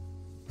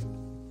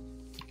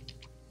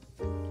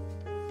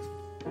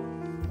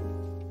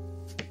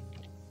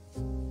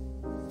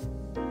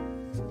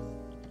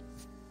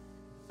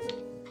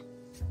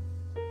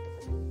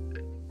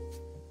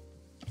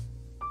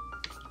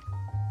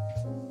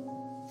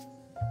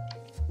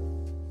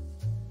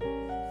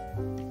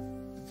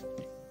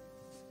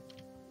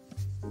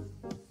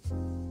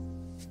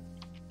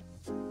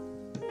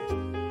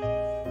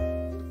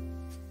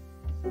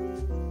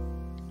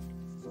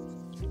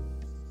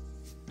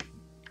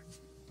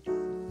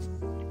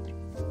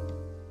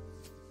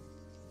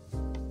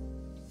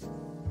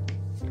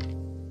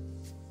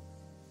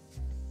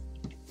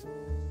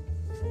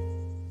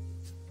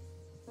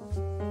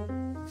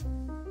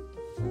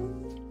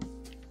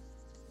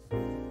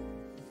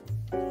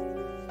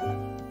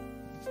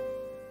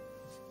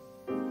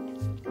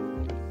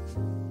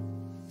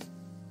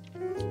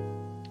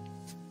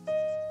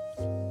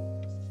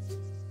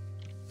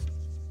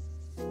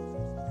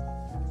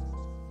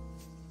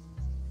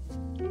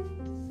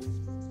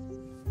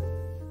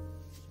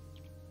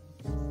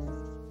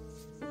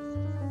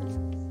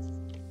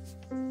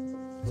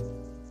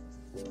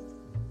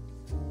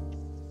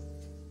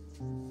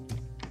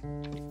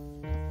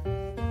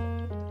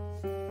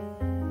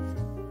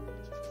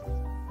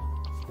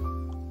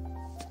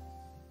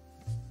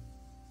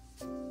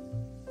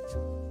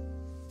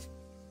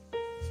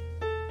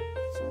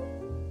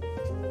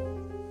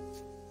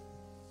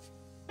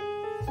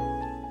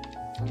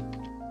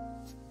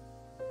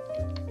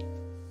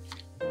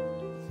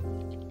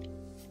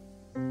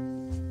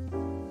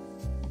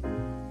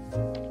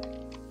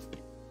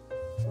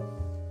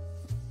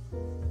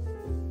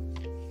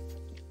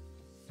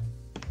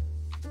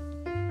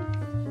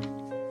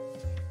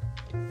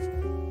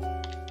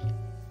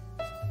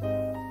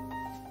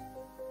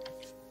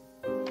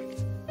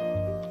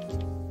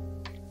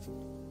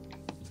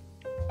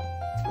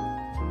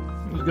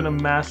 just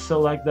gonna mask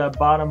select that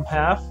bottom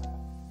half.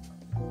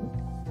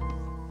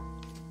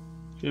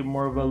 Get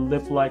more of a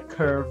lip-like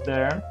curve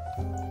there.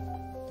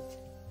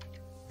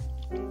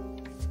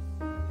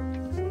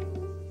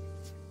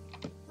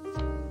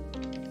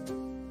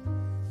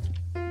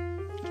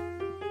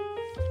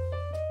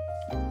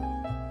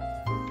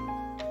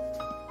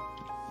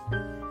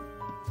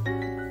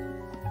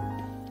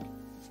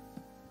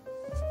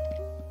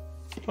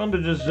 Fun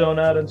to just zone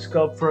out and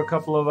sculpt for a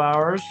couple of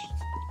hours.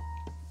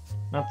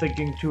 Not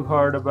thinking too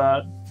hard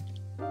about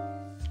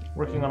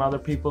working on other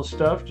people's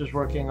stuff, just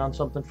working on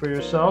something for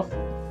yourself.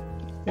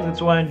 I think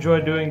that's why I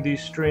enjoy doing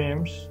these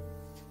streams.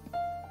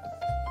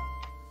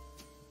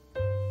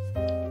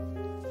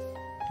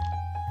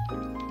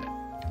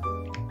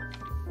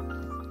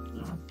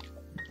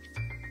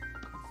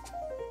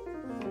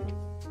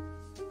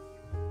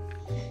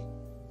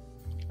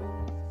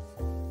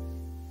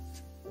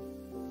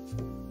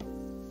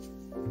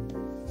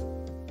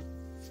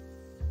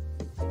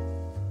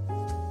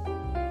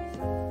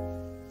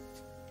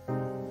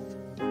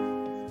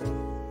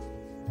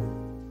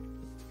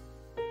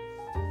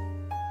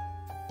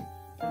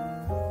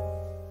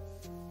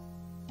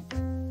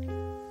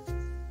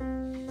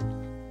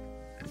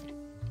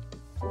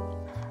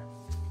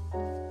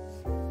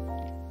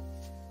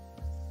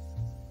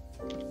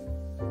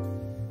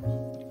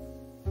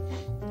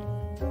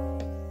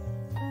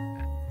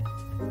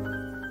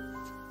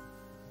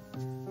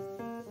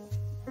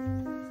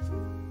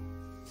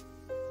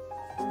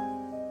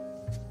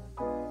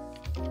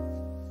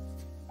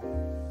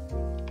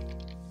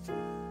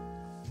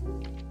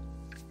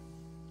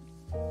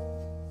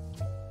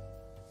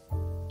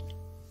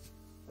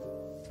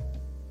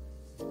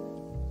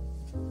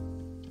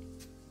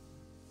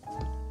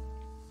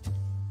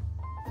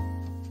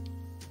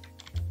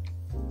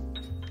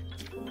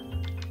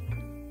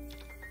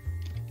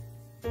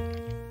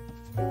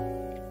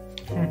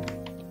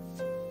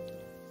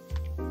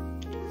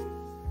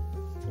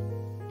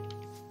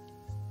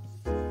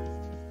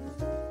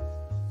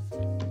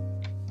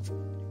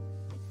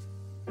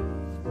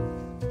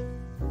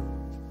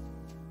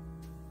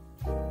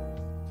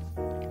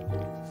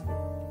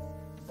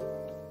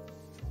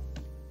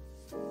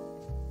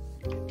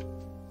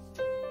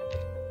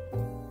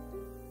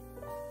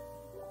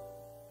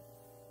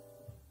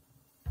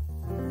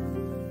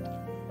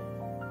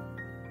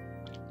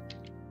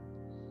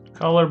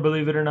 Color,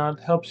 believe it or not,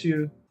 helps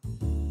you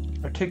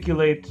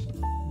articulate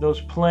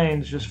those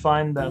planes, just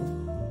find them.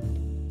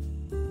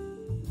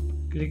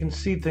 Because you can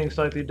see things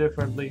slightly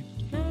differently.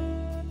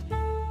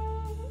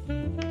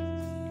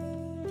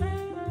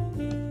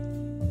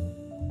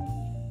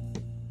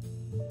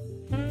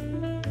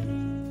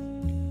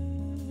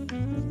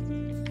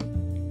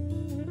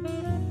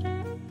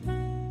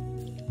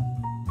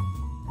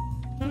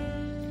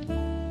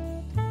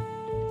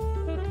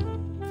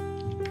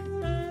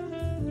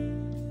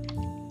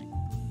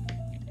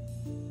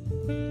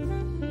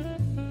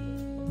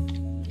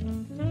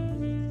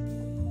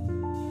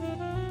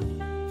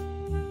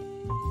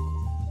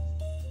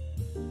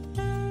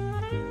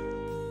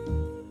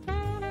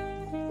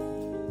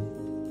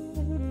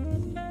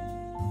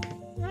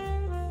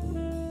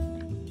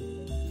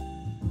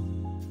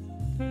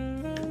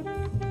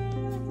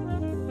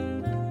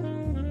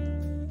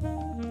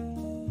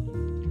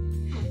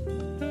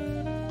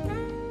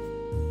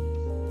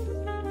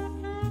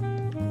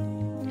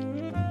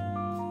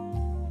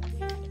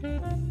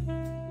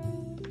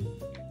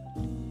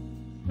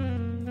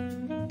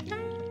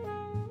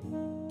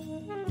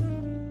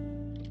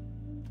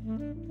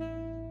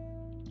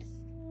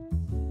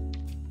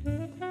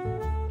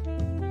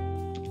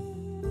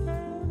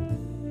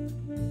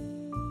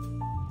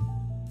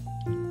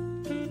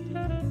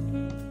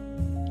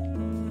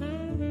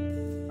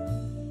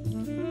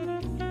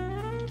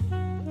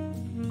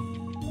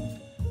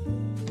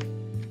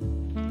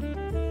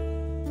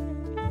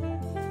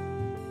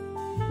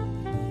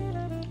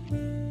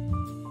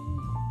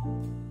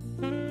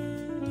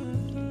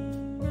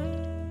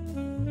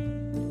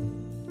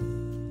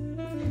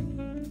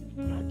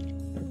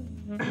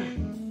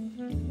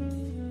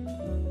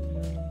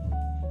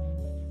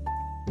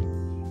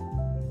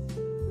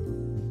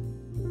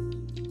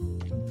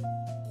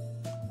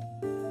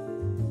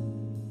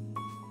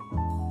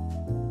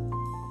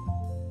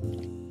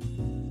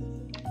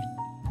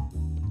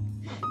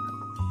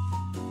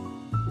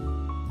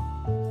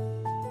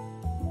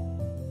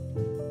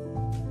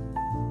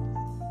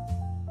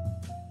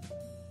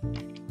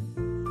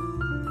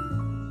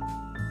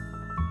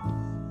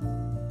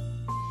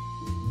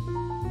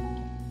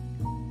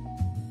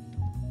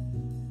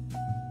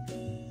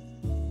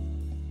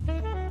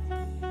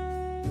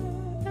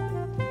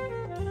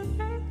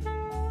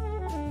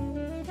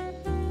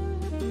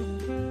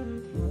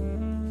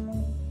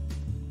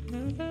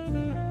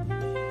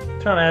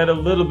 Trying to add a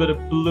little bit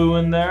of blue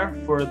in there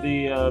for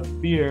the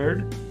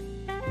beard.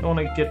 Don't want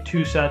to get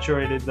too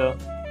saturated though.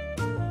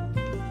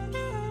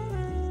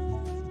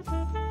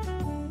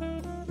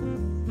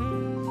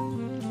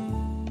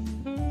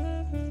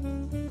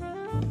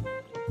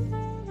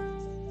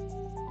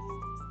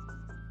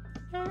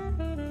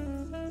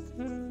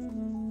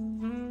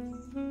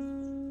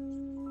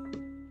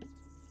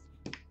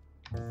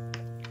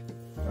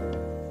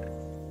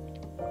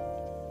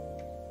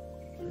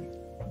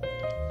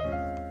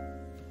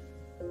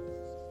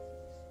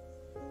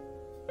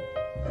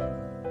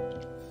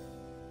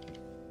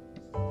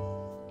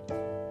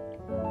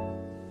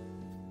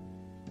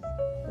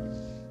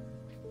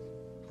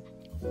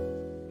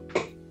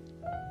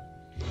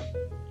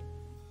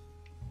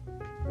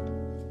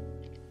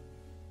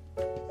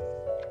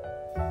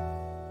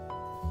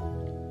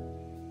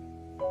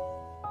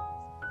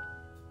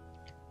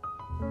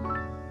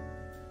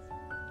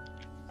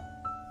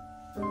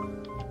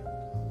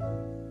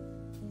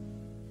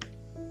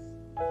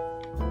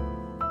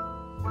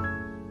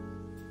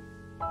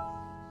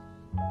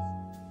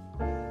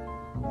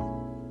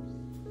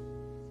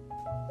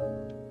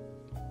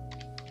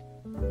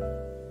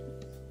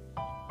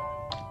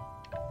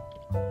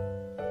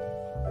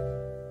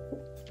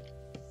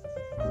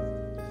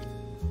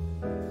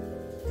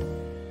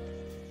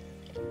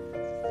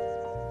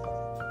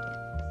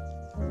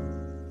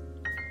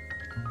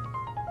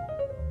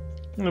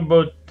 I'm gonna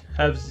both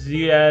have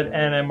Z-add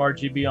and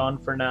MRGB on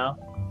for now.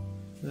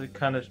 To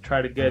kind of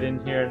try to get in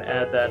here and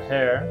add that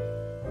hair.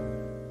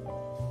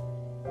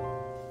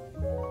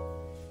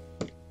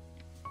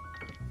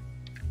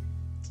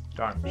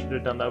 Darn, should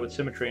have done that with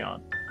symmetry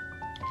on.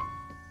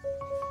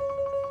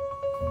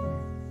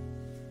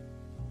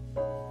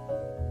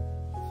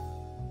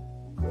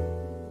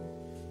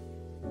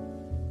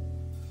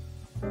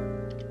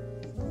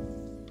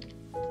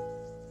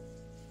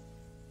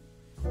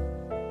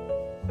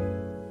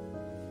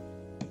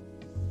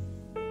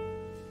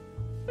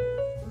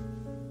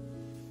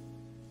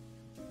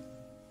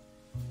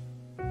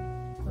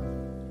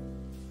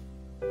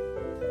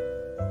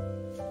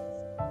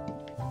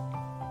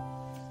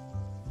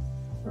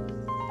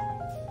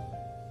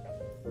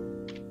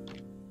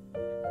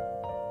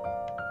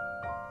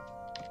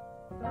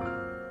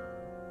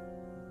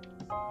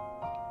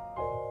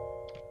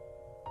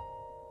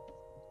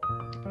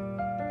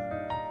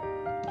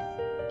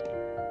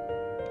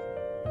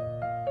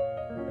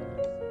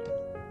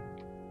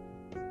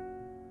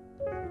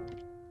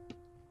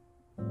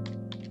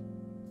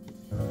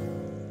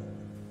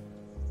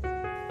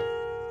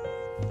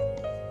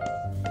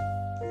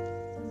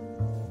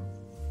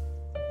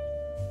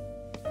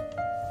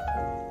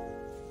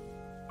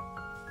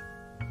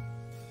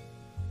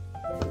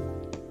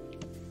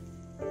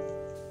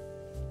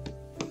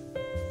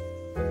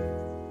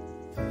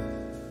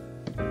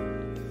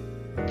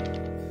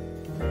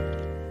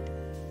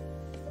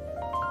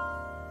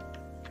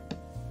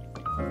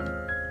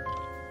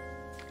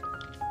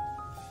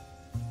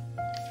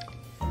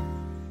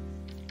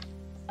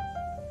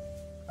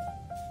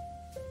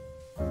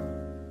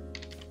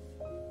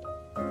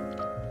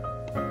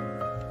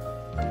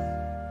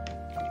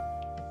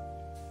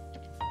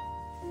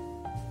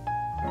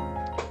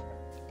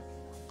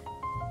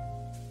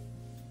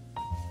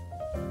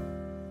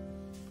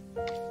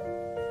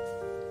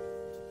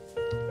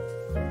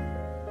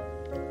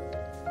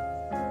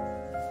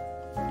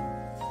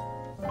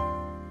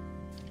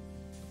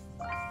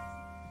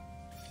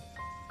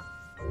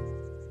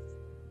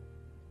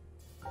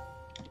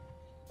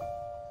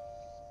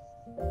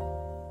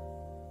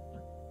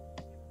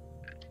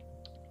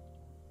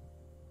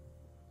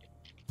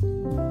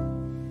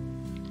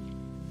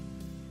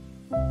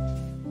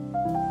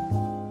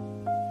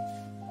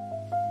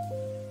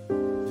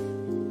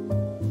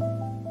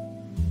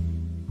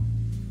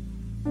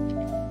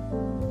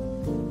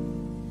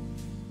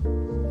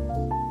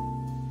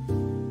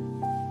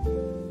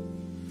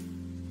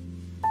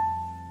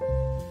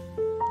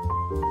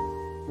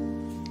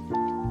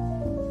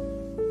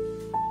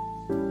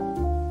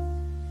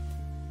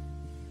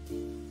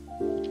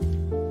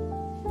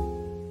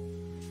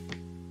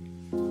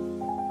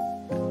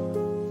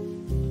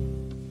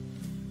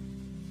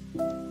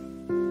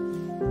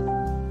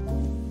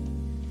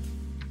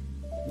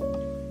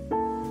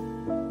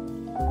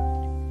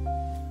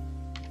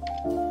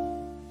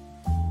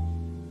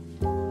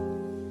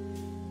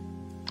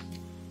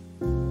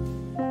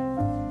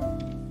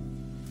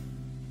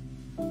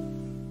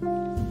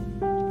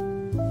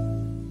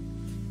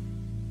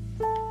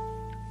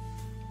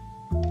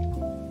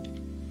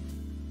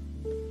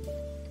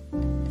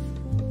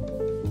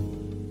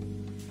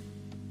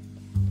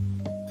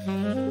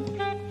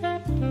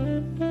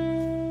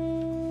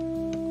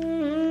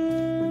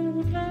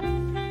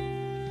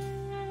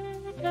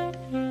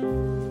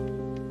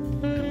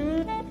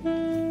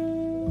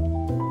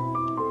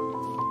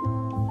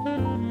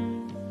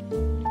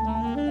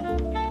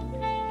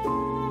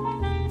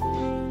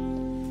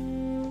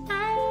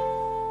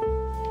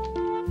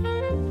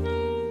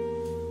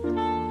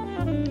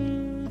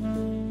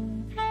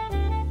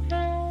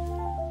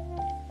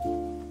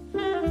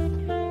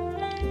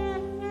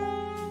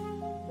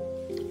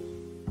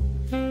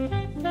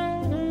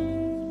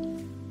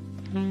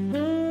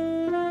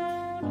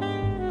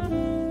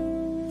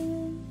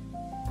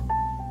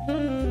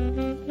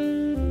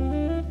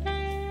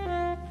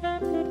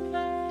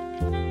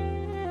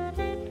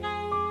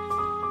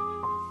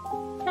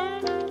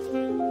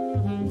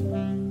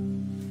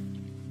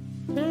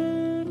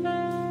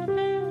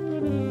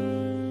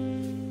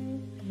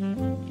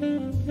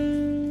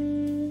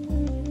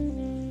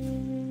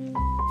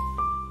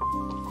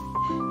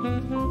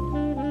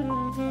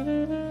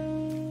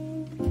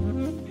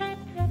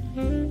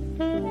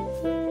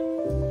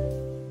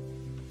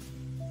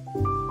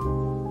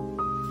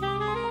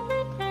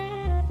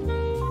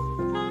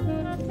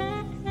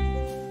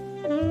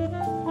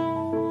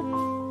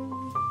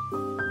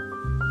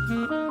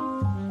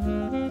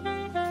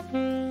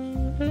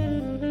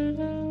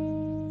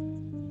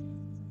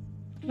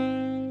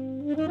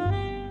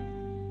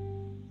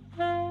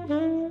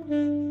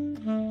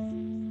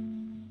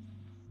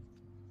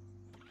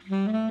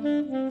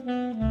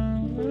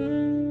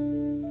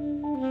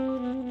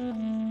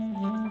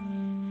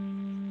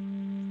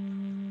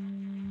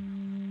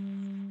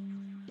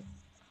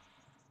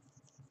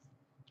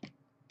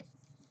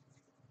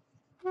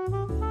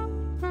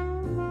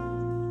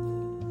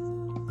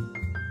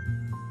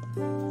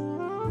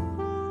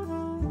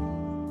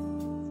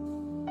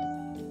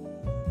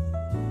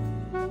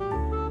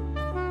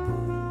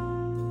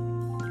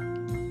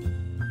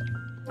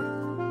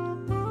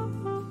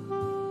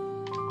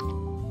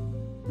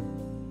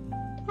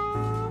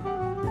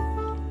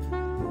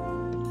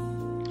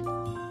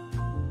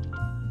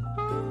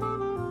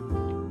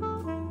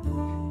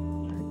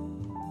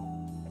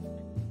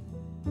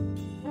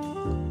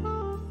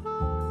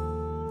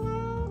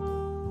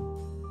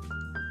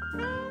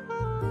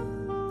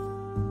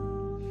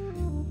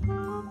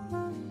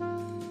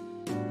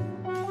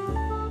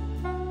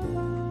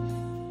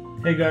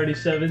 Hey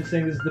Guardy7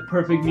 saying this is the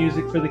perfect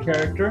music for the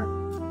character.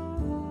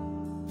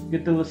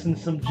 Get to listen to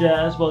some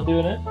jazz while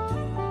doing it.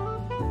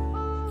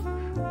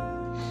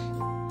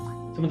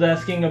 Someone's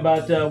asking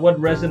about what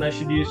resin I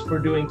should use for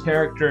doing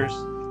characters.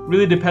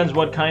 Really depends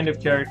what kind of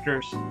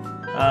characters.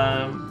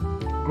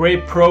 Gray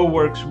Pro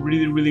works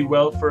really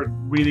well for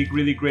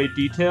really great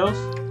details,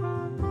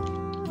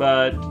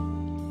 but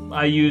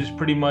I use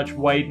pretty much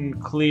white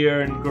and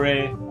clear and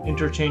gray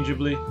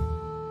interchangeably.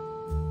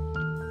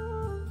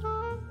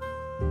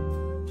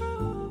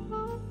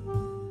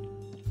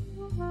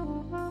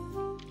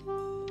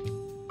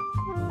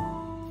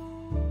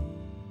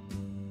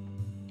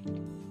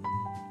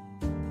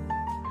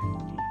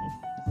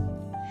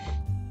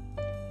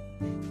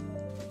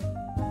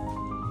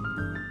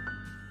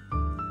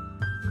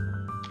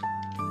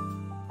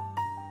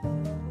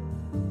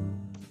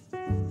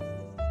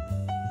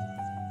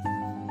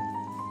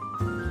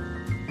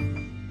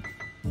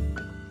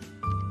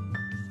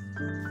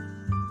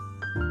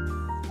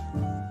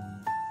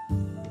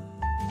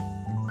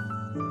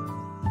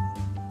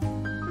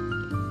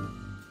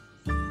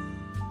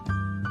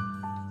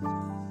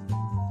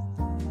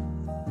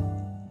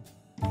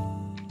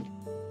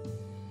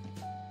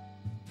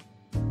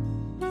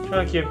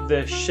 Trying to keep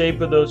the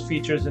shape of those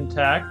features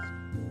intact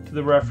to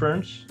the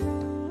reference.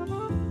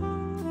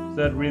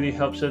 That really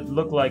helps it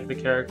look like the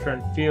character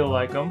and feel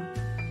like them.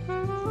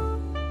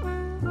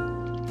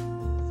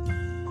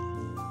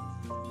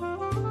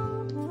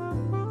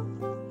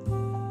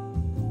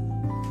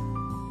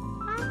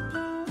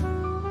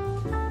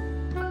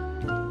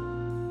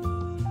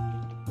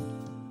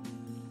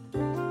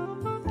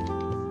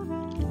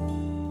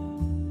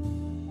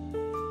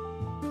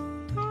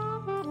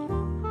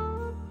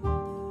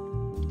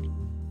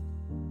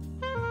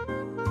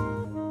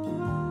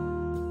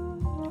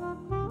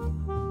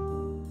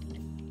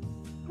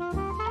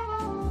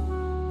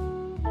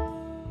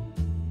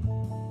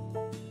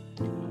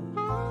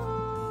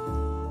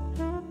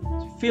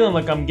 Feeling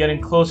like I'm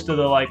getting close to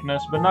the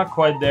likeness, but not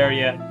quite there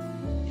yet.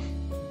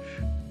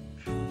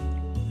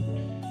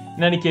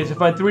 In any case,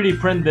 if I 3D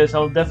print this,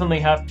 I'll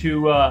definitely have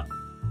to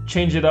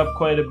change it up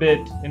quite a bit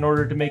in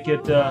order to make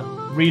it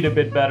read a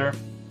bit better.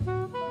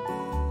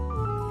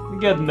 We're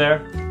getting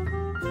there.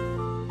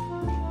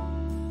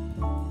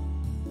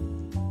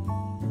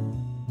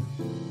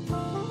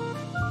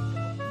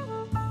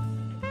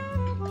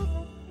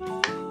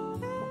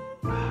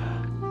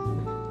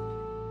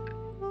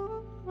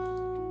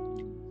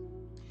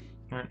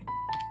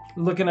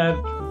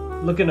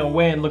 Looking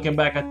away and looking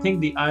back, I think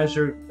the eyes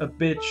are a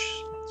bit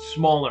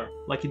smaller.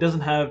 Like he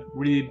doesn't have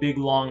really big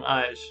long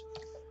eyes.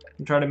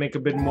 I'm trying to make a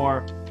bit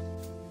more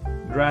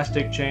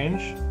drastic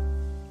change.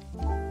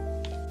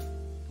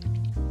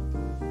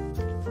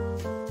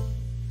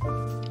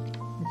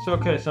 It's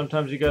okay,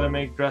 sometimes you gotta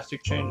make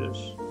drastic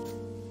changes.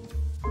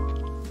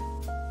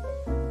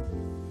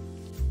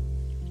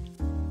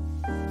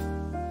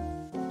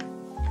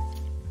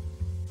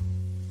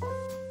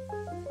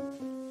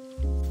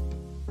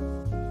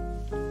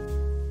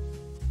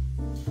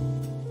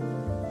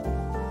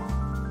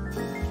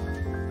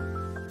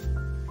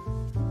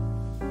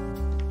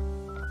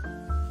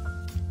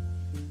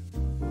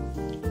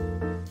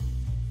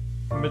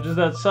 But just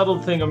that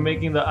subtle thing of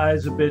making the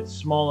eyes a bit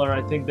smaller,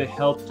 I think they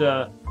helped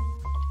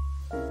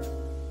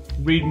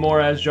read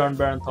more as John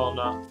Bernthal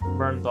now.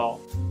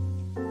 Bernthal.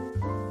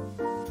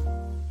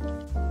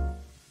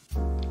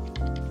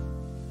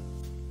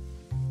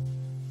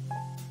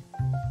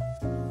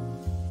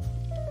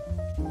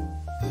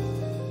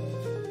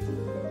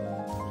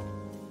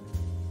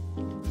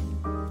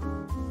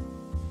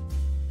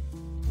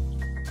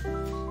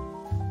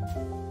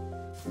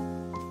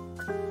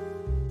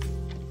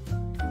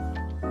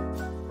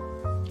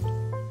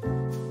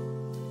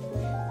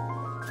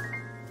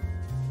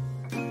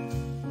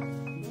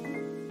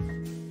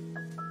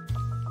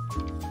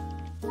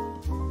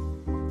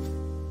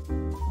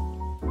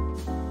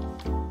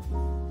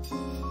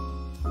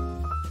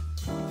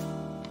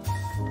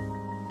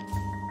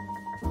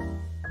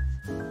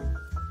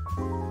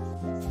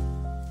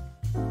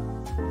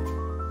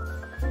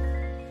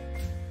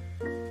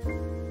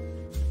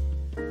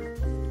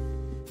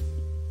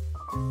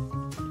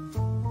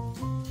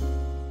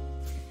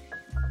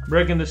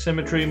 breaking the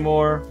symmetry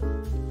more,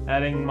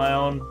 adding my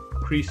own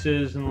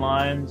creases and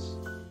lines.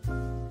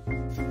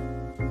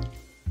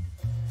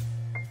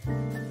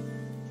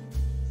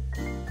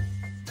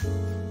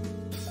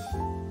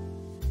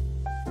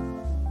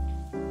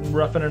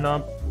 Roughing them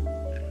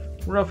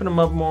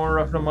up more,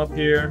 roughing them up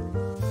here.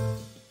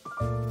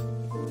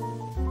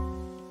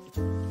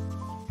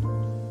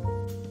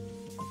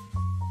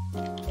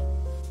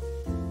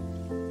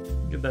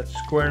 Get that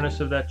squareness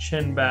of that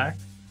chin back.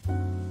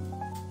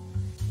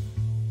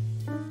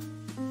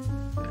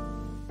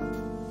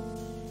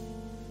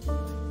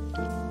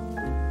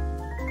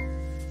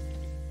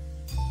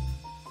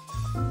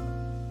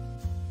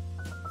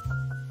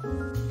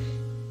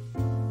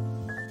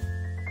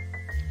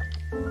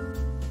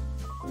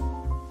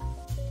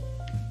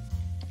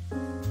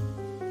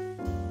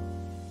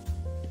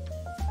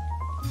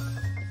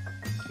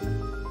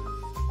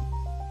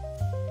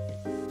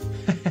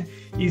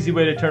 Easy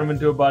way to turn him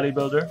into a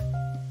bodybuilder.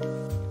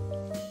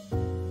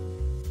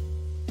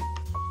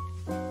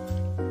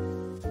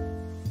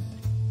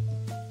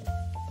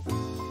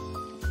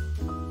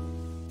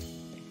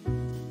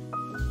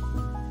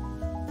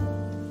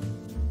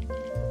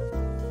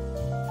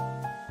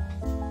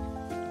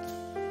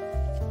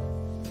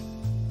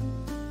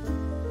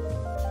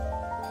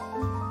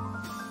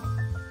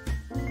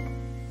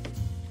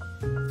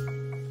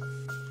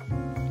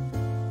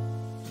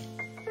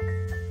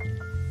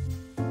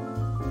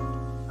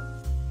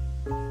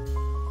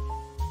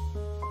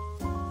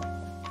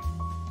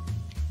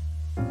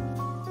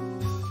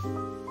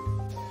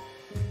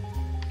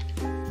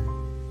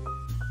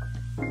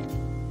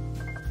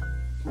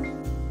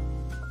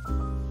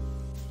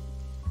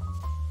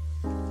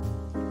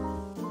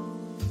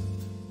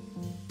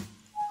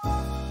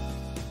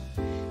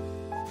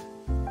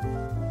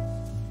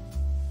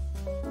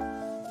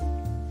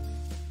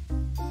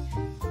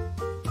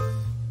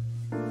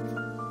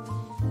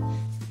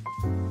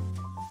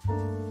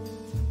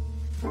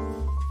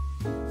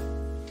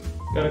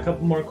 Got a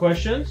couple more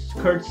questions.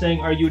 Kurt's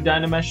saying, are you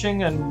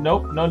dynameshing? And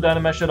nope, no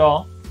dynamesh at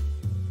all.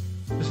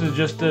 This is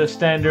just a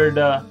standard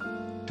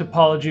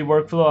topology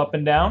workflow up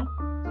and down.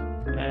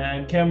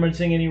 And Cameron's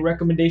saying, any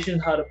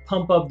recommendations how to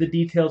pump up the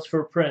details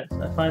for prints?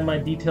 I find my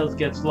details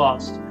gets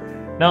lost.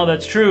 No,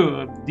 that's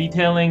true.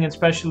 Detailing,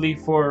 especially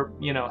for,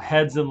 you know,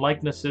 heads and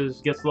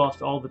likenesses, gets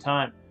lost all the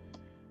time.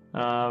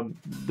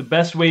 The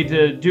best way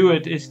to do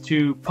it is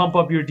to pump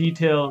up your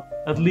detail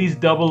at least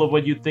double of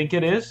what you think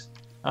it is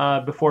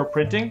before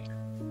printing.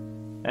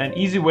 And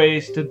easy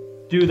ways to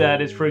do that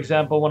is, for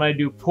example, when I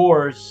do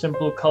pores,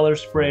 simple color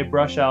spray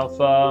brush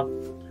alpha,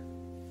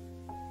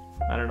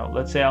 I don't know,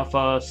 let's say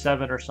alpha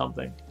 7 or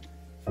something.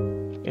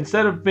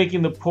 Instead of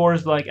making the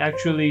pores like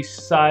actually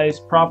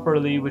sized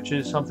properly, which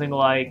is something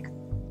like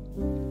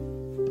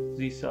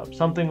Z sub,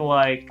 something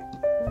like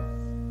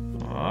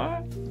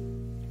hide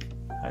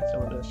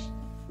some of this.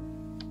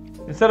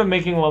 Instead of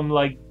making them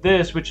like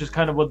this, which is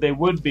kind of what they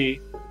would be,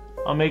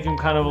 I'll make them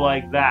kind of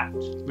like that,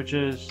 which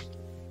is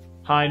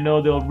how I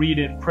know they'll read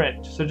in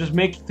print. So just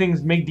make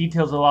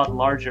details a lot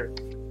larger.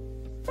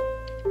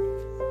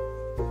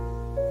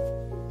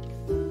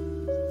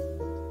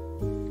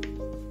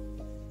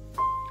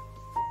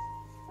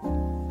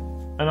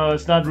 I know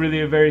it's not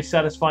really a very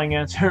satisfying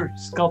answer.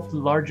 Sculpt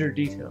larger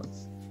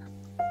details.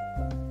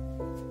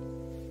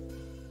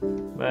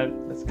 But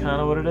that's kind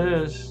of what it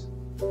is.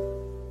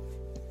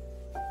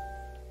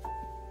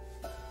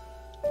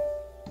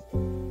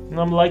 And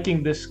I'm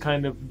liking this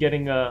kind of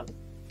getting a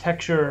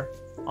texture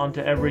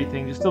onto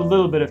everything, just a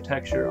little bit of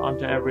texture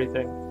onto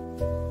everything.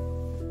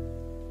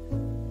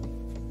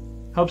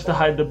 Helps to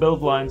hide the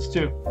build lines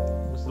too.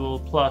 It's a little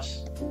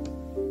plus.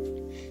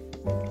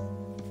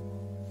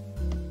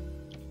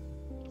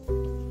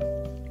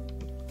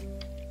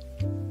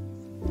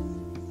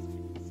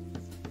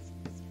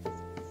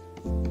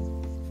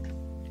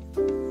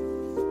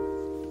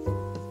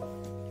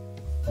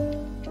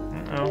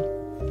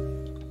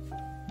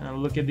 Now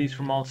look at these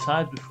from all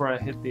sides before I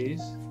hit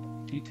these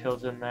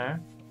details in there.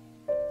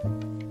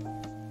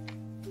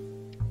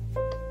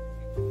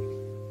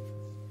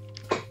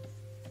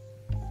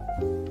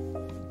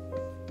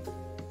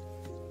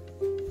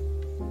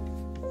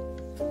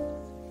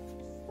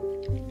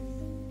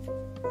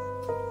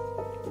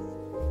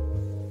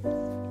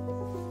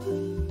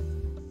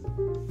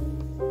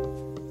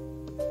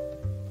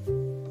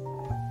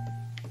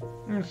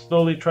 I'm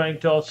slowly trying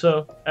to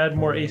also add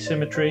more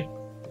asymmetry.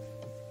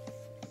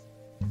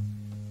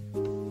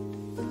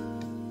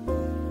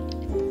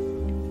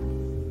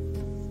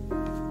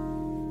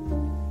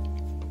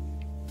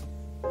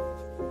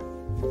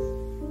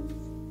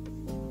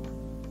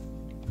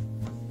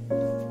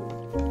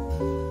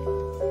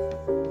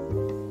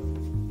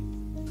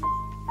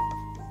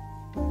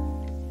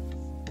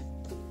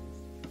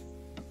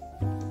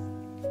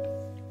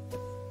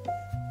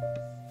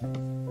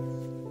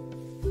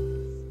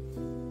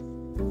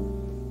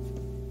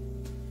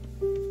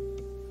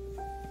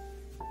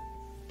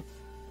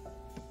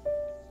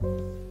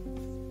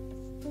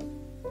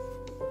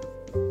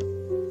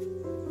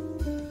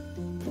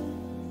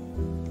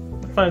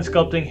 find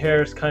sculpting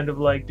hair is kind of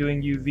like doing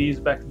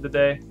UVs back in the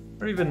day,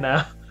 or even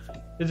now.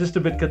 It's just a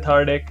bit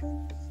cathartic.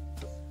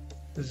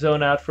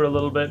 Zone out for a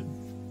little bit.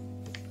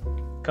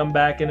 Come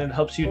back and it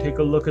helps you take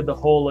a look at the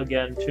whole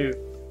again too.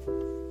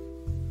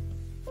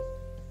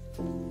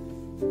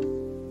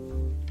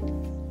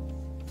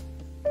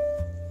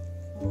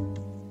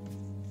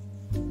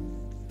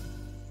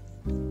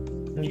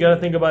 And you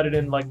gotta think about it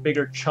in like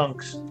bigger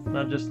chunks,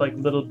 not just like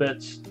little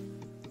bits.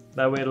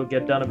 That way it'll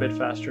get done a bit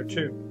faster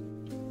too.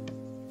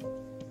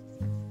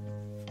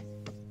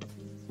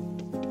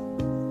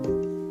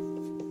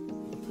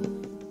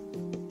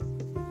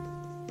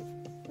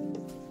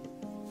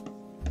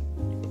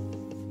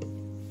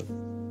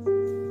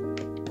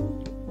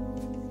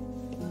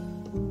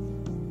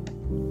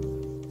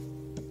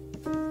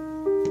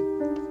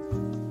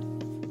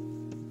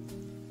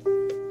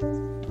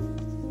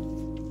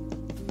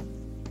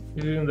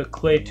 Using the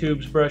clay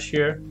tubes brush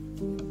here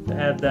to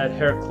add that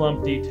hair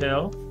clump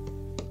detail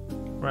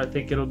where I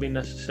think it'll be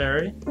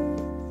necessary.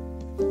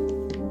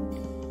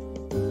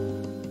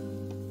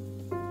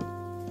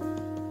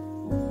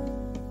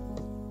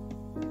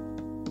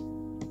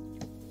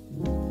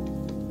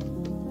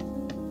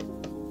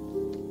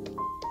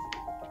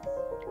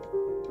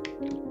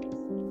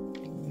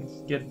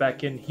 Let's get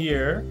back in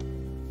here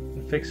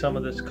and fix some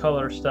of this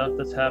color stuff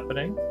that's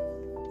happening.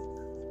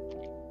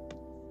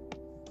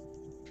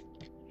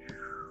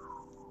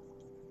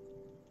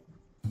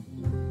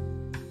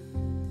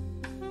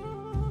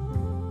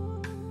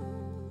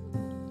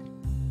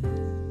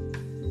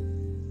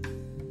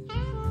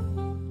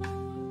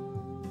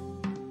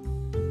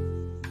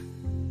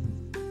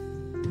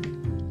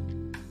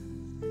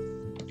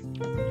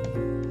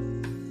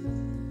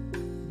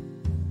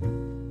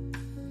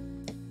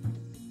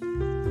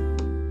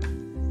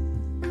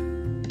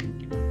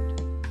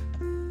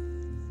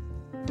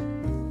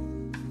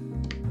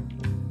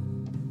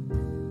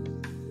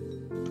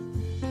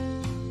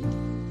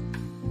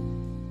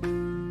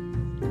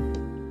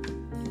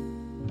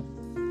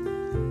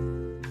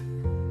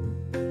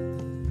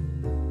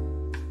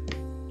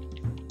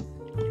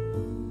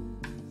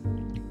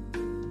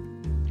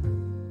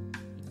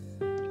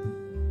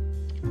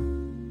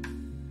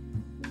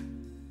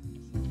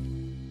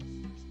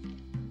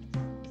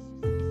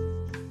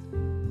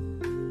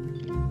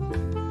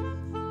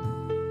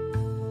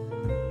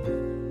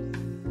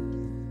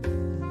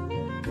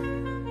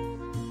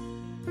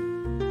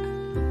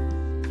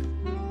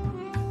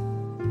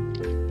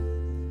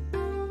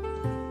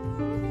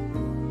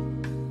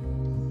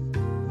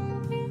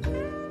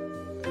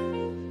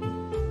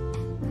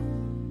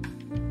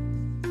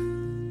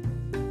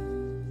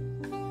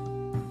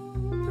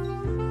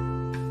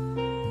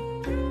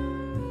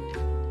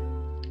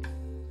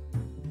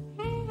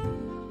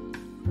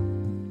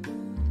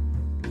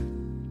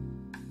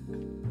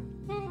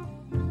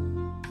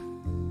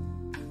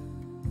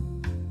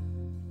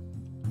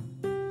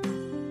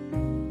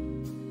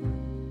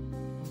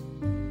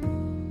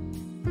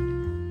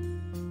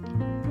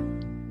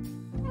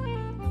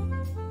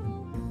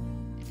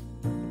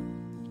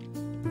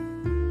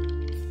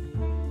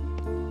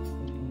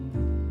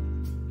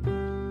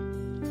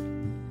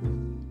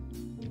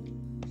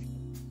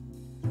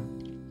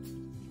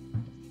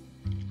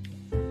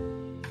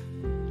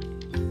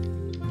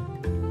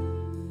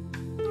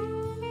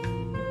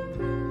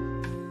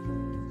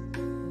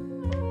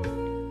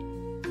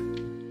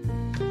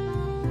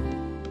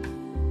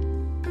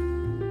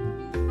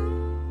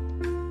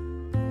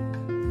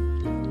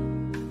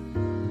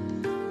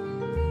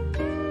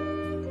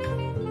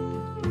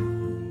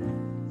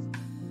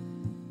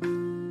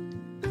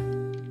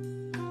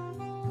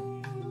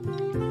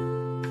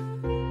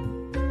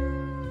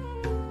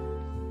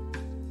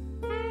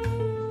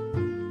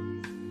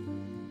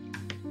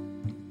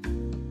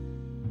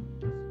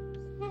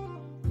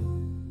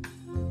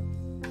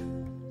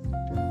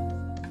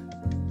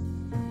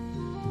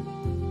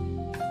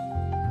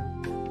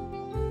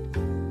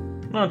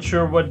 Not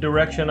sure what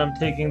direction I'm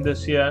taking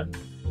this yet.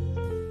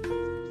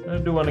 I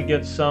do want to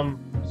get some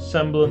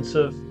semblance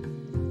of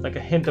like a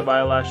hint of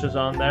eyelashes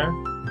on there.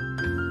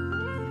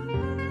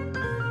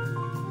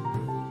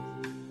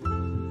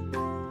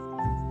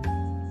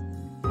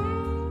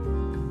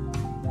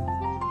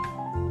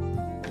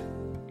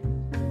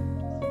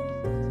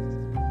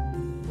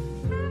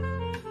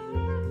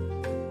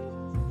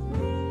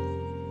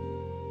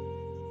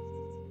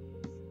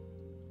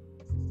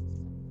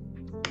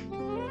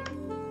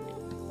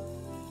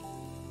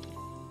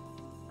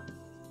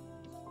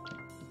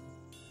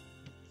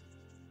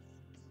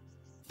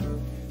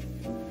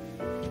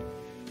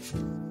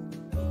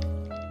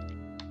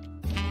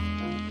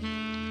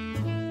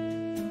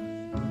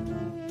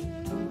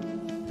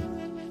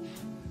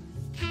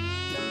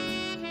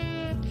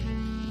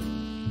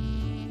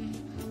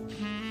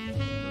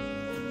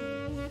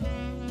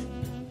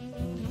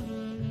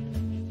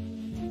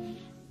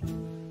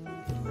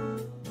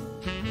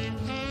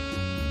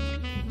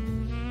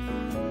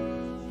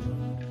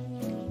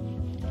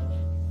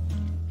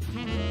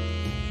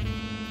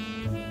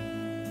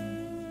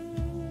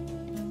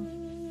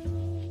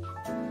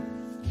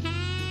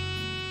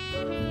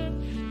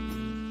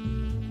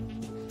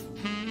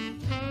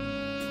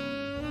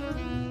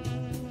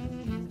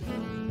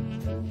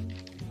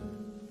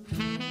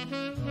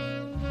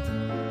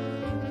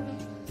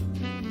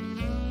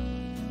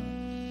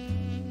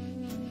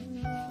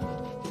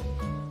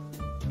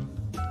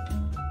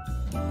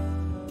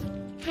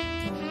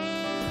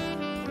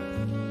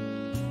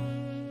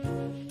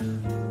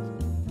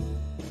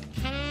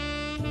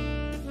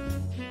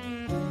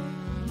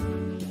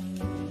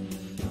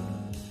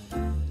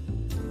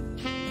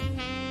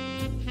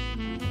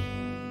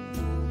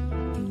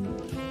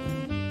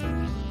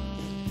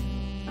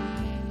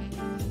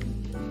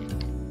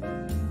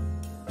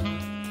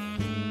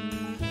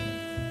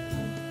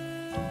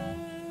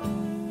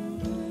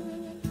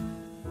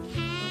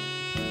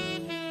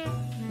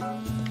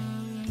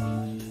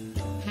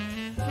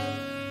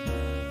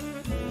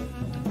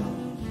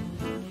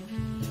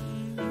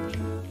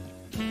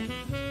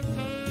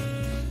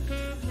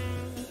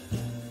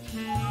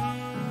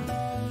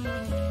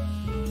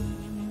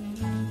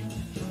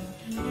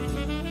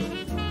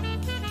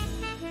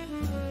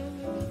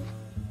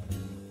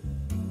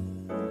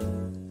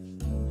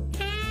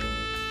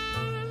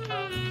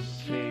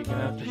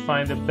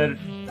 find a better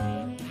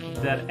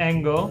that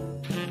angle.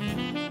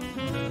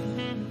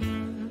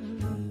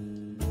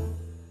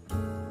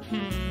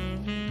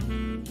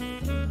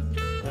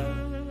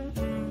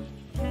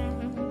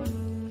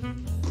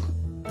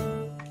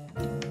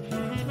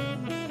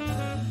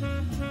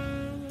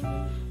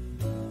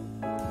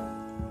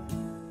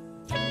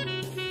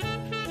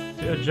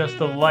 To adjust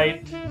the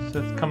light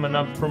so it's coming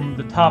up from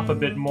the top a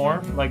bit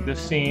more, like this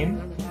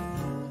scene.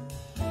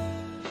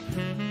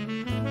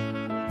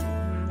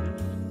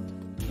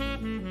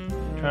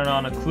 Turn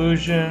on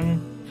occlusion,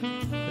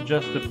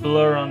 adjust the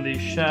blur on these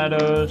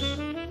shadows.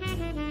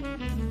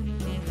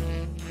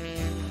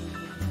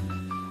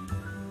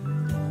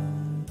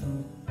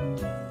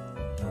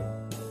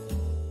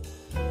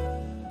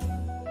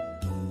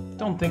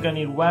 Don't think I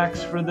need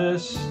wax for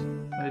this,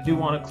 but I do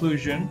want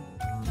occlusion.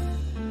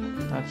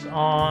 That's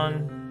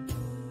on.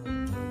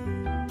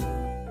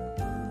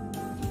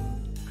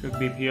 Could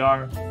be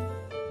PR.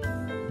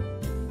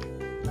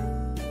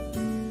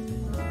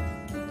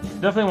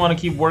 Definitely want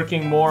to keep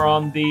working more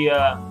on the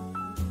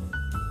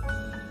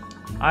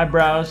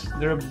eyebrows.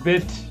 They're a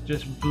bit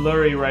just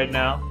blurry right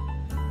now.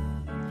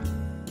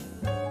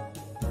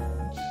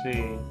 Let's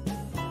see.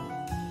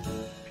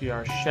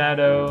 PR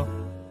shadow,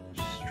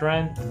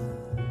 strength.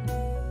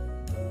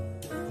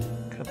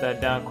 Cut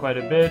that down quite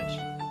a bit.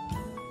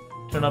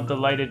 Turn up the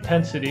light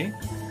intensity.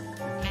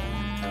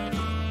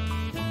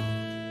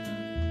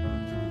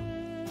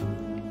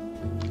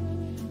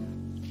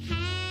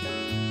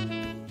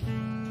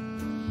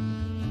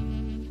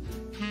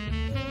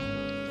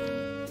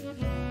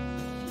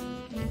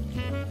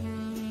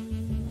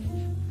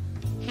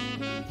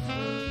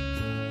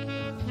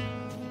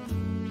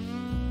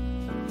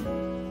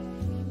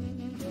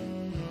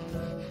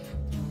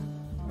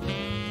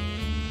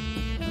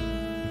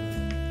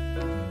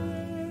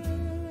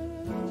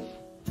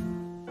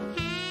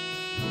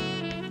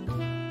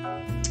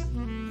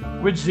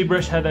 Which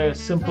ZBrush had a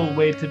simple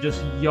way to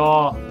just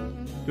yaw,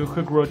 do a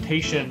quick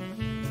rotation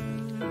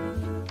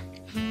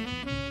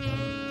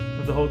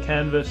of the whole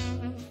canvas.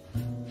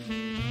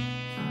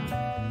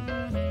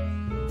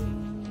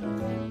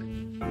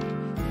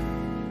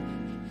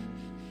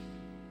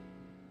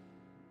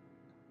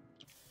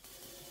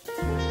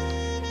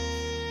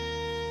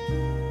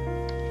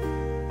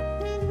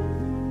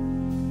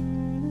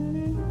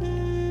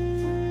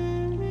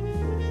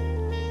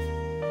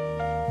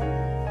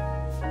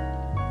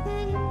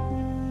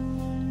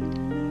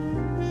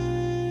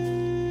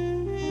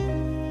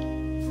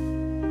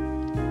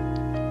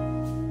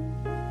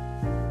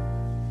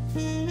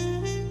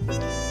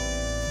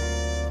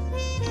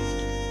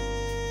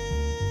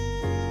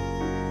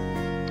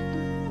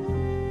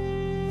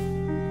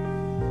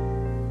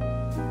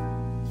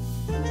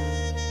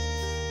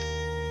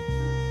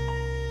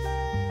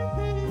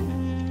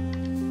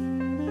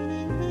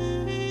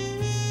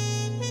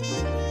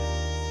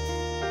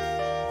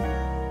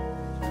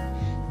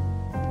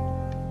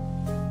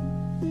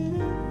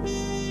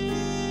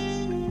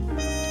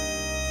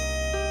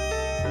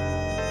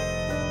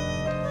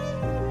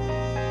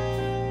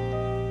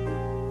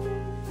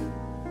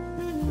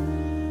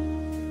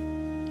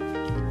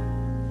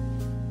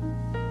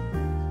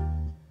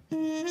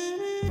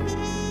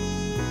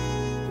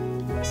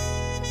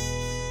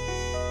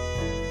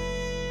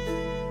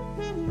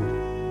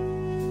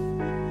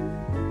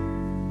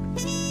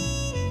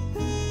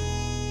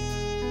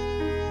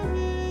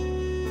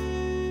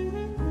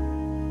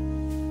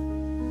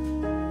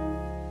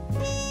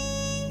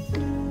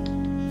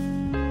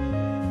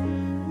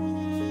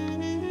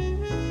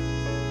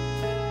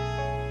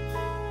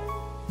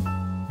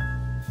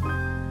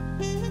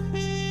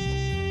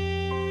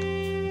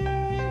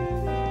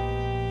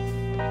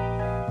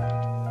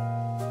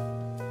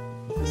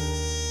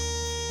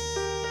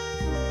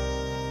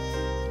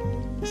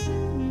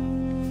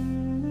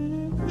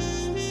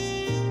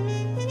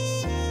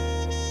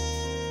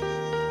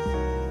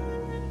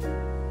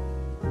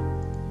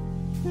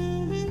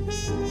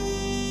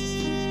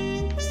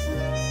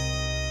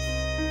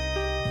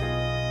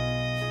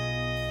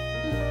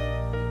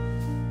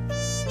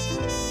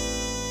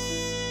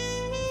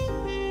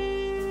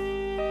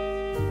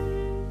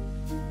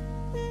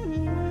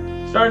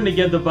 Starting to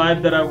get the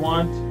vibe that I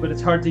want, but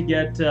it's hard to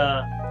get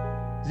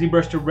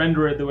ZBrush to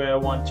render it the way I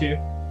want to.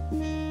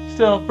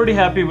 Still, pretty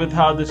happy with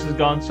how this has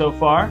gone so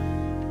far.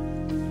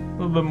 A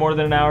little bit more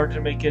than an hour to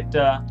make it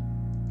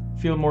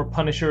feel more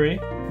Punisher-y.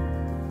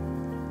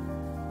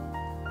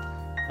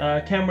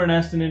 Cameron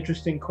asked an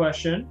interesting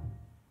question,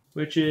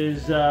 which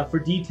is for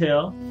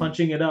detail,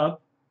 punching it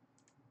up.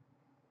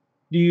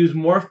 Do you use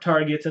morph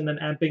targets and then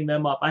amping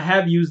them up? I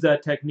have used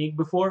that technique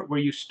before, where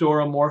you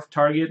store a morph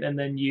target and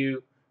then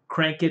you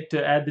crank it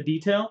to add the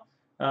detail.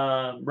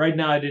 Right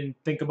now I didn't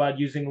think about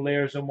using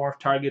layers of morph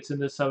targets in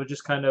this, so I was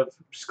just kind of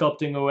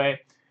sculpting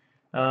away.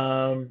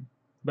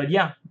 But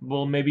yeah,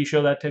 we'll maybe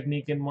show that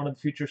technique in one of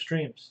the future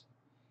streams.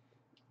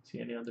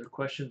 See any other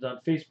questions on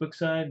Facebook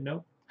side?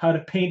 Nope. How to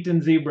paint in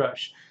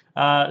ZBrush.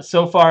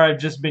 So far I've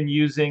just been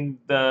using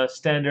the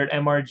standard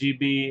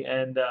mRGB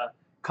and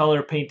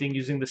color painting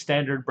using the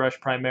standard brush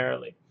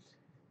primarily.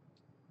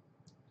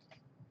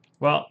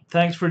 Well,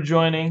 thanks for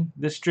joining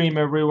this stream,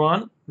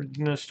 everyone. We're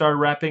going to start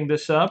wrapping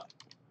this up.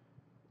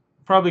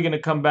 Probably going to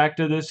come back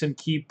to this and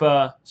keep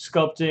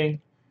sculpting,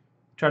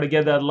 try to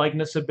get that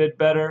likeness a bit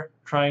better,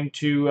 trying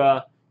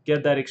to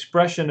get that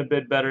expression a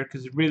bit better,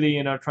 because really,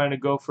 you know, trying to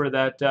go for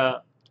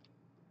that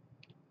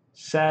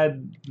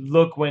sad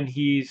look when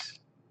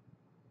he's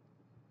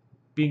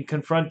being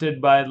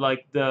confronted by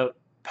like the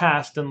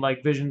past and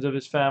like visions of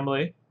his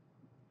family.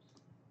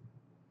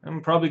 I'm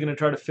probably going to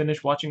try to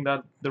finish watching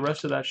the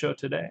rest of that show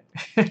today.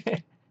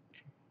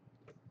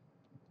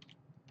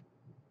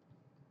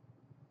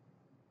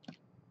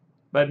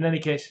 But in any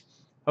case,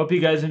 hope you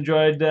guys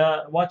enjoyed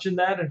watching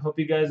that, and hope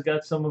you guys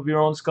got some of your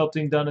own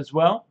sculpting done as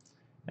well.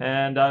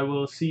 And I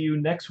will see you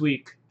next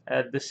week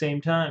at the same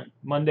time,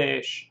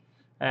 Monday-ish,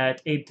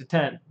 at 8 to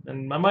 10.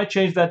 And I might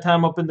change that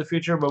time up in the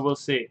future, but we'll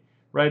see.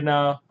 Right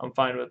now, I'm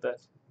fine with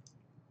this.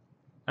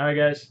 All right,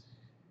 guys.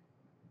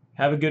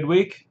 Have a good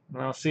week,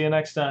 and I'll see you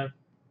next time.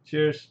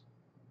 Cheers.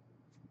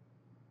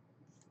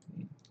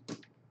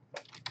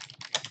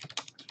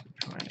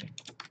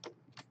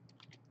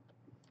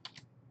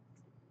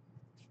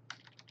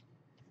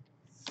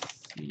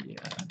 See ya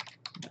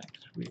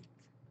next week.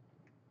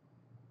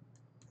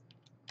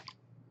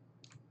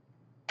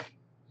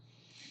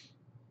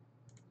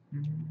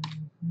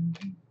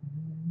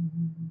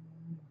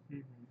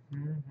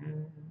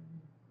 Mm-hmm.